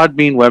section, our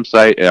Podbean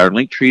website, and our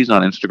link trees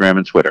on Instagram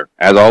and Twitter.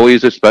 As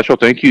always, a special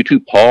thank you to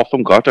Paul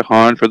from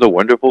Gotahan for the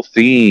wonderful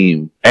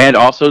theme. And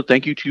also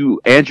thank you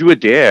to Andrew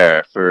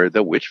Adair for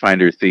the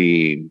Witchfinder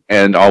theme.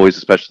 And always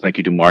a special thank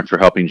you to Mark for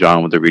helping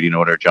John with the reading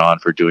order, John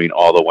for doing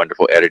all the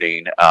wonderful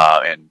editing,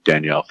 and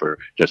Danielle for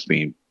just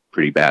being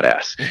pretty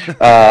badass.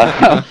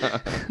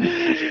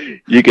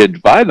 You can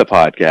find the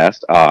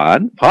podcast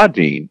on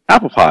Podbean,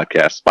 Apple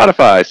Podcasts,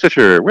 Spotify,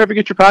 Stitcher, wherever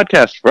you get your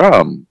podcast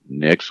from.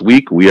 Next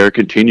week, we are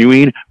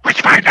continuing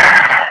Witchfinder,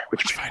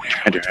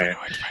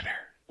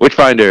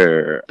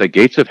 The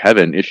Gates of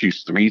Heaven,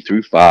 issues 3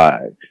 through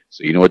 5.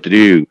 So you know what to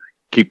do.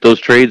 Keep those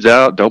trades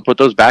out. Don't put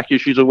those back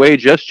issues away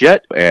just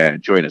yet.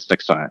 And join us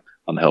next time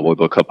on the Hellboy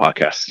Book Club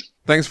Podcast.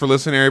 Thanks for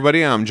listening,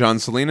 everybody. I'm John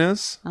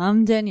Salinas.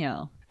 I'm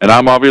Danielle. And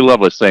I'm Aubrey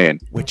Lovelace saying,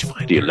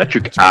 Witchfinder, the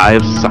electric eye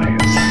of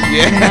science.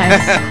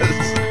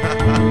 Yes.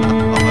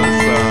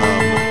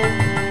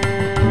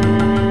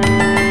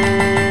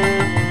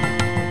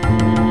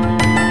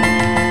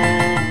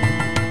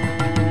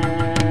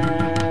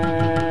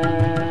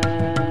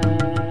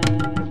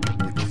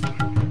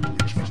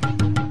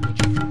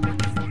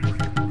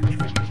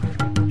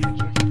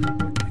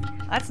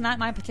 Awesome. That's not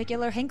my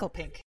particular Hinkle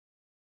Pink.